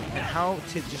 invincibility, and how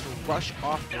to just rush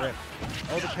off the rip.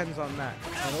 All depends on that.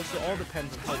 And also all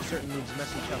depends on how certain moves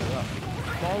mess each other up.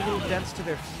 Small little dents to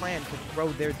their plan could throw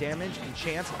their damage and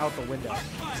chance out the window.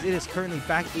 It is currently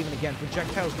back even again.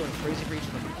 Projectiles going crazy for each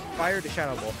of them. Fire to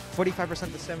Shadow Ball.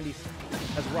 45% to 70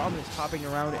 as Robin is hopping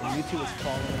around and Mewtwo is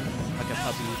following like a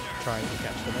puppy trying to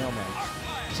catch the mailman.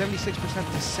 76%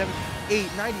 to 78,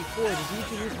 94. Does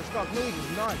Mewtwo lose the stock? No, he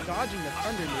does not. Dodging the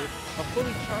Thunder move. A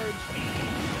fully charged.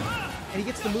 And he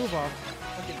gets the move off.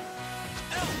 Okay.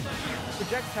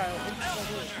 Projectile into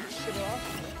the shit off.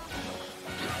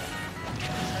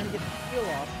 Trying to get the heal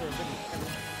off for a bit of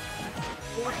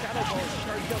full Shadow Ball is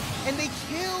charged up. And they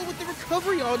kill with the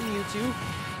recovery on Mewtwo.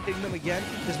 Hitting them again.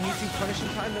 Does Mewtwo punish in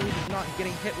time? No, he does not.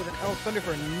 Getting hit with an L Thunder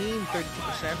for a mean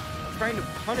 32%. Trying to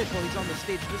punish while he's on the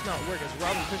stage does not work as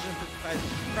Robin pushes him to the side,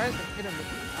 tries to hit him with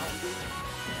the out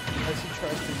as he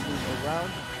tries to move around.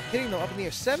 Hitting them up in the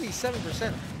air,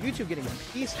 77%. Mewtwo getting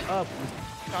pieced up with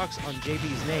stocks on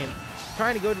JB's name.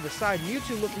 Trying to go to the side.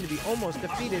 Mewtwo looking to be almost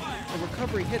defeated. The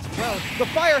recovery hits well. The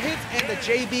fire hits and the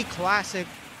JB Classic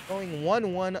going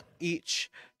 1-1 each.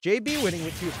 JB winning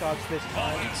with 2 stocks this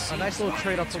time. A nice little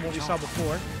trade-off from what we saw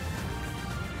before.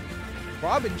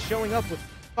 Robin showing up with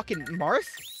fucking Marth?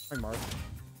 Or Marth.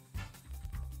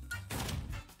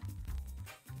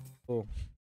 Oh.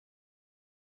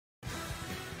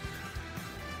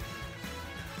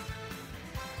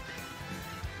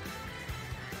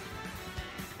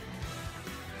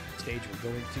 stage we're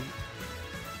going to.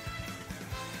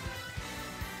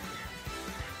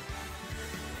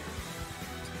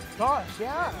 Gosh,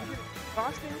 yeah.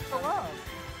 Costing for love.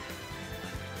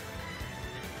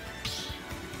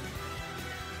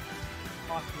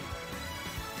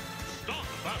 Start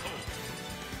battle.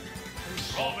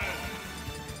 Robin.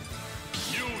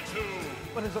 Mewtwo.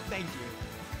 What is up? Thank you.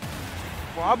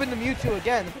 Robin the Mewtwo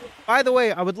again. By the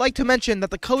way, I would like to mention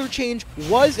that the color change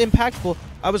was impactful.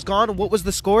 I was gone. What was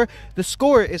the score? The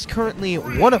score is currently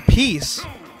 1 apiece,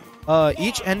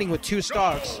 each ending with 2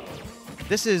 stocks.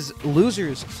 This is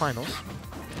losers finals.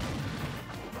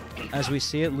 As we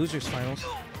see it, losers finals.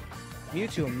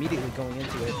 Mewtwo immediately going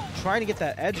into it, trying to get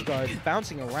that edge guard,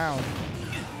 bouncing around.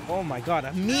 Oh my god,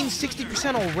 a mean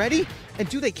 60% already? And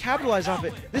do they capitalize off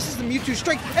it? This is the Mewtwo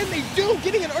strike, and they do!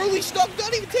 Getting an early stock,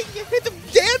 not even taking a hit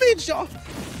of damage off!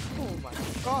 Oh my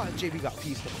god, JB got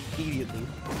pieced up immediately.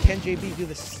 Can JB do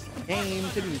the same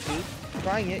to Mewtwo?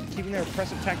 Trying it, keeping their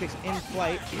oppressive tactics in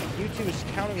flight. Mewtwo is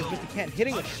countering as best he can,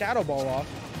 hitting a Shadow Ball off.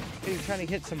 He's trying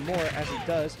to hit some more as he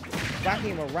does.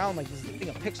 Whacking him around like this is a thing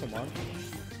of Pixelmon.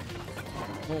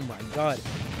 Oh my god.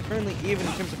 Currently even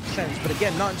in terms of percentage, but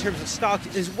again, not in terms of stock,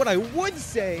 is what I would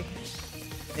say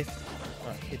if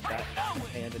hit that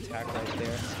hand attack right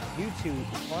there.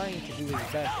 Mewtwo trying to do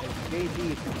his best as JB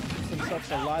keeps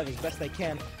themselves alive as best they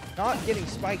can. Not getting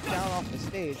spiked down off the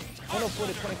stage. 104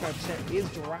 to 25% is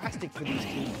drastic for these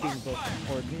teams being both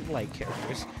Horde-like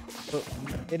characters. But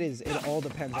it all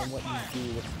depends on what you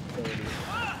do with ability.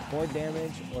 More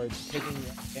damage or taking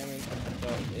damage,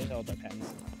 it all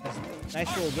depends.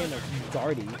 Nice little game of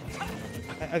Guardy.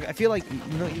 I feel like,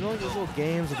 you know those little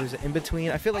games where there's an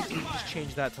in-between? I feel like you just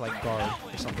change that to like Guard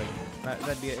or something.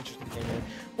 That'd be an interesting game.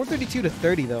 132 to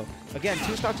 30 though. Again,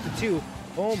 2 stocks to 2.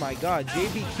 Oh my god,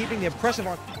 JB keeping the impressive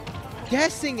on,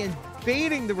 guessing and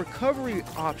baiting the recovery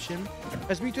option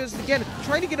as Mewtwo is again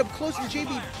trying to get up close and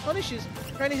JB punishes,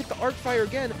 trying to hit the arc fire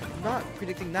again, not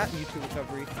predicting that Mewtwo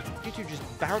recovery. Mewtwo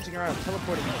just bouncing around,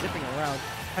 teleporting and zipping around.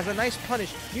 Has a nice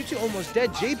punish. Mewtwo almost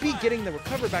dead. JB getting the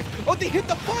recover back. Oh, they hit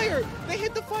the fire! They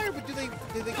hit the fire, but do they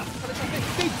punish on it?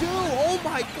 They do! Oh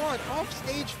my god,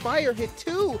 off-stage fire hit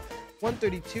 2!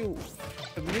 132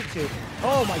 to Mewtwo.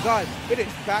 Oh my god, it is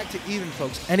back to even,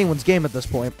 folks. Anyone's game at this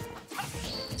point.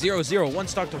 0-0, 1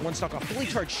 stock to 1 stock. A fully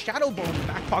charged Shadow Ball in the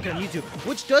back pocket of Mewtwo,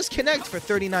 which does connect for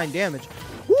 39 damage.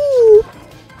 Woo!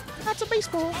 That's a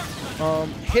baseball.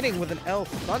 Hitting with an L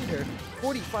Thunder,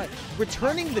 45.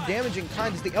 Returning the damage in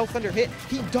kind as the L Thunder hit.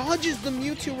 He dodges the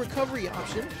Mewtwo recovery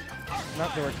option.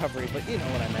 Not the recovery, but you know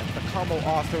what I meant. The combo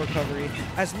off the recovery.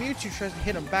 As Mewtwo tries to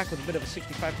hit him back with a bit of a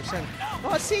 65%.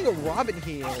 Not seeing a Robin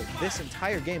heal this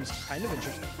entire game is kind of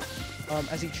interesting.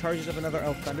 As he charges up another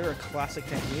L Thunder, a classic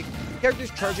technique.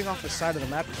 Characters charging off the side of the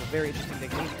map is a very interesting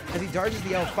technique. As he dodges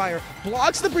the L Fire,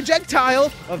 blocks the projectile.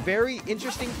 A very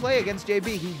interesting play against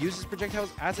JB, who uses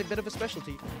projectiles as a bit of a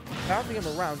specialty. Bouncing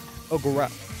him around. Ogura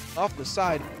off the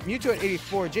side. Mewtwo at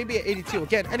 84, JB at 82.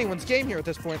 Again, anyone's game here at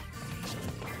this point.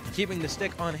 Keeping the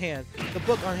stick on hand, the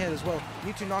book on hand as well.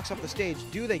 Mewtwo knocks off the stage.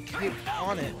 Do they keep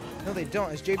on it? No, they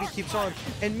don't, as JB keeps on.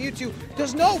 And Mewtwo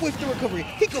does not whiff the recovery.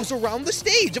 He goes around the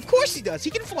stage. Of course he does. He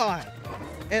can fly.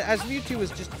 And as Mewtwo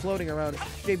is just floating around,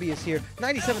 JB is here.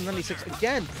 97-96.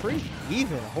 Again, pretty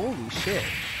even. Holy shit.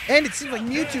 And it seems like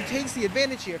Mewtwo takes the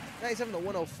advantage here. 97 to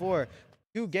 104.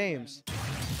 2 games.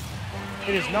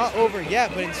 It is not over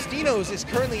yet, but Instintos is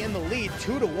currently in the lead,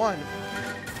 2-1.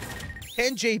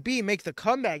 Can JB make the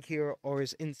comeback here, or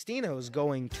is Instintos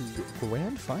going to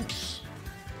grand finals?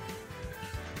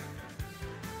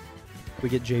 We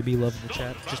get JB love in the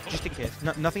chat, just in case.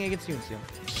 Nothing against you, Instintos.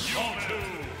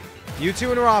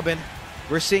 Mewtwo and Robin.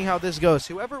 We're seeing how this goes.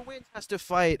 Whoever wins has to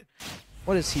fight.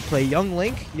 What does he play? Young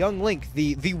Link. Young Link,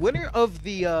 the winner of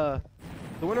the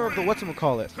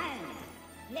whatchamacallit.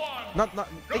 Not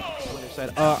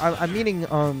side. I'm meaning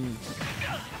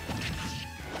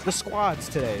the squads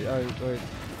today. Or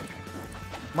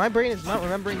my brain is not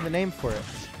remembering the name for it.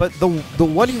 But the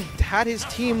one who had his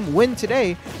team win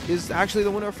today is actually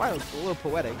the winner of finals. It's a little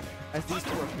poetic, as these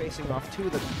two are facing off 2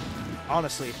 of the,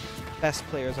 honestly, best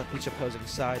players on each opposing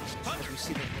side. As we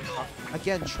see them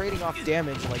again trading off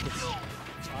damage like it's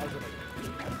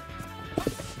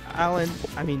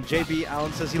JB,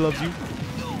 Alan says he loves you.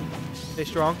 Stay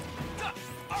strong.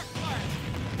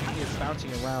 He is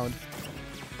bouncing around.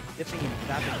 Dipping and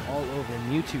zapping all over.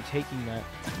 Mewtwo taking that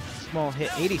small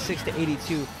hit. 86 to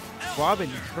 82.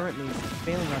 Robin currently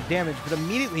failing on damage, but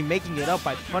immediately making it up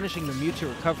by punishing the Mewtwo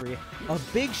recovery. A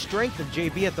big strength of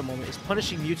JB at the moment is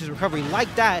punishing Mewtwo's recovery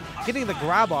like that, getting the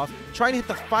grab off, trying to hit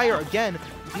the fire again.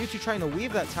 Mewtwo trying to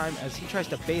weave that time as he tries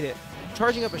to bait it.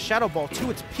 charging up a Shadow Ball to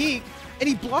its peak, and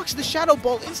he blocks the Shadow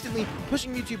Ball instantly,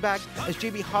 pushing Mewtwo back as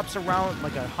JB hops around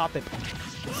like a Hoppip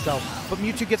itself. But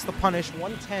Mewtwo gets the punish,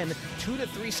 110, 2 to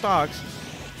 3 stocks.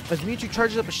 As Mewtwo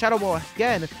charges up a Shadow Ball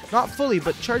again, not fully,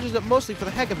 but charges up mostly for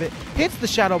the heck of it, hits the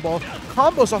Shadow Ball,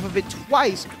 combos off of it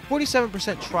twice,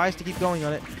 47% tries to keep going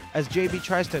on it, as JB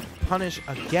tries to punish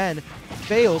again,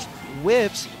 fails,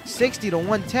 whips, 60 to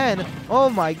 110. Oh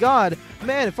my god,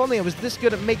 man, if only I was this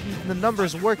good at making the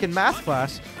numbers work in math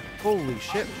class. Holy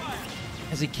shit.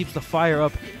 As he keeps the fire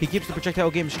up, he keeps the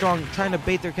projectile game strong, trying to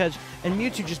bait their catch, and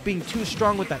Mewtwo just being too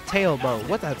strong with that tail bow.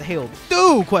 What that tail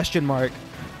do? Question mark.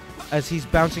 As he's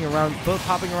bouncing around, both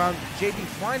hopping around, JB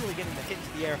finally getting the hit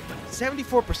into the air.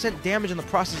 74% damage in the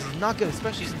process is not good,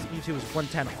 especially since Mewtwo is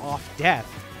 110 off death.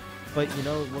 But you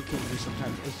know, what can you do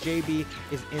sometimes? As JB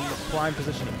is in the prime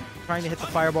position, trying to hit the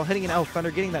fireball, hitting an Elf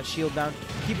Thunder, getting that shield down,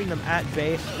 keeping them at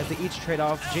bay as they each trade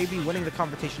off. JB winning the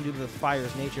confrontation due to the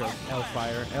fire's nature of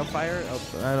Elfire. Elfire?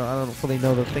 I don't fully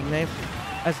know the thing name.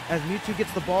 As Mewtwo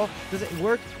gets the ball, does it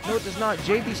work? No, it does not.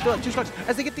 JB still at 2 stocks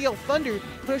as they get the Elf Thunder,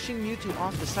 pushing Mewtwo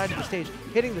off the side of the stage,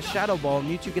 hitting the Shadow Ball.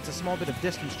 Mewtwo gets a small bit of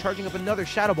distance, charging up another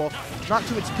Shadow Ball, not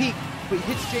to its peak, but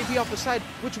hits JB off the side,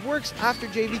 which works after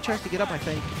JB tries to get up, I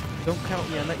think. Don't count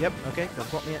me on that. Yep, okay, don't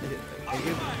count me on it. Thank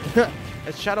you.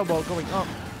 As Shadow Ball going up.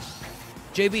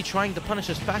 JB trying to punish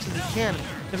as fast as he can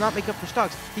to not make up for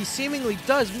stocks. He seemingly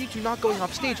does. Mewtwo not going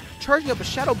off stage, charging up a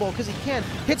Shadow Ball because he can.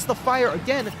 Hits the fire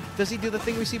again. Does he do the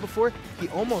thing we see before? He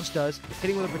almost does.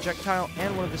 Hitting with a projectile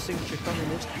and one of his signature thunder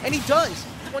moves. And he does!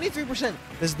 23%.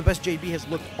 This is the best JB has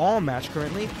looked all match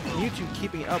currently. Mewtwo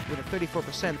keeping it up with a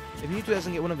 34%. If Mewtwo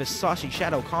doesn't get one of his saucy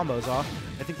Shadow combos off,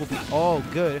 I think we'll be all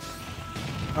good.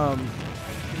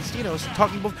 Instintos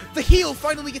talking about the heal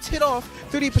finally gets hit off,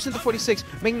 38% to 46,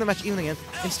 making the match even again.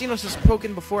 Instintos has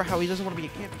spoken before how he doesn't want to be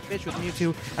a campy bitch with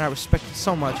Mewtwo, and I respect it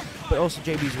so much. But also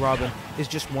JB's Robin is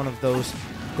just one of those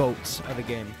goats of the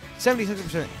game.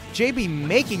 76%. JB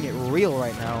making it real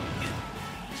right now.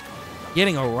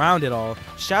 Getting around it all.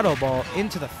 Shadow Ball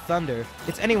into the Thunder.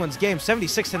 It's anyone's game.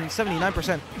 76 and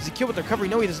 79%. Does he kill with the recovery?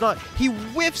 No, he does not. He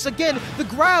whiffs again. The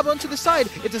grab onto the side.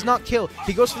 It does not kill.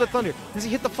 He goes for the Thunder. Does he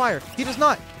hit the fire? He does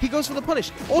not. He goes for the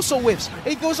punish. Also whiffs. And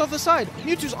he goes off the side.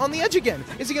 Mewtwo's on the edge again.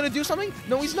 Is he going to do something?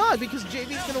 No, he's not, because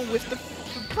JB's going to whiff the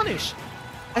punish.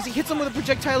 As he hits him with a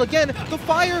projectile again, the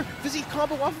fire, does he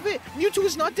combo off of it? Mewtwo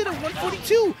is not dead at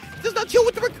 142. He does not kill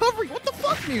with the recovery. What the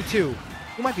fuck, Mewtwo?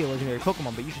 You might be a legendary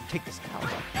Pokemon, but you should take this out.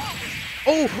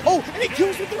 Oh, and he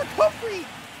kills with the recovery.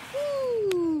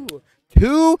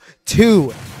 Woo!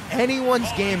 2-2. Anyone's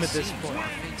game at this point.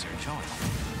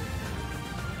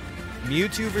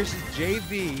 Mewtwo versus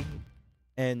JB,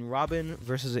 and Robin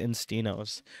versus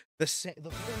Instintos. The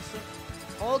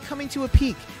all coming to a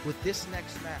peak with this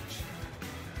next match.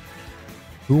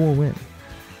 Who will win?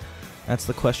 That's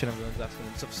the question everyone's asking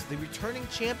themselves. The returning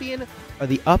champion or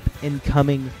the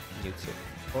up-and-coming Mewtwo?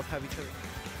 Both have each other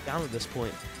down at this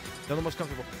point. They're the most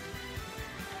comfortable.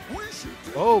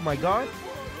 Oh my god.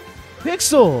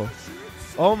 Pixel!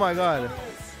 Oh my god.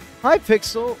 Hi,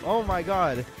 Pixel. Oh my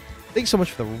god. Thanks so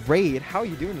much for the raid. How are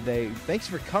you doing today? Thanks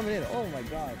for coming in. Oh my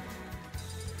god.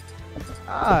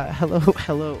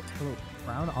 Hello.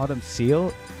 Brown Autumn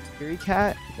Seal. Fury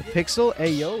Cat. Pixel.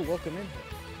 Hey, yo. Welcome in.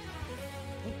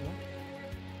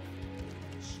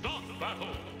 Start the battle.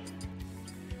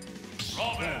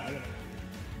 Robin.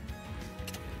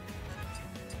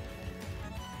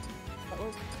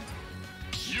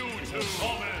 You two,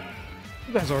 Robin.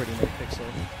 You guys already know Pixel.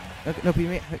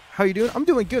 No, how you doing? I'm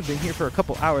doing good. Been here for a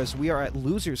couple hours. We are at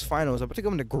losers finals. I'm about to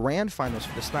go into grand finals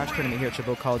for the Smash tournament here at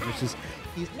Chabot College, which is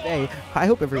today. I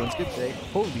hope everyone's good today.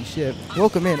 Holy shit!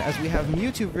 Welcome in as we have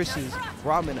Mewtwo versus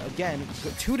Robin again,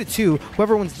 2-2.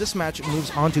 Whoever wins this match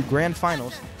moves on to grand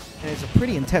finals, and it's a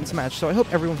pretty intense match. So I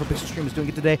hope everyone from Pixel Stream is doing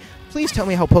good today. Please tell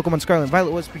me how Pokemon Scarlet and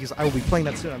Violet was, because I will be playing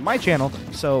that soon on my channel.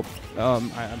 So I'm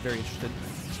very interested.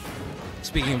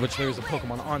 Speaking of which, there is a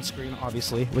Pokemon on screen,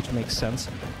 obviously, which makes sense.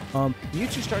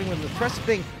 Mewtwo starting with an impressive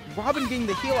thing. Robin getting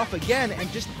the heal off again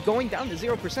and just going down to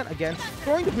 0% again.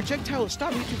 Throwing the projectile to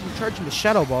stop Mewtwo from charging the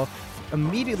Shadow Ball.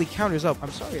 Immediately counters up.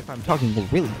 I'm sorry if I'm talking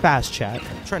really fast, chat.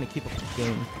 I'm trying to keep up with the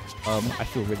game. I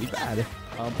feel really bad.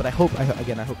 But I hope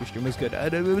your stream is good. No,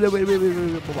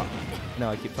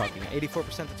 I keep talking.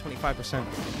 84% to 25%.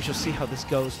 We shall see how this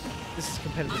goes. This is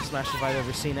competitive Smash if I've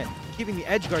ever seen it. Keeping the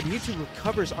edge guard, Mewtwo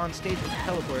recovers on stage with the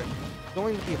teleport.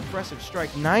 Going with the impressive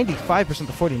strike, 95%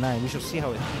 to 49. We shall see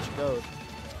how it each goes.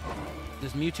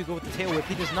 Does Mewtwo go with the tail whip?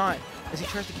 He does not, as he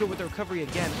tries to kill with the recovery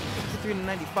again. 53 to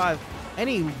 95.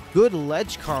 Any good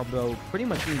ledge combo pretty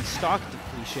much means stock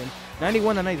depletion.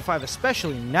 91 to 95,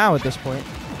 especially now at this point.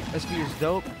 SV is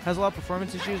dope. Has a lot of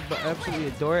performance issues, but I absolutely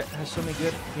adore it. Has so many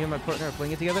good. Me and my partner are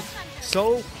playing it together.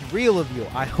 So real of you.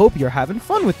 I hope you're having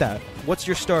fun with that. What's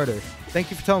your starter?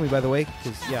 Thank you for telling me, by the way,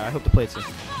 because, yeah, I hope to play it soon.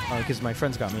 Because my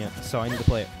friends got me it, so I need to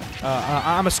play it.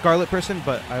 I'm a Scarlet person,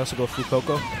 but I also go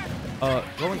Fuecoco.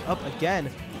 Going up again.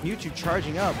 Mewtwo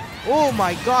charging up. Oh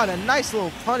my god, a nice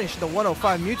little punish. The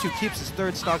 105. Mewtwo keeps his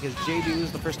third stock as JB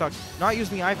loses the first stock. Not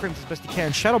using the iframes as best he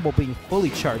can. Shadow Ball being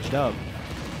fully charged up.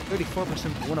 34%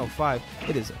 for 105.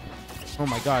 It is, oh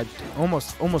my god,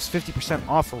 almost 50%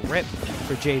 off rip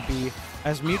for JB,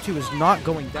 as Mewtwo is not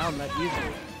going down that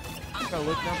easily. I gotta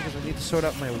look now because I need to sort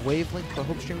out my wavelength, but I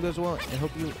hope stream goes well, and I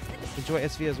hope you enjoy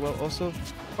SV as well. Also,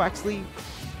 Quaxley,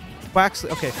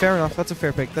 okay, fair enough, that's a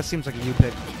fair pick. That seems like a you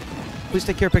pick. Please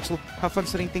take care, Pixel. Have fun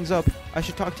setting things up. I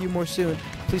should talk to you more soon.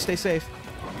 Please stay safe.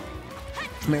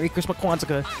 Merry Christmas,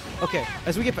 Kwanzaa. Okay,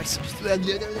 as we get back.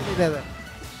 Pixel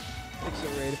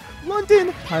Raid.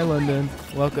 London! Hi, London.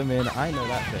 Welcome in. I know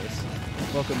that face.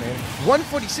 Welcome in.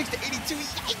 146 to 82.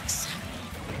 Yikes!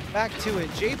 Back to it.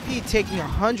 JP taking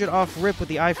 100 off rip with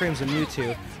the iframes of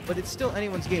Mewtwo, but it's still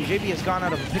anyone's game. JP has gone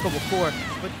out of a pickle before,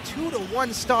 but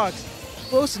 2-1 stocks.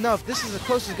 Close enough. This is as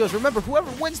close as it goes. Remember,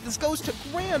 whoever wins this goes to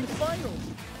grand finals.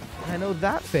 I know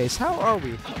that face. How are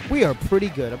we? We are pretty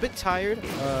good. A bit tired,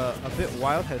 a bit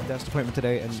wild. Had a dentist appointment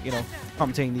today, and you know,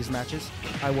 commentating these matches.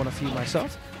 I won a few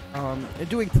myself. And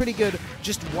doing pretty good.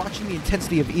 Just watching the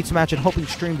intensity of each match and hoping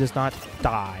stream does not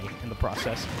die in the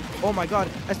process. Oh my god!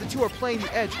 As the two are playing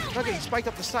the edge, not getting spiked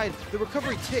up the side. The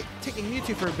recovery taking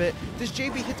Mewtwo for a bit. Does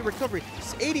JB hit the recovery?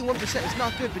 81% is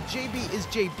not good, but JB is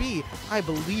JB. I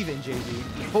believe in JB.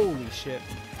 Holy shit.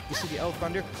 You see the L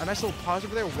Thunder? A nice little pause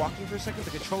over there, walking for a second.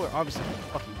 The controller obviously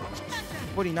fucking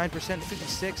 49%,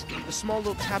 56. The small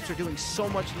little taps are doing so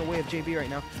much in the way of JB right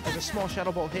now. As a small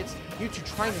Shadow Ball hits, Mewtwo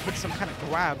trying to hit some kind of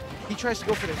grab. He tries to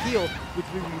go for the heal, which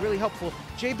would be really helpful.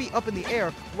 JB up in the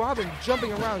air, Robin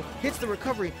jumping around, hits the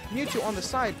recovery. Mewtwo on the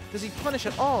side. Does he punish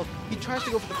at all? He tries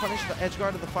to go for the punish, the edge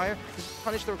guard of the fire. Does he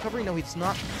punish the recovery? No, he's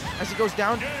not. As he goes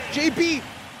down, JB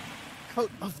out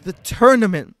of the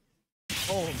tournament.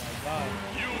 Oh my god.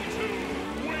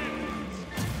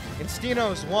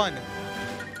 Instintos won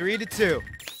 3-2.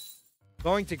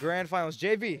 Going to grand finals.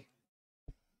 JB.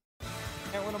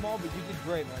 Can't win them all, but you did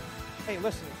great, man. Hey,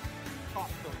 listen. Top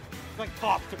three. Like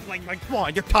top three. Like come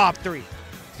on, you're top three.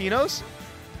 Dinos,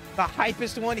 the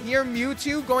hypest one here.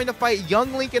 Mewtwo going to fight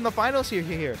Young Link in the finals.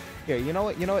 Here. You know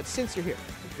what? Since you're here,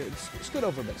 scoot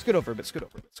over a bit. Scoot over a bit.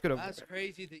 That's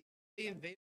crazy.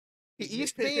 The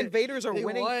East Bay Invaders are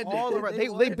winning all around.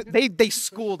 They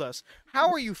schooled us.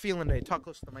 How are you feeling today? Talk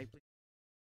close to the mic, please.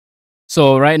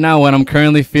 So right now, what I'm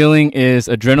currently feeling is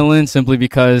adrenaline, simply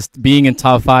because being in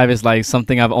top 5 is like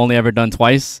something I've only ever done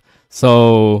twice.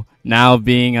 So now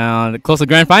being close to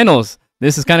grand finals,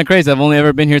 this is kind of crazy. I've only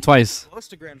ever been here twice. Close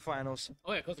to grand finals.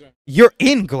 Oh yeah, close to grand. You're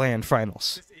in grand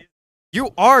finals. You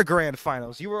are grand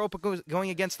finals. You were going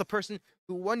against the person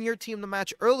who won your team the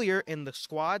match earlier in the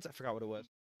squads. I forgot what it was.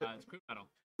 It's crew battle.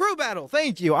 Crew battle.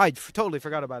 Thank you. I totally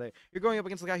forgot about it. You're going up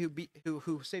against the guy who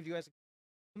saved you guys.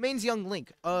 Main's Young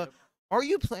Link. Are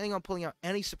you planning on pulling out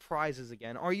any surprises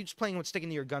again? Or are you just planning on sticking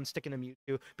to your gun, sticking to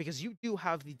Mewtwo? Because you do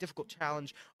have the difficult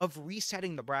challenge of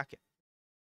resetting the bracket.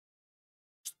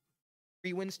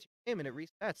 3 wins to your game and it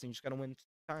resets, and you just gotta win 2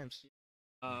 times.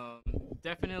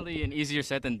 Definitely an easier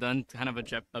said than done kind of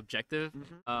objective.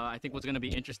 I think what's going to be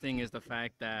interesting is the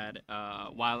fact that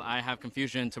while I have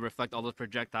confusion to reflect all those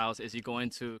projectiles, is he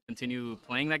going to continue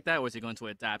playing like that, or is he going to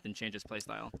adapt and change his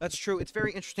playstyle? That's true. It's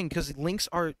very interesting because Links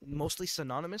are mostly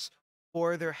synonymous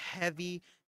for their heavy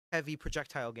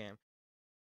projectile game.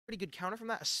 Pretty good counter from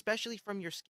that, especially from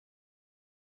your skill.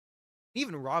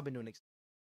 Even Robin to an extent.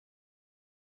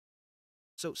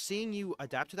 So seeing you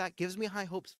adapt to that gives me high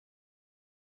hopes.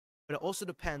 But it also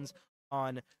depends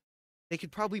on, they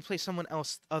could probably play someone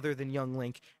else other than Young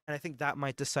Link, and I think that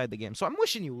might decide the game. So I'm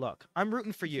wishing you luck. I'm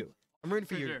rooting for you. I'm rooting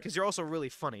for you because you're also really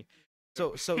funny.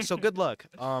 So good luck.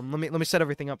 Let me set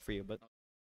everything up for you. But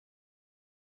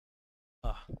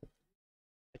hi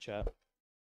chat.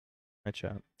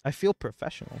 I feel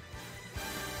professional.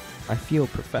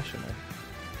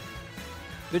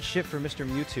 Good shit for Mr.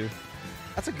 Mewtwo.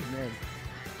 That's a good name.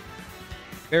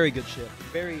 Very good shit.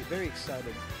 Very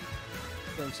excited.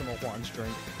 Feeling some of Juan's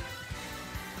drink.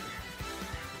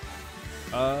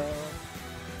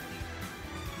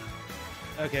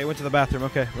 Okay, went to the bathroom.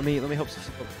 Okay, let me help some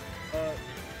people. I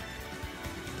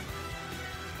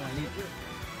need a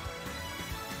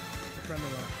friendly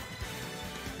one.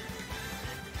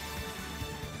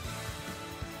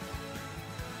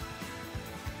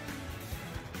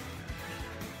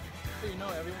 So you know,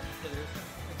 everyone there's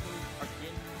actually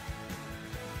arcane.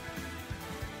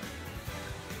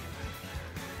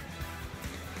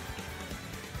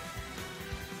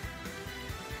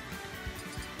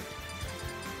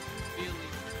 Really?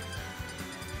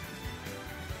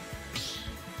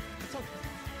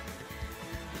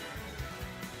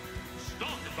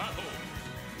 Start battle.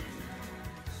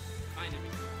 Fine,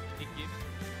 it gives.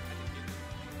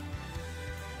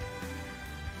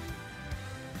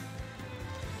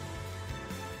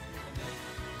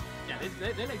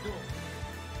 Yeah, they like dual.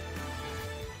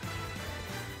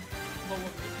 But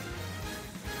what?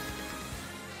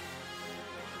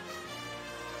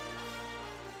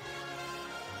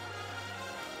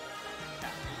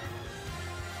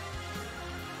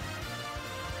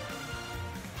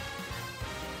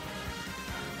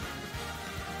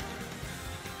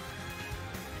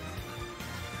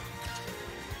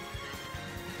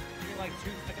 Like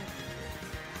 2 seconds.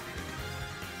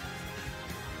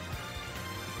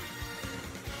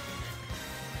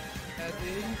 That's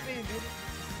insane, dude.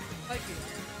 Like it.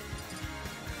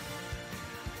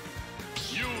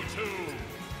 You two.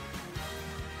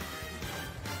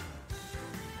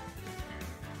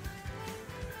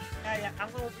 Yeah, I'm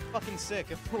gonna be fucking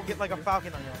sick if we'll get like a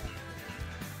falcon on your ass.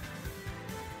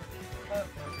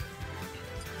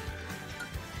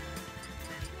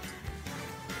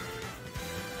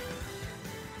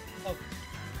 Oh.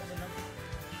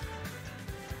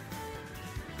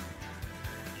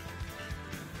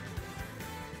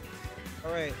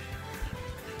 All right.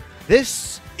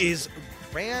 This is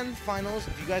grand finals.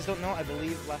 If you guys don't know, I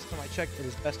believe last time I checked it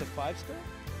was best of 5 still.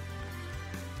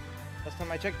 Last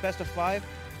time I checked, best of 5.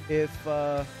 If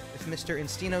Mr.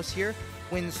 Instintos here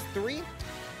wins 3,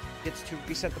 gets to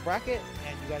reset the bracket,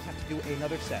 and you guys have to do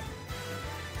another set.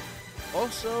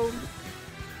 Also,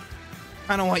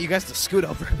 I don't want you guys to scoot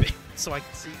over a bit so I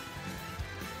can see.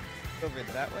 Over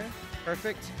that way.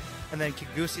 Perfect. And then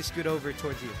Goosey scoot over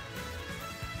towards you.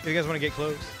 If you guys want to get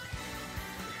close.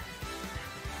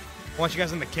 I want you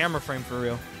guys in the camera frame for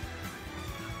real.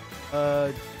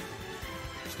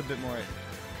 Just a bit more.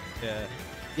 Yeah.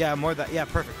 Yeah, more of that. Yeah,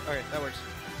 perfect. Alright, that works.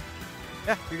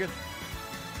 Yeah, you're good.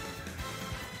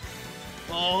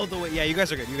 All the way. Yeah, you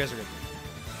guys are good. You guys are good.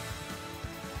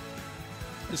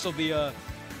 This will be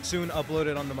soon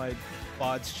uploaded onto my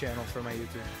VODs channel for my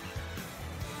YouTube.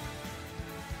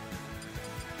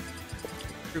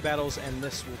 Crew battles and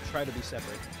this will try to be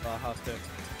separate. I'll have to.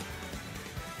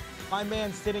 My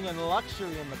man sitting in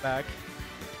luxury in the back.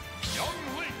 Young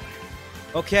Link.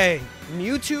 Okay,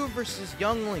 Mewtwo versus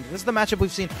Young Link. This is the matchup we've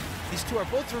seen. These two are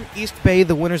both from East Bay,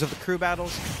 the winners of the crew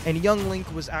battles, and Young Link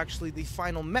was actually the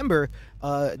final member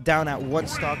down at 1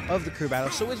 stock of the crew battle.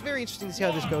 So it's very interesting to see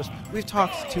how this goes. We've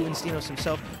talked to Instintos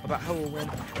himself about how we'll win.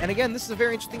 And again, this is a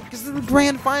very interesting because this is the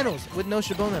grand finals with no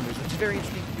Chabot members, which is very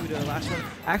interesting due to the last one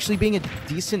actually being a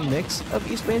decent mix of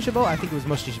East Bay and Chabot. I think it was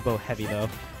mostly Chabot heavy though.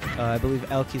 I believe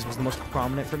Elkies was the most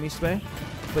prominent from East Bay.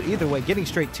 But either way, getting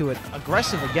straight to it,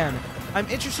 aggressive again. I'm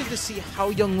interested to see how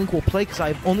Young Link will play because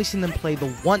I've only seen them play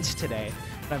the once today.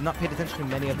 And I've not paid attention to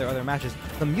many of their other matches.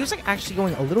 The music actually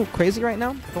going a little crazy right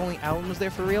now. If only Alan was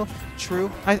there for real.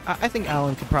 True. I think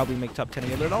Alan could probably make top 10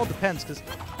 again, but it all depends because,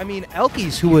 I mean,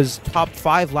 Elkies, who was top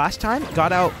 5 last time,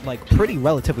 got out like pretty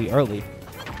relatively early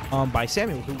by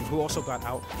Samuel, who also got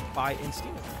out by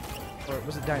Instintos. Or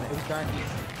was it Dyna? It was Dyna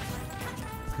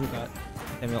who got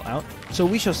Samuel out. So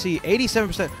we shall see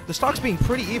 87%. The stock's being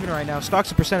pretty even right now. Stocks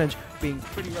and percentage being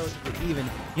pretty relatively even.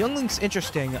 Young Link's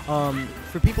interesting.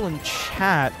 For people in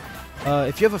chat,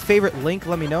 if you have a favorite Link,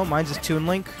 let me know. Mine's is Toon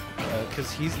Link,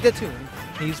 because he's the Toon.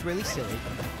 He's really silly.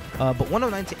 But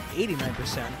 109 to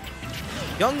 89%.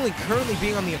 Young Link currently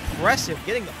being on the impressive,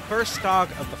 getting the first stock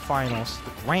of the finals,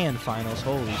 the grand finals.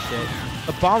 Holy shit.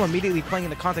 The bomb immediately playing in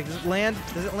the contact. Does it land?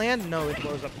 Does it land? No, it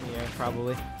blows up in the air,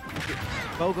 probably.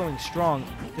 Bow going strong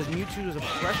because Mewtwo's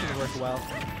impression worked well.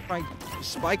 Trying to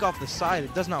spike off the side,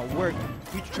 it does not work.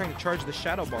 Mewtwo trying to charge the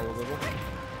Shadow Ball a little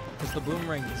because the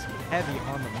Boomerang is heavy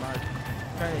on the mark.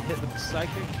 Trying to hit the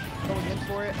Psychic, going in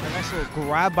for it. A nice little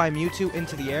grab by Mewtwo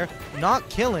into the air, not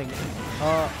killing,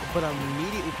 but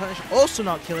immediately punished. Also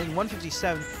not killing.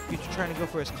 157. Mewtwo trying to go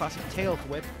for his classic tail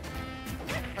whip.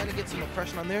 Trying to get some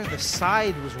oppression on there. The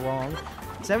side was wrong.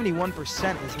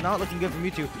 71% is not looking good for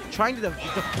Mewtwo. Trying to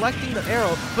deflecting the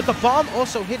arrow, but the bomb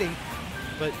also hitting.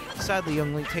 But sadly,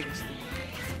 Young Link takes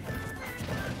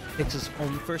his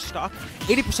own first stock.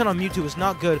 80% on Mewtwo is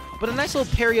not good, but a nice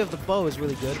little parry of the bow is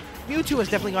really good. Mewtwo has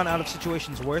definitely gone out of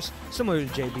situations worse. Similar to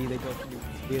JB, they both do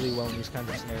really well in these kinds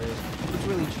of scenarios. It's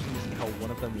really interesting to see how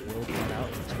one of them will come out,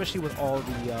 especially with all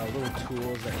the little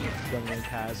tools that Young Link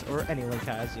has, or any Link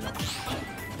has, you know.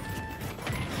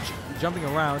 jumping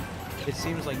around. It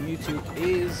seems like Mewtwo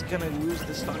is gonna lose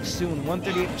the stock soon.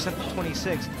 138% to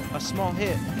 26. A small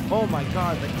hit. Oh my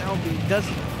god, like now he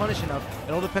doesn't punish enough.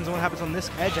 It all depends on what happens on this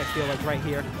edge, I feel like, right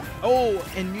here. Oh,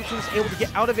 and Mewtwo's able to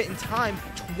get out of it in time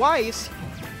twice.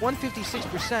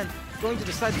 156%. Going to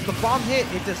decide that the bomb hit.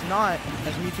 It does not,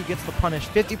 as Mewtwo gets the punish.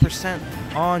 50%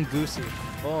 on Goosey.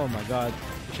 Oh my god.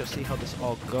 We shall see how this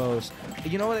all goes.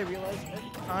 You know what I realized? Every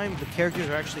time the characters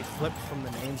are actually flipped from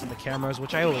the names and the cameras,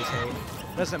 which I always hate.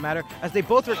 Doesn't matter. As they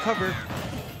both recover.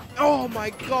 Oh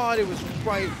my god, it was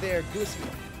right there. Goosey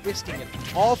risking it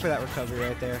all for that recovery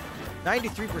right there.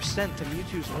 93% to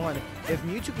Mewtwo's 1. If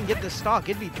Mewtwo can get this stock,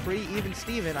 it'd be pretty even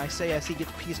Steven. I say as he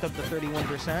gets pieced up to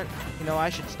 31%. You know, I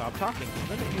should stop talking.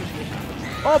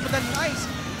 Oh, but then nice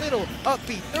little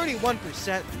upbeat.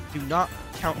 31%. Do not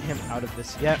count him out of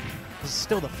this yet. This is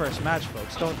still the first match,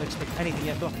 folks. Don't expect anything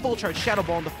yet. The full charge Shadow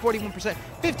Ball on the 41%.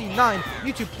 59.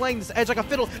 Mewtwo playing this edge like a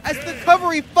fiddle as the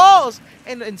recovery falls.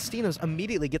 And Instintos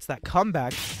immediately gets that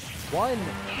comeback. One.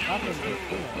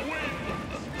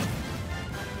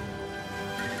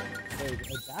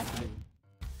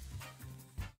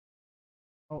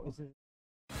 Oh, is it?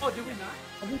 Oh, did we not?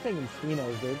 I'm just saying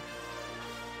Instintos, dude.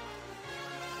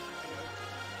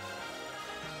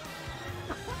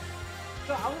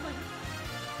 So I was like,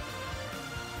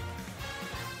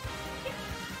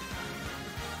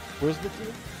 Where's the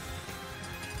two?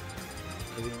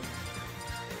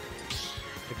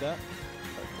 Take that.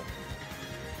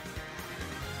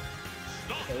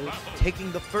 Okay,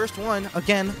 taking the first one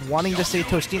again, wanting to say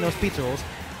Tostinos pizza rolls.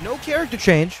 No character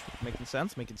change. Making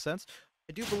sense. Making sense.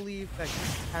 I do believe that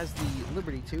he has the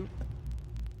liberty to,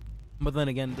 but then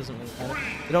again, it doesn't really matter.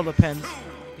 It all depends.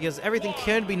 Because everything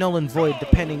can be null and void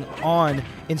depending on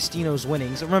Instino's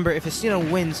winnings. Remember, if Instino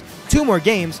wins 2 more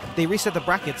games, they reset the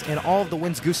brackets, and all of the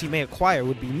wins Goosey may acquire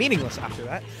would be meaningless after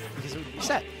that, because it would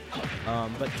reset.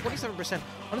 But 27%,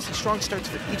 honestly, strong starts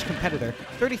for each competitor.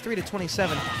 33 to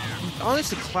 27,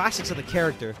 honestly, classics of the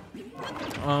character.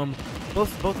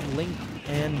 Both Link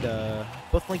and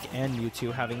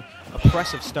Mewtwo having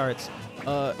oppressive starts.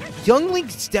 Young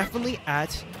Link's definitely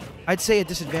at, I'd say, a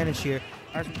disadvantage here.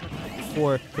 As we talked about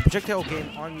before, the projectile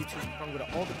game on Mewtwo is strong, but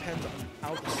it all depends on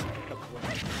how the setup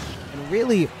works. And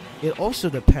really, it also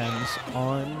depends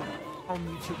on how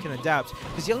Mewtwo can adapt.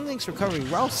 Because Young Link's recovery,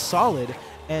 while solid,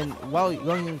 and while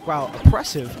Young Link, while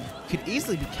oppressive, could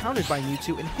easily be countered by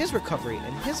Mewtwo in his recovery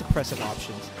and his oppressive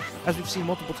options, as we've seen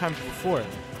multiple times before.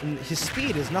 And his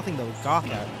speed is nothing to gawk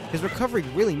at. His recovery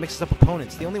really mixes up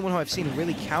opponents. The only one who I've seen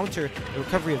really counter the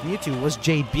recovery of Mewtwo was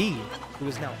JB, who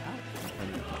is now out.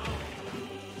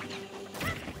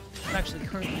 Actually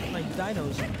currently playing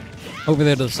Dinos over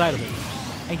there to the side of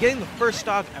it. And getting the first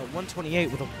stock at 128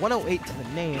 with a 108 to the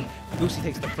name. Goosey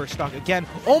takes the first stock again,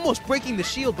 almost breaking the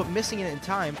shield, but missing it in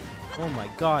time. Oh my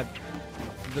god.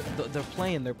 They're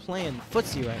playing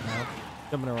footsie right now.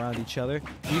 Jumping around each other.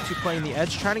 Mewtwo playing the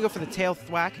edge, trying to go for the tail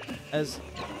thwack as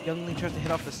Young Link tries to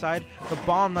hit off the side. The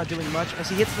bomb not doing much as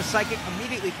he hits the psychic,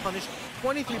 immediately punished.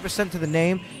 23% to the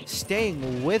name,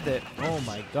 staying with it. Oh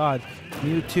my god.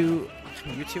 Mewtwo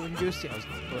and Goosey.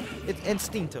 It's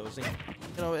Instintos. You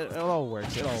know, it all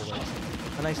works. It all works.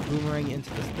 A nice boomerang into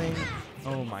this thing.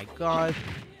 Oh my god.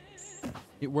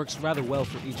 It works rather well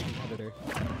for each competitor.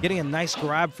 Getting a nice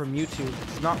grab from Mewtwo.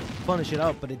 It's not punish it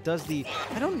up, but it does the...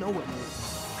 I don't know what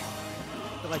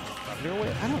move. Like,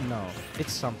 I don't know.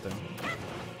 It's something.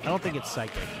 I don't think it's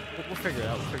psychic. We'll figure it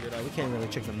out. We can't really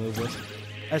check the move list.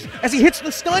 As he hits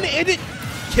the stun, and it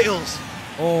kills.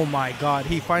 Oh my god,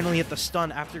 he finally hit the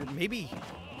stun after maybe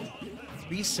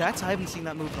 3 sets? I haven't seen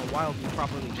that move in a while be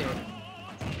properly hit.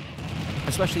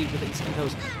 Especially with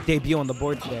Instintos' debut on the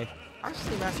board today. I've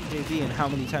seen Master JV and how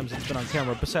many times it's been on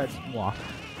camera, besides moi.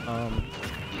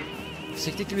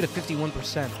 63 to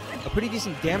 51%. A pretty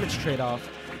decent damage trade-off,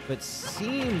 but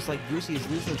seems like Goosey is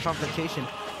losing the confrontation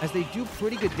as they do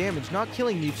pretty good damage. Not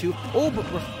killing Mewtwo. Oh, but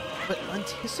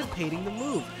anticipating the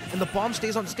move. And the bomb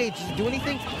stays on stage. Does it do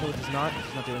anything? No, it does not. It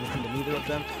does not do anything to neither of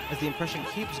them. As the impression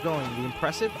keeps going. The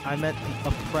impressive? I meant the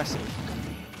oppressive.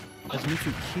 As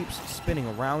Mewtwo keeps spinning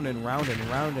around and round and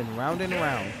round and round and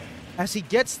round. As he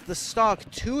gets the stock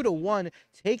 2-1,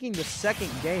 taking the second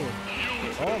game.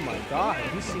 Oh my god,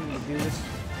 he's seeming to do this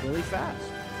really fast.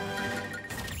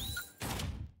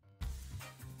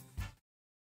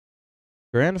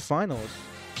 Grand Finals.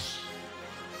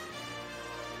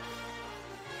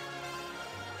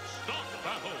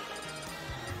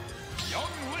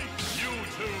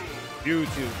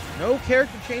 Mewtwo. No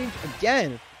character change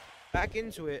again. Back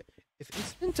into it. If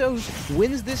Instintos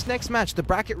wins this next match, the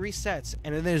bracket resets,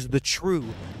 and it is the true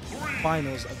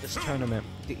finals of this tournament.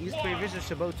 The East Bay vs.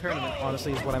 Chabot tournament,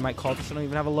 honestly, is what I might call this. I don't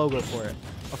even have a logo for it.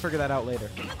 I'll figure that out later.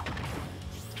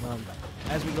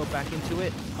 As we go back into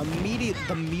it, the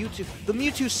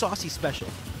Mewtwo Saucy Special.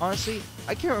 Honestly,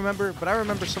 I can't remember, but I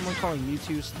remember someone calling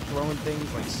Mewtwo throwing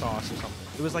things like sauce or something.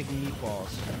 It was like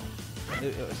meatballs.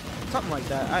 It was something like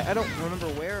that. I don't remember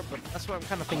where, but that's what I'm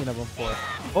kind of thinking of him for.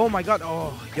 Oh my god,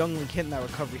 oh, Young Link hitting that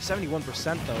recovery.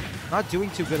 71% though. Not doing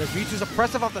too good as Mewtwo's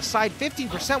oppressive off the side.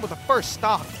 15% with the first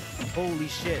stock. Holy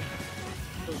shit.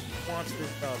 Those monster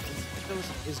stuff.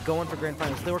 Is going for grand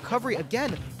finals. The recovery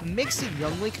again, mixing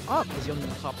Young Link up as Young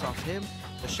Link pops off him.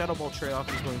 The Shadow Ball trade-off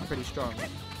is going pretty strong.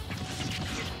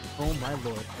 Oh my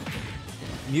lord.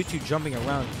 Mewtwo jumping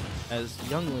around as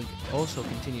Young Link also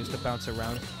continues to bounce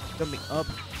around. Jumping up,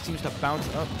 seems to bounce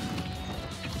up,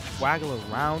 waggle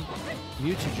around.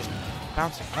 Mewtwo just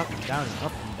bouncing up and down and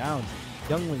up and down.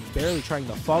 Young Link barely trying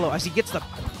to follow as he gets the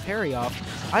parry off.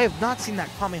 I have not seen that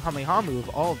Kamehameha move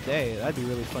all day. That'd be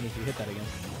really funny if you hit that again.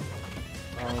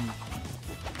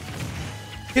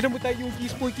 Hit him with that Yogi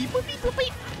Sporky.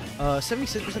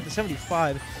 76% to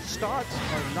 75. Stocks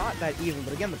are not that even,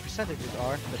 but again, the percentages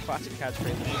are. The classic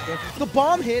catchphrase in this game. The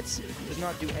bomb hits! Does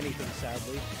not do anything,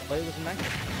 sadly. But it was a nice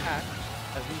attack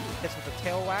as he hits with a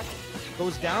tail whack.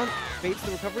 Goes down, baits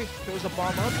the recovery, throws the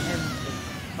bomb up, and the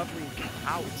recovery is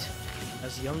out.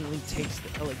 As Young Link takes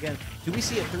the L again. Do we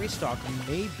see a 3-stock?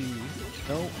 Maybe.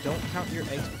 No, don't count your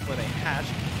eggs before they hatch.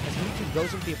 As Mewtwo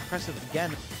goes into the oppressive again.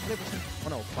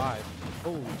 105.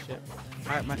 Holy shit.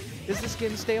 Alright, is this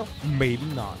getting stale? Maybe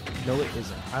not. No, it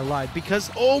isn't. I lied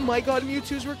because, oh my god,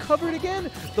 Mewtwo's recovered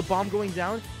again. The bomb going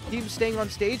down, him staying on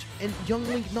stage, and Young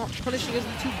Link not punishing as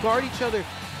the two guard each other.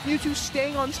 Mewtwo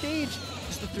staying on stage.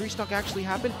 Does the 3-stock actually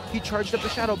happen? He charged up the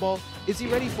Shadow Ball. Is he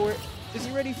ready for it? Is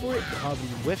he ready for it? Oh, he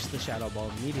whiffs the Shadow Ball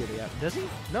immediately. Does he?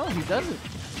 No, he doesn't.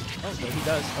 Oh, no, he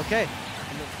does. Okay.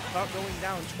 And the stock going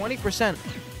down 20%.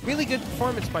 Really good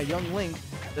performance by Young Link.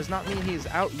 Does not mean he's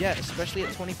out yet, especially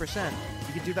at 20%.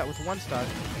 You can do that with 1 stock.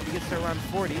 He gets to around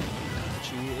 40, which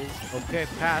he is. Okay,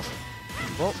 pass.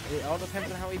 Well, it all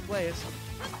depends on how he plays.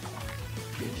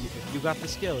 If you got the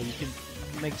skill, you can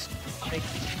make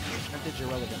percentage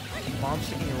irrelevant. Bomb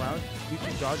sticking around. You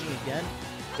can dodging again.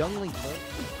 Young Link punish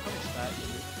that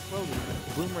slowly.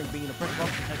 Boomerang being an oppressive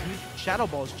option as he Shadow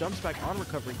Balls jumps back on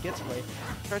recovery, gets away,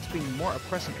 starts being more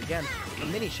oppressive again. The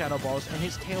mini Shadow Balls and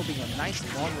his tail being a nice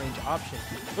long-range option.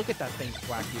 Look at that thing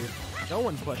whack you. No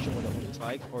one question what it looks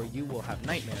like, or you will have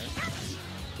nightmares.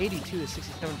 82 to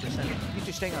 67%.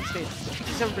 Future staying on stage.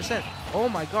 67%. Oh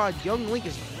my god, Young Link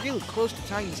is really close to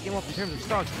tying this game up in terms of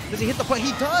stocks. Does he hit the play?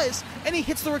 He does! And he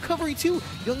hits the recovery too!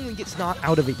 Young Link gets not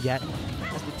out of it yet.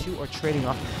 As the two are trading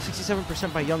off.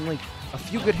 67% by Young Link. A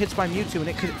few good hits by Mewtwo and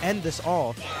it could end this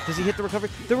all. Does he hit the recovery?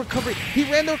 The recovery! He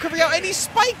ran the recovery out and he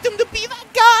spiked him to be that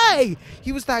guy!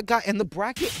 He was that guy. And the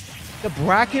bracket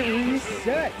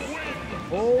resets.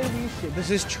 Holy shit. This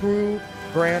is true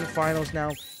grand finals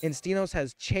now. Instintos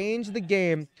has changed the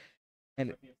game.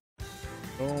 And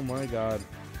oh my god.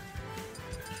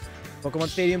 Pokemon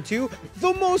Stadium 2,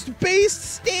 the most based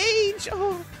stage!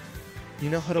 Oh, you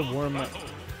know how to warm up.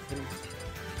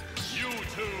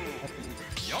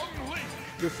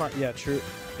 You're fine. Yeah, true.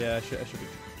 Yeah, I should be.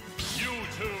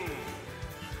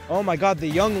 Oh my god, the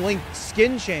Young Link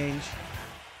skin change.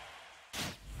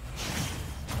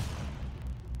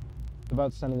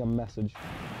 About sending a message.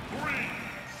 3,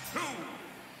 2,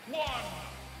 1,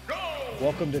 go!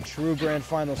 Welcome to true grand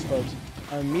finals, folks.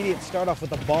 Our immediate start off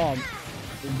with a bomb.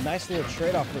 A nice little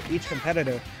trade-off for each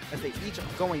competitor as they each are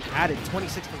going at it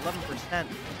 26 to 11%.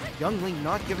 Young Link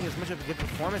not giving as much of a good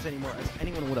performance anymore as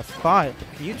anyone would have thought.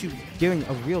 YouTube giving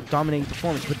a real dominating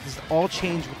performance, but this all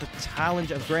changed with the challenge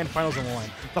of grand finals on the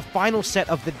line. The final set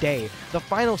of the day. The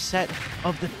final set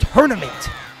of the tournament.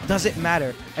 Doesn't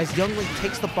matter as Young Link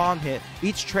takes the bomb hit,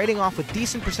 each trading off with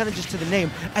decent percentages to the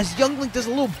name as Young Link does a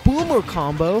little boomerang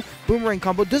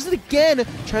combo, does it again,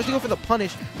 tries to go for the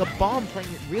punish, the bomb playing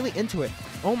really into it.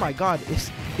 Oh my god,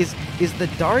 is the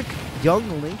dark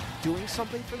Young Link doing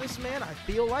something for this man? I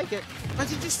feel like it, as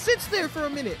he just sits there for a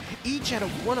minute, each at a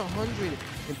 100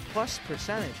 and plus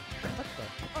percentage. What the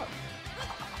fuck?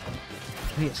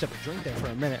 I need to sip a drink there for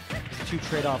a minute. The two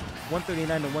trade off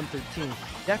 139 to 113.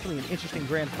 Definitely an interesting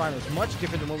grand finals, much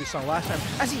different than what we saw last time.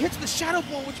 As he hits the Shadow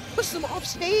Ball, which pushes him off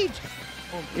stage.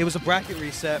 It was a bracket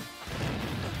reset.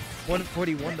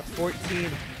 141 to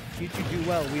 14. Mewtwo do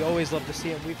well. We always love to see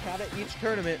him. We've had it each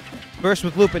tournament. First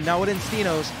with Lupin, now with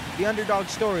Instintos. The underdog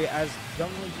story as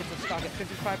Youngling gets a stock at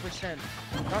 55%.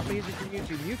 Not easy for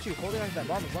Mewtwo. Mewtwo holding on to that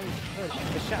bomb as long as he could.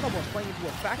 The Shadow Ball's playing into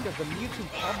a factor of the Mewtwo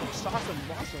combo. Sauce and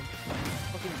blossom.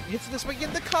 Fucking hits this way.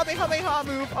 Get the Kamehameha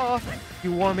move. Oh,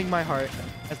 you're warming my heart.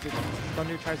 As the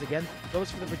Thunder tries again.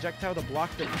 Goes for the projectile to block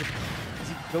the... As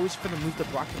he goes for the move to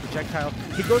block the projectile.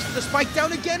 He goes for the spike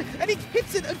down again. And he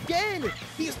hits it again.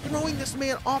 He is throwing this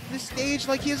man off the stage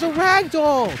like he is a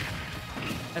ragdoll.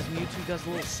 As Mewtwo does a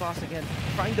little sauce again,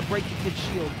 trying to break the kid's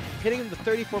shield, hitting him to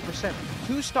 34%,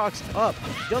 2 stocks up.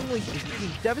 Youngling is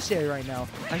being devastated right now.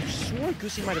 I swore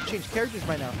Goosey might have changed characters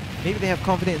by now. Maybe they have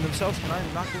confidence in themselves, and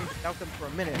I'm not going to doubt them for a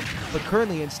minute. But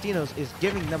currently, Instintos is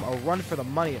giving them a run for the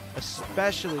money,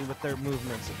 especially with their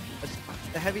movements.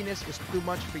 The heaviness is too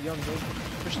much for Youngling,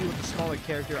 especially with the smaller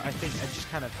character. I think it just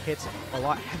kind of hits a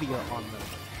lot heavier on them.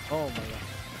 Oh my god.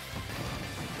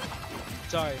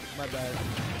 Sorry, my bad.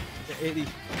 80.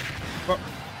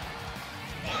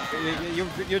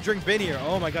 Your drink been here.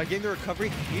 Oh my god, getting the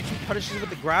recovery. Mewtwo punishes with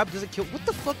the grab. Does it kill? What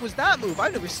the fuck was that move?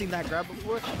 I've never seen that grab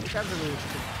before. That's a really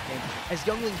interesting game. As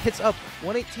Youngling hits up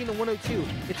 118 to 102,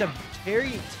 it's a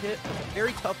very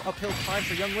tough uphill climb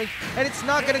for Youngling, and it's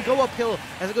not gonna go uphill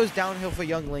as it goes downhill for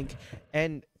Youngling.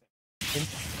 And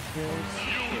it's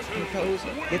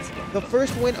the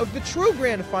first win of the true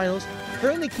grand finals,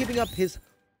 currently keeping up his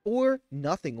 4-0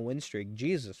 win streak.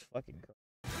 Jesus fucking Christ.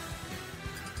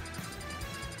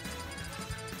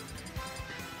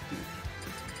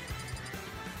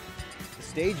 The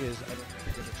stages, I don't think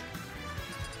we did a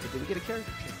But did we get a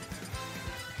character change?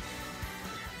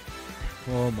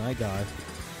 Oh my god.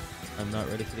 I'm not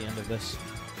ready for the end of this.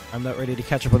 I'm not ready to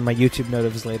catch up on my YouTube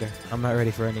notifications later. I'm not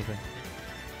ready for anything.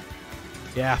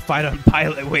 Yeah, fight on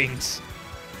pilot wings.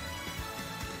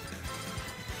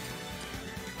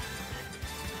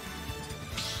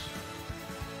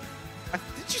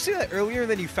 Did you say that earlier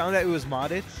and then you found out it was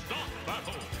modded?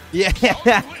 Yeah.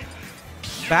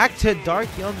 Back to Dark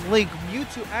Young Link.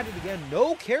 Mewtwo added again.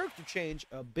 No character change.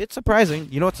 A bit surprising.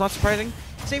 You know what's not surprising?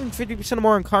 Saving 50%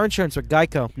 more on car insurance with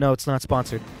Geico. No, it's not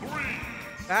sponsored.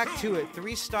 Back to it.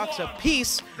 3 stocks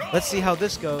apiece. Let's see how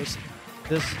this goes.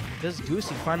 Does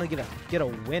Goosey finally get a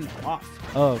win off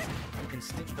of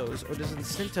Instintos, or does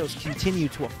Instintos continue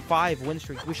to a 5 win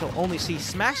streak? We shall only see.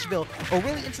 Smashville, a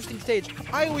really interesting stage.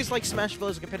 I always like Smashville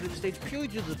as a competitive stage purely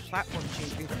due to the platform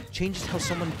changing. Changes how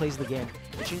someone plays the game.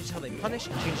 It changes how they punish.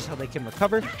 It changes how they can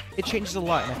recover. It changes a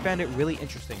lot, and I found it really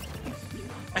interesting.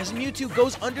 As Mewtwo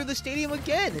goes under the stadium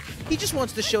again. He just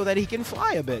wants to show that he can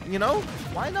fly a bit, you know?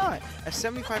 Why not? A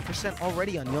 75%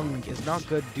 already on Youngling is not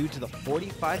good due to the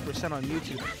 45% on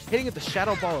Mewtwo. Hitting with the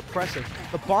Shadow Ball oppressive.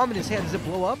 The bomb in his hand, does it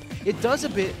blow up? It does a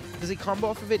bit. Does he combo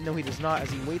off of it? No, he does not, as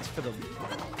he waits for the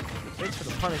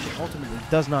punish and ultimately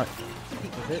does not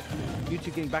peek with it.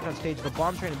 Mewtwo getting back on stage. The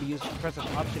bomb trying to be used as oppressive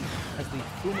option as the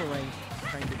boomerang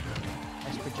trying to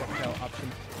as projectile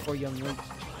option for Youngling.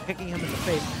 Kicking him in the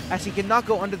face as he cannot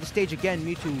go under the stage again.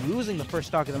 Mewtwo losing the first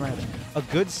stock of the match. A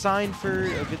good sign for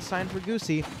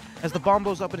Goosey as the bomb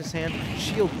blows up in his hand.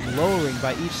 Shield lowering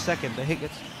by each second. The hit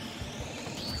gets.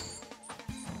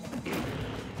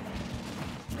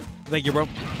 Thank you, bro.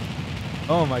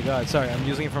 Oh my god, sorry, I'm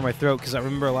using it for my throat because I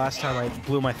remember last time I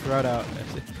blew my throat out.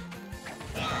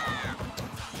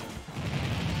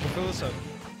 We'll fill this up.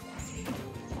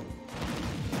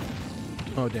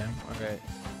 Oh damn. Alright.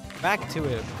 Back to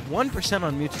it. 1%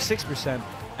 on Mewtwo, 6%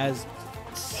 as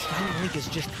Link is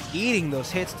just eating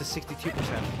those hits to 62%.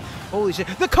 Holy shit.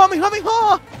 The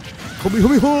Kamehameha!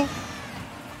 Kamehameha!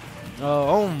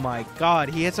 Oh my god.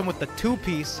 He hits him with the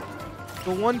 2-piece.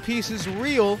 The 1-piece is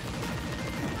real.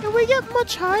 And we get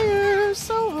much higher.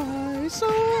 So high, so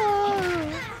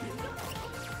high.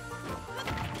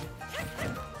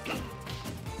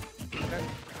 Okay.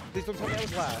 Please don't tell me I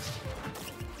was last.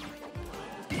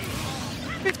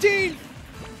 15!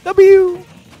 W!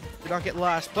 Did not get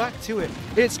last. Back to it.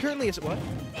 It's currently a what?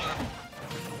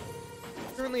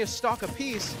 Currently a stock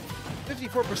apiece.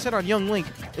 54% on Young Link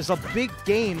is a big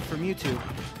gain for Mewtwo.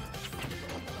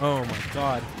 Oh my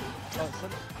god.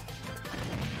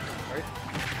 Right?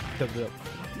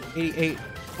 88,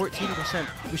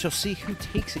 14%. We shall see who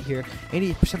takes it here.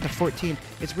 88% to 14.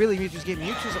 It's really Mewtwo's game.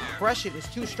 Mewtwo's oppression is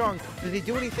too strong. Did they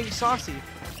do anything saucy?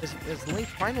 As Link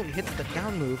finally hits the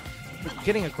down move.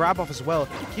 Getting a grab off as well,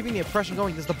 keeping the oppression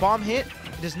going. Does the bomb hit?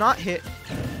 It does not hit.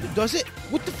 Does it?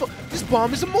 What the fuck? This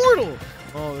bomb is immortal!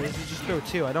 Oh, this is just throw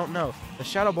 2. I don't know. The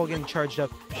Shadow Ball getting charged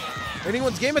up.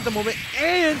 Anyone's game at the moment,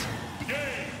 and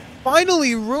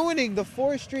finally ruining the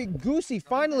 4th streak. Goosey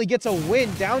finally gets a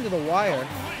win down to the wire.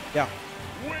 Yeah.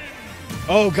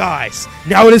 Oh, guys,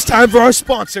 now it is time for our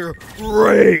sponsor,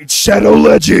 Raid Shadow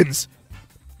Legends.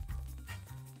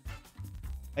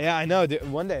 Yeah, I know,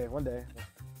 dude. One day.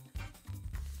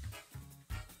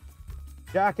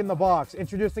 Jack in the Box,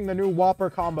 introducing the new Whopper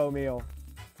combo meal.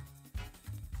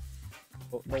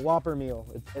 The Whopper meal.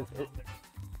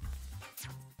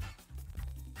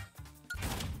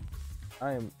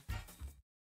 I'm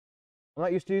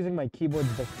not used to using my keyboard's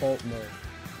default mode.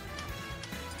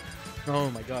 Oh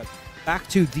my god. Back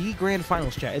to the grand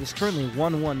finals, chat. It is currently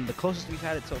 1-1, the closest we've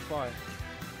had it so far.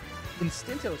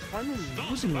 Instintos finally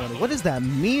losing one. What does that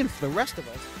mean for the rest of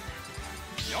us?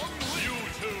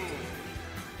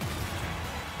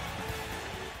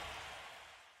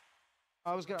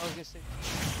 I was gonna say.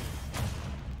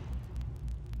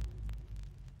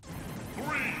 3,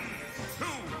 2.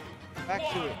 Back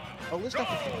to it. I'll list off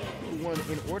the one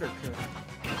in order currently.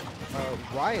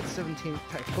 Riot 17th,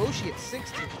 Takoshi at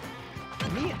 16th,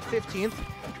 me at 15th,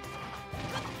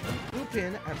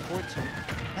 Lupin at 14th,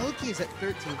 Elkies at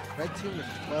 13th, Red Tomb at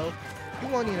 12th,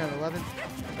 Qonion at 11th,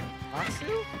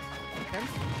 Matsu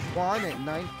 10th, Juan at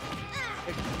 9th,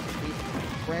 6th,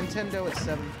 Brantendo at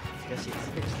 7th, Jesse at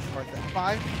 6th, Hearth at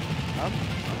 5,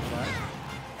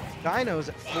 Dinos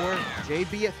at 4,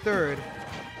 JB at 3rd,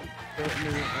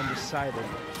 currently undecided.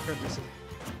 Currently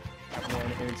at 1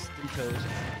 and Instintos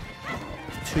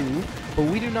 2, but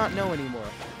we do not know anymore.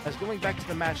 As going back to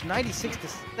the match, 96 to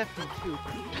 72.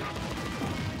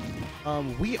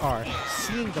 We are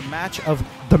seeing the match of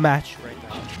the match right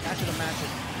now. Match of the matches.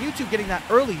 Mewtwo getting that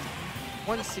early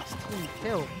 116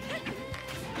 kill.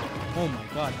 Oh my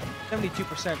god,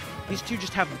 72%. These two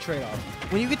just have the trade-off.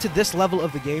 When you get to this level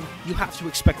of the game, you have to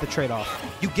expect the trade-off.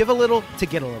 You give a little to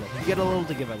get a little. You get a little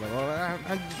to give a little.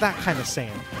 That kind of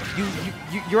saying.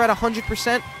 You're at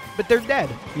 100%, but they're dead,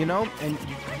 you know? And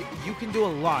you can do a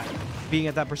lot being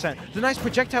at that percent. The nice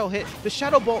projectile hit, the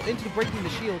Shadow Ball into breaking the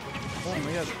shield. Oh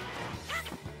my god.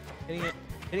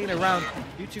 Hitting it around.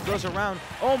 Mewtwo goes around.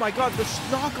 Oh my god, the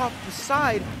knock off the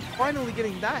side. Finally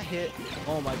getting that hit.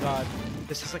 Oh my god.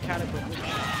 This is a cataclysm.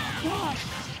 Josh!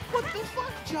 What the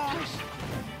fuck, Josh?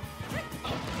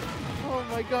 Oh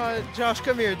my god. Josh,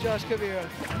 come here. Josh, come here.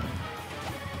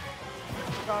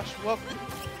 Josh, welcome.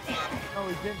 No,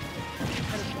 he didn't.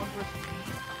 That is one person.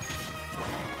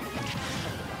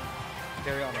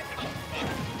 Carry on.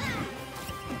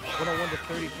 101 to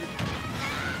 33.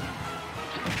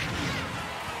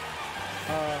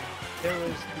 It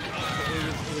was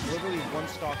literally one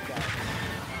stock down.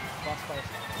 Lost by a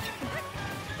stock.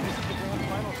 This is the grand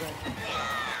finals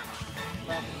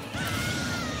then.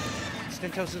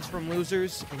 Instintos is from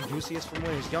losers, and Goosey is from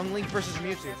winners. Young Link versus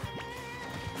Mewtwo.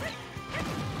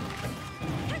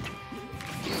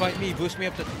 Fight me, boost me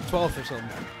up to 12 or something.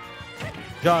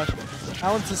 Josh.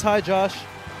 Alan says hi, Josh.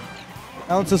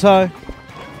 Alan says hi.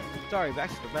 Sorry, back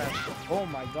to the match. Oh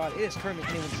my god, it is currently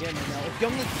anyone's game right now. If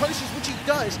Young Link punishes, which he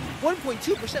does,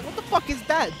 1.2%, what the fuck is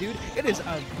that, dude? It is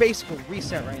a baseball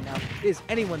reset right now. It is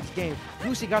anyone's game.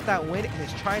 Goosey got that win and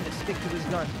is trying to stick to his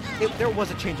gun. There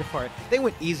was a change of heart. They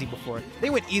went easy before. They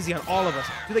went easy on all of us.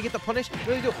 Do they get the punish? No,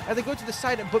 they do. And they go to the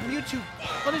side, but Mewtwo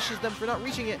punishes them for not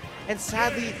reaching it. And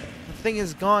sadly, the thing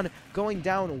is gone, going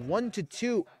down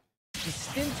 1-2.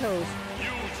 Instintos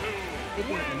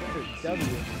taking another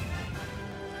W.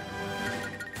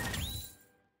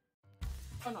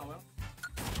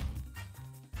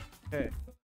 Okay.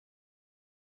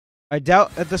 I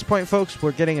doubt at this point, folks,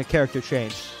 we're getting a character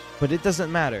change. But it doesn't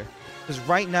matter. Because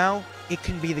right now, it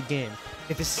can be the game.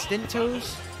 If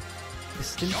Instintos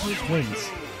wins,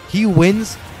 he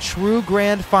wins true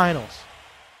grand finals.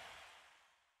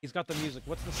 He's got the music.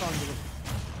 What's the song?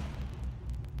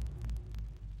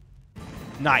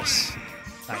 Nice.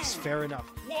 Nice. Fair enough.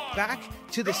 Back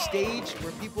to the stage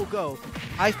where people go.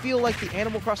 I feel like the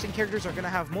Animal Crossing characters are going to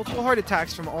have multiple heart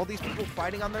attacks from all these people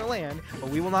fighting on their land, but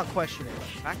we will not question it.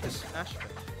 Back to Smash.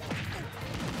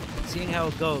 Seeing how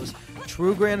it goes.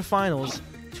 True Grand Finals,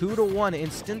 2-1.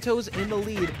 Instintos in the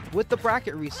lead with the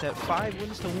bracket reset, 5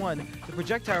 wins to 1. The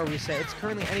projectile reset, it's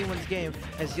currently anyone's game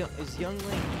as Young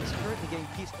Link is currently getting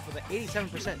pieced up with an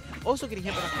 87%. Also getting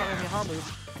hit by the Kamehameha move.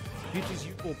 Mewtwo's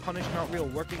usual punish, not real,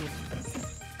 working with...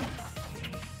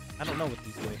 I don't know what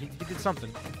he's doing. He did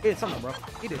something. He did something, bro.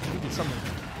 He did something.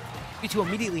 Mewtwo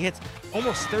immediately hits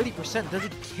almost 30%. Does he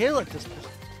kill at this point?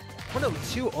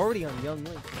 102 already on Young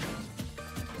Link.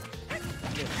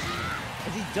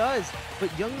 As he does,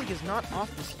 but Young Link is not off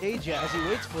the stage yet as he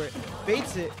waits for it,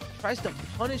 baits it, tries to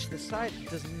punish the side,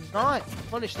 does not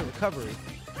punish the recovery.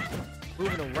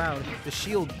 moving around, the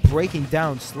shield breaking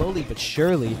down slowly but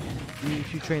surely.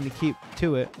 Mewtwo trying to keep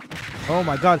to it. Oh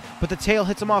my god, but the tail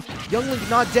hits him off. Youngling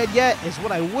not dead yet is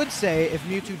what I would say if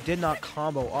Mewtwo did not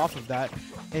combo off of that.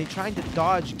 And he's trying to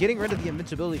dodge, getting rid of the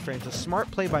invincibility frames. A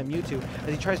smart play by Mewtwo as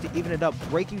he tries to even it up,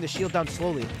 breaking the shield down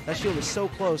slowly. That shield is so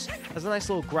close. Has a nice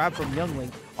little grab from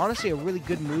Youngling. Honestly, a really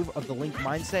good move of the Link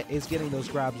mindset is getting those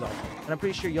grabs off. And I'm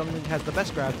pretty sure Youngling has the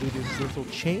best grab due to his little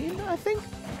chain, I think?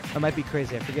 I might be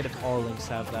crazy. I forget if all Links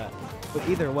have that. But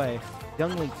either way,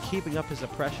 Youngling keeping up his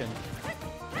oppression.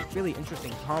 Really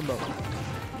interesting combo.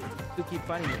 Two keep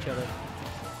fighting each other.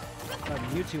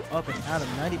 Mewtwo up and out of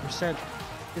 90%.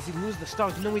 Does he lose the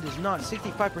stock? No, he does not.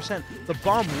 65%. The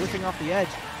bomb whipping off the edge.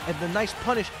 And the nice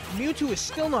punish. Mewtwo is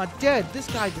still not dead. This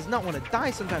guy does not want to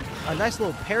die sometimes. A nice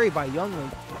little parry by Youngling.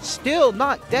 Still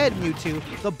not dead, Mewtwo.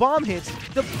 The bomb hits.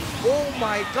 Oh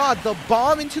my god. The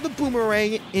bomb into the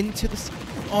boomerang. Into the...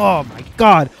 Oh my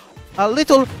god. A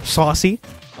little saucy.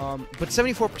 But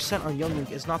 74% on Youngling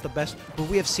is not the best, but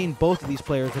we have seen both of these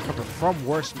players recover from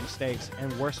worse mistakes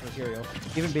and worse material,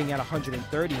 even being at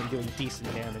 130 and doing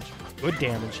decent damage, good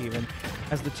damage even,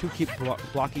 as the two keep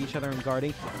blocking each other and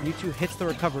guarding. Mewtwo hits the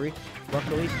recovery,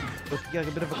 luckily, with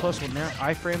a bit of a close one there.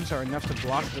 Iframes are enough to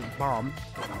block the bomb.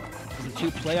 The two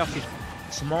play off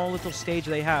the small little stage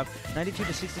they have, 92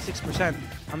 to 66%.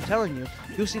 I'm telling you,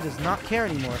 Goosey does not care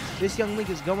anymore. This Youngling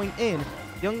is going in.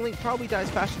 Youngling probably dies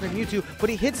faster than Mewtwo, but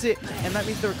he hits it, and that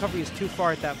means the recovery is too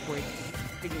far at that point.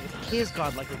 His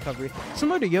godlike recovery,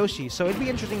 similar to Yoshi, so it'd be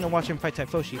interesting to watch him fight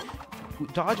Typhoshi.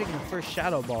 Dodging the first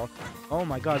Shadow Ball. Oh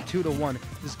my god, 2-1.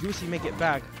 Does Goosey make it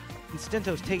back?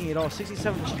 Instintos taking it all,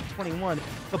 67 to 21.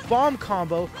 The bomb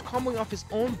combo, comboing off his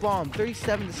own bomb,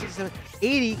 37 to 67,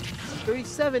 80,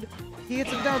 37. He hits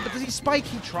him down, but does he spike?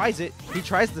 He tries it. He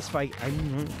tries the spike. I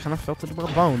kind of felt it in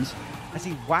my bones as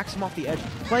he whacks him off the edge.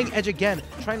 Playing edge again,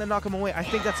 trying to knock him away. I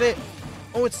think that's it.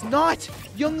 Oh, it's not!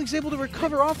 Youngling's able to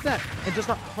recover off that and does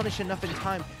not punish enough in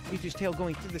time. Mewtwo's tail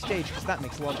going through the stage, because that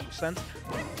makes a lot of sense.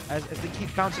 As they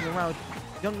keep bouncing around,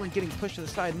 Youngling getting pushed to the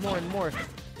side more and more.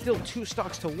 Still 2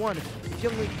 stocks to 1. If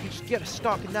Youngling can just get a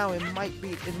stock now, it might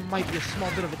be a small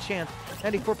bit of a chance.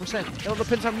 94%. It all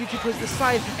depends how Mewtwo plays this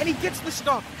side, and he gets the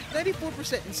stock. 94%.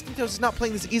 Instintos is not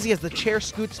playing this easy as the chair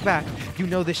scoots back. You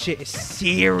know this shit is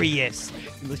serious.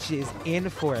 This shit is in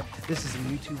for it. This is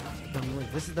Mewtwo.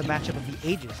 This is the matchup of the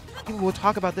ages. People will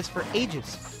talk about this for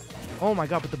ages. Oh my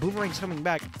god, but the boomerang's coming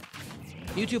back.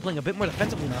 Mewtwo playing a bit more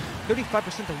defensively now, 35%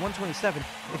 to 127.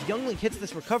 If Youngling hits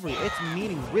this recovery, it's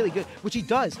meaning really good, which he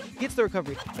does. He hits the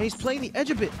recovery, and he's playing the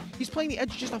edge a bit. He's playing the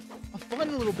edge just a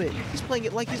fun little bit. He's playing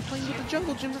it like he's playing with the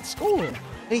jungle gyms at school. And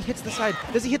he hits the side.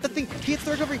 Does he hit the thing? He hits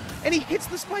the recovery, and he hits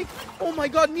the spike. Oh my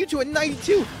god, Mewtwo at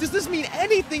 92. Does this mean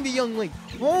anything to Youngling?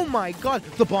 Oh my god.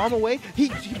 The bomb away. He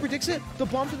predicts it. The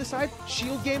bomb to the side.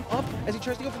 Shield game up as he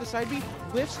tries to go for the side B.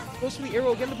 Lifts. Goes for the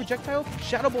arrow again. The projectile.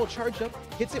 Shadow Ball charged up.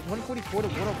 Hits it 144 to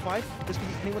 105. This could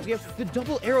be anyone's game. The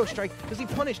double arrow strike. Does he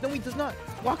punish? No, he does not.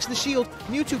 Blocks the shield.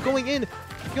 Mewtwo going in.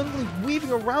 Youngling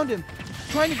weaving around him.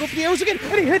 Trying to go for the arrows again.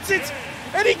 And he hits it.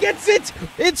 And he gets it.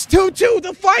 It's 2-2.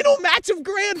 The final match of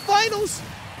Grand Finals.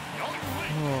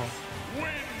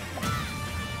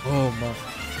 Oh my.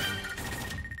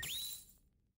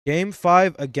 Game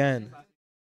 5 again.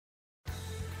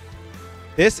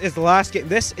 This is the last game.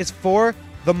 This is for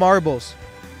the marbles.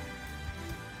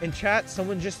 In chat,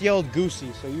 someone just yelled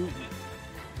Goosey, so you...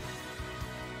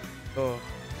 Oh.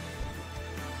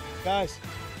 Guys.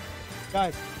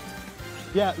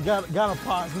 Yeah, gotta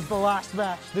pause. This is the last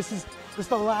match. This is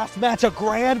the last match of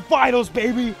Grand Finals,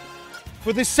 baby!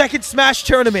 For the second Smash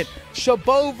tournament.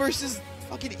 Chabot versus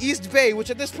fucking East Bay, which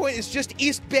at this point is just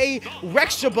East Bay,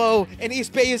 Rex Chabot, and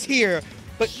East Bay is here.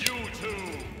 But...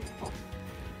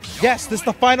 Yes, this is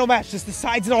the final match. This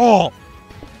decides it all.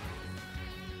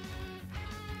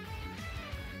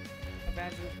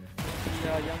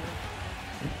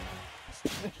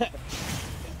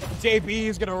 JB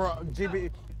is gonna run.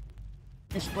 JB,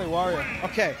 you should play Wario.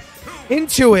 Okay,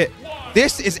 into it.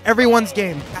 This is everyone's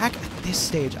game. Back at this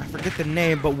stage, I forget the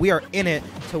name, but we are in it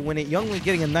to win it. Youngling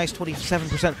getting a nice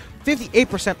 27%,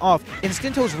 58% off.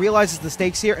 Instintos realizes the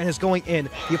stakes here and is going in.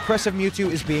 The oppressive Mewtwo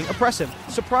is being oppressive.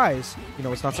 Surprise. You know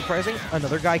what's not surprising?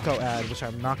 Another Geico ad, which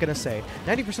I'm not gonna say.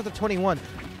 90% to 21.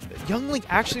 Youngling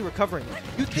actually recovering.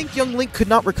 You'd think Youngling could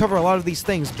not recover a lot of these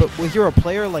things, but when you're a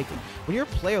player like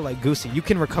Goosey, you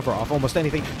can recover off almost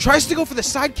anything. Tries to go for the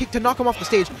side kick to knock him off the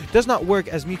stage. Does not work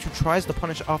as Mewtwo tries to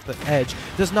punish off the edge.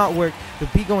 Does not work. The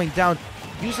B going down,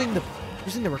 using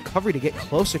the recovery to get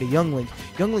closer to Youngling.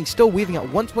 Youngling still weaving at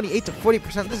 128 to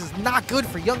 40%. This is not good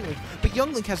for Youngling, but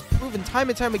Youngling has proven time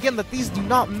and time again that these do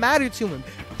not matter to him.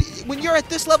 when you're at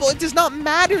this level, it does not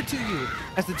matter to you.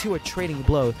 As the two are trading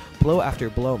blow after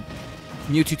blow.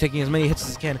 Mewtwo taking as many hits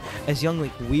as he can as Young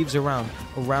Link weaves around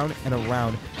and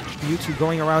around. Mewtwo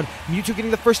going around. Mewtwo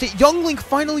getting the first hit. Young Link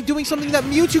finally doing something that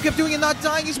Mewtwo kept doing and not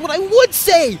dying is what I would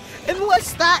say.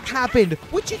 Unless that happened,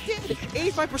 which it did.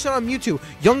 85% on Mewtwo.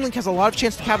 Young Link has a lot of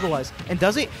chance to capitalize. And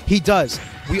does it? He does.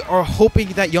 We are hoping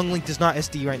that Young Link does not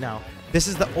SD right now. This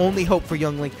is the only hope for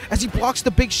Young Link as he blocks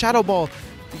the big Shadow Ball.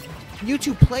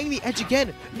 Mewtwo playing the edge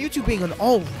again. Mewtwo being an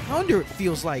all-rounder, it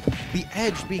feels like. The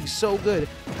edge being so good.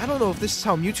 I don't know if this is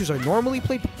how Mewtwo's are normally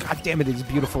played, but god damn it is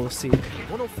beautiful to see.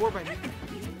 104 by Mewtwo.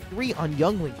 3 on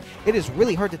Young Link. It is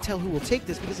really hard to tell who will take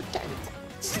this because again,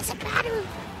 it doesn't matter.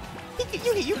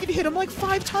 You can hit him like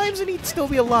 5 times and he'd still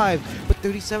be alive. But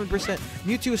 37%.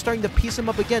 Mewtwo is starting to piece him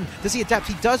up again. Does he adapt?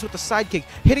 He does with the sidekick.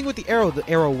 Hitting with the arrow. The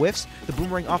arrow whiffs. The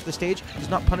boomerang off the stage. Does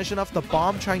not punish enough. The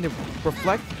bomb trying to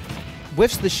reflect.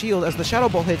 Whiffs the shield as the Shadow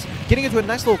Ball hits, getting into a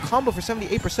nice little combo for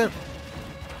 78%.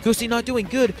 Goosey not doing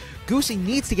good. Goosey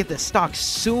needs to get this stock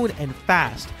soon and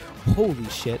fast. Holy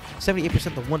shit. 78%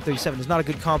 to 137 is not a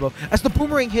good combo. As the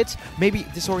boomerang hits, maybe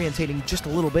disorientating just a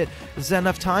little bit. Is that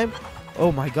enough time?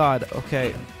 Oh my god.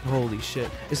 Okay. Holy shit.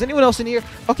 Is anyone else in here?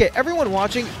 Okay, everyone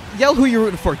watching, yell who you're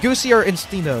rooting for. Goosey or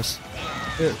Instintos?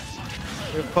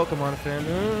 You're a Pokemon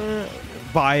fan.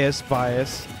 Bias.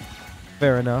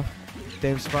 Fair enough.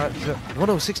 Same spot.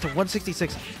 106 to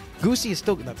 166. Goosey is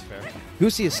still... That's fair.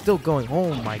 Goosey is still going.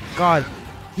 Oh my god.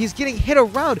 He's getting hit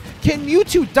around. Can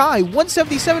Mewtwo die?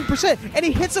 177%. And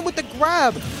he hits him with the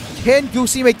grab. Can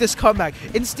Goosey make this comeback?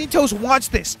 Instintos wants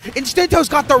this. Instintos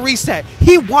got the reset.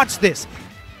 He wants this.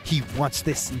 He wants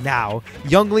this now.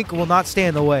 Young Link will not stay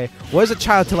in the way. Was a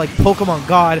child to like Pokemon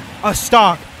God. A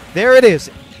stock. There it is.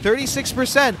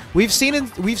 36%. We've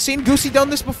seen Goosey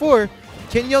done this before.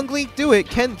 Can Young Link do it?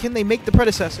 Can they make the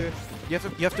predecessor? You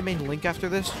have to main Link after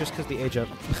this just because the age up.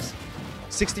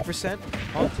 60%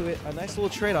 onto it. A nice little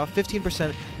trade-off.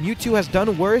 15%. Mewtwo has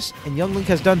done worse and Young Link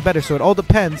has done better, so it all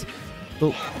depends.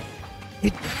 But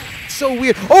it's so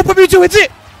weird. Oh, but Mewtwo hits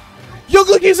it! Young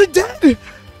Link isn't dead!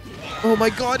 Oh my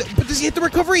god. But does he hit the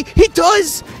recovery? He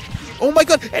does! Oh my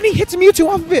god. And he hits Mewtwo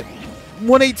off of it.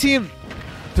 118.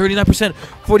 39%,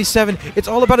 47. It's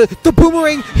all about it. The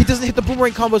boomerang. He doesn't hit the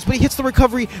boomerang combos, but he hits the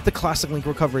recovery. The classic Link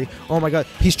recovery. Oh my god.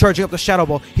 He's charging up the Shadow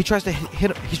Ball. He tries to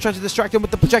hit him. He's trying to distract him with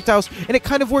the projectiles, and it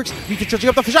kind of works. He's charging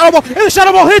up the Shadow Ball, and the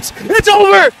Shadow Ball hits, and it's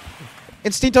over.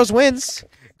 Instintos wins.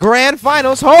 Grand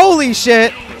Finals. Holy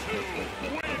shit.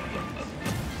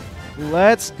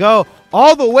 Let's go.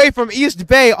 All the way from East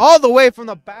Bay, all the way from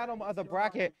the bottom of the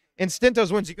bracket. Instintos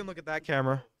wins. You can look at that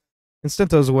camera.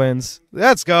 Instintos wins.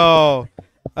 Let's go.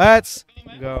 Let's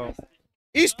go.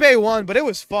 East Bay won, but it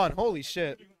was fun. Holy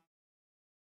shit.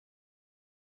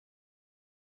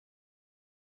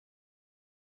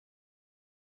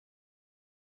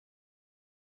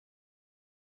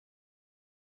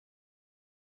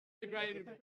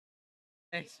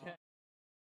 Thanks.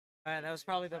 Alright, that was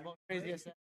probably the most craziest.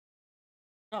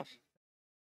 Oh.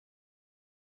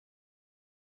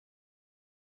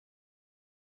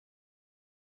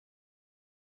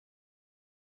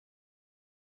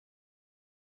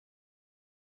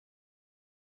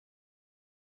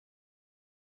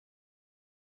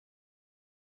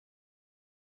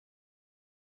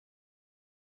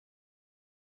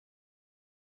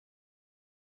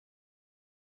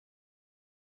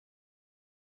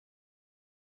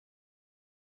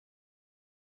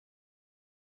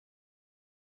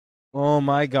 Oh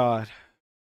my god.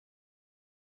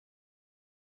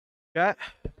 Chat,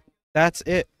 that's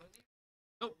it.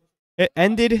 It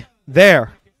ended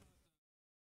there.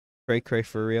 Cray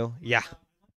for real. Yeah,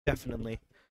 definitely.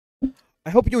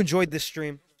 I hope you enjoyed this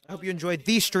stream. I hope you enjoyed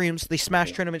these streams, the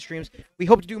Smash Tournament streams. We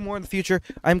hope to do more in the future.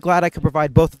 I'm glad I could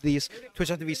provide both of these.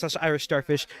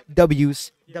 Twitch.tv/IrishStarfish.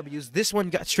 W's. This one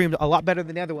got streamed a lot better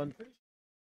than the other one.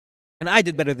 And I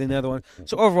did better than the other one.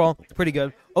 So overall, pretty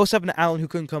good. 07 to Alan, who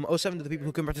couldn't come. 07 to the people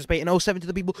who couldn't participate. And 07 to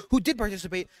the people who did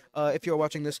participate. If you're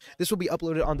watching this, this will be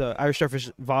uploaded on the Irish Starfish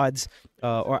VODs.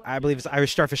 Or I believe it's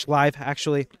Irish Starfish Live,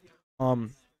 actually.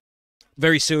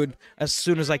 Very soon. As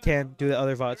soon as I can, do the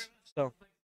other VODs.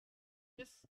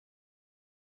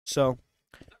 So,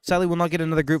 sadly, we'll not get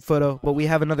another group photo. But we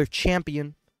have another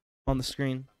champion on the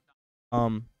screen.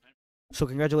 So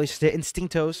congratulations to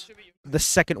Instintos, the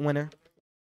second winner.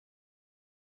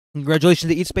 Congratulations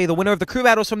to East Bay, the winner of the crew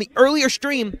battles from the earlier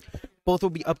stream. Both will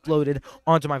be uploaded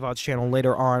onto my VODs channel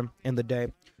later on in the day.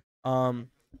 I'm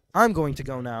going to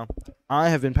go now. I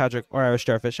have been Patrick, or Irish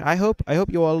Starfish. I hope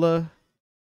you all well,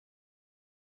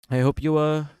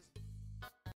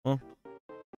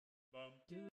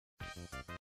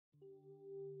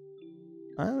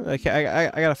 Okay,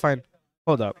 I gotta find.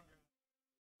 Hold up.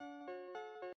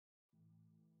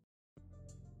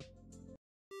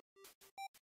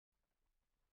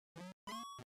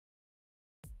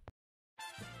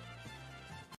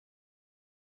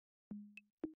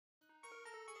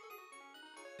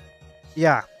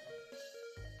 Yeah.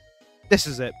 This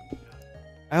is it.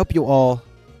 I hope you all.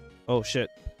 Oh shit.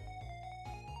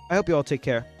 I hope you all take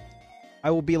care.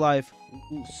 I will be live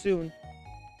soon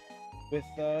with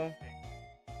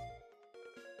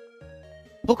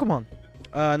Pokemon.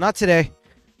 Not today.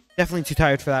 Definitely too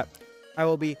tired for that. I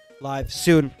will be live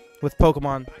soon with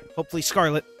Pokemon. Hopefully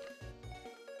Scarlet.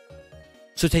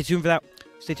 So stay tuned for that.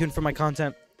 Stay tuned for my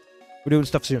content. We're doing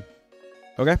stuff soon.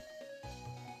 Okay?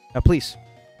 Now please,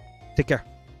 take care.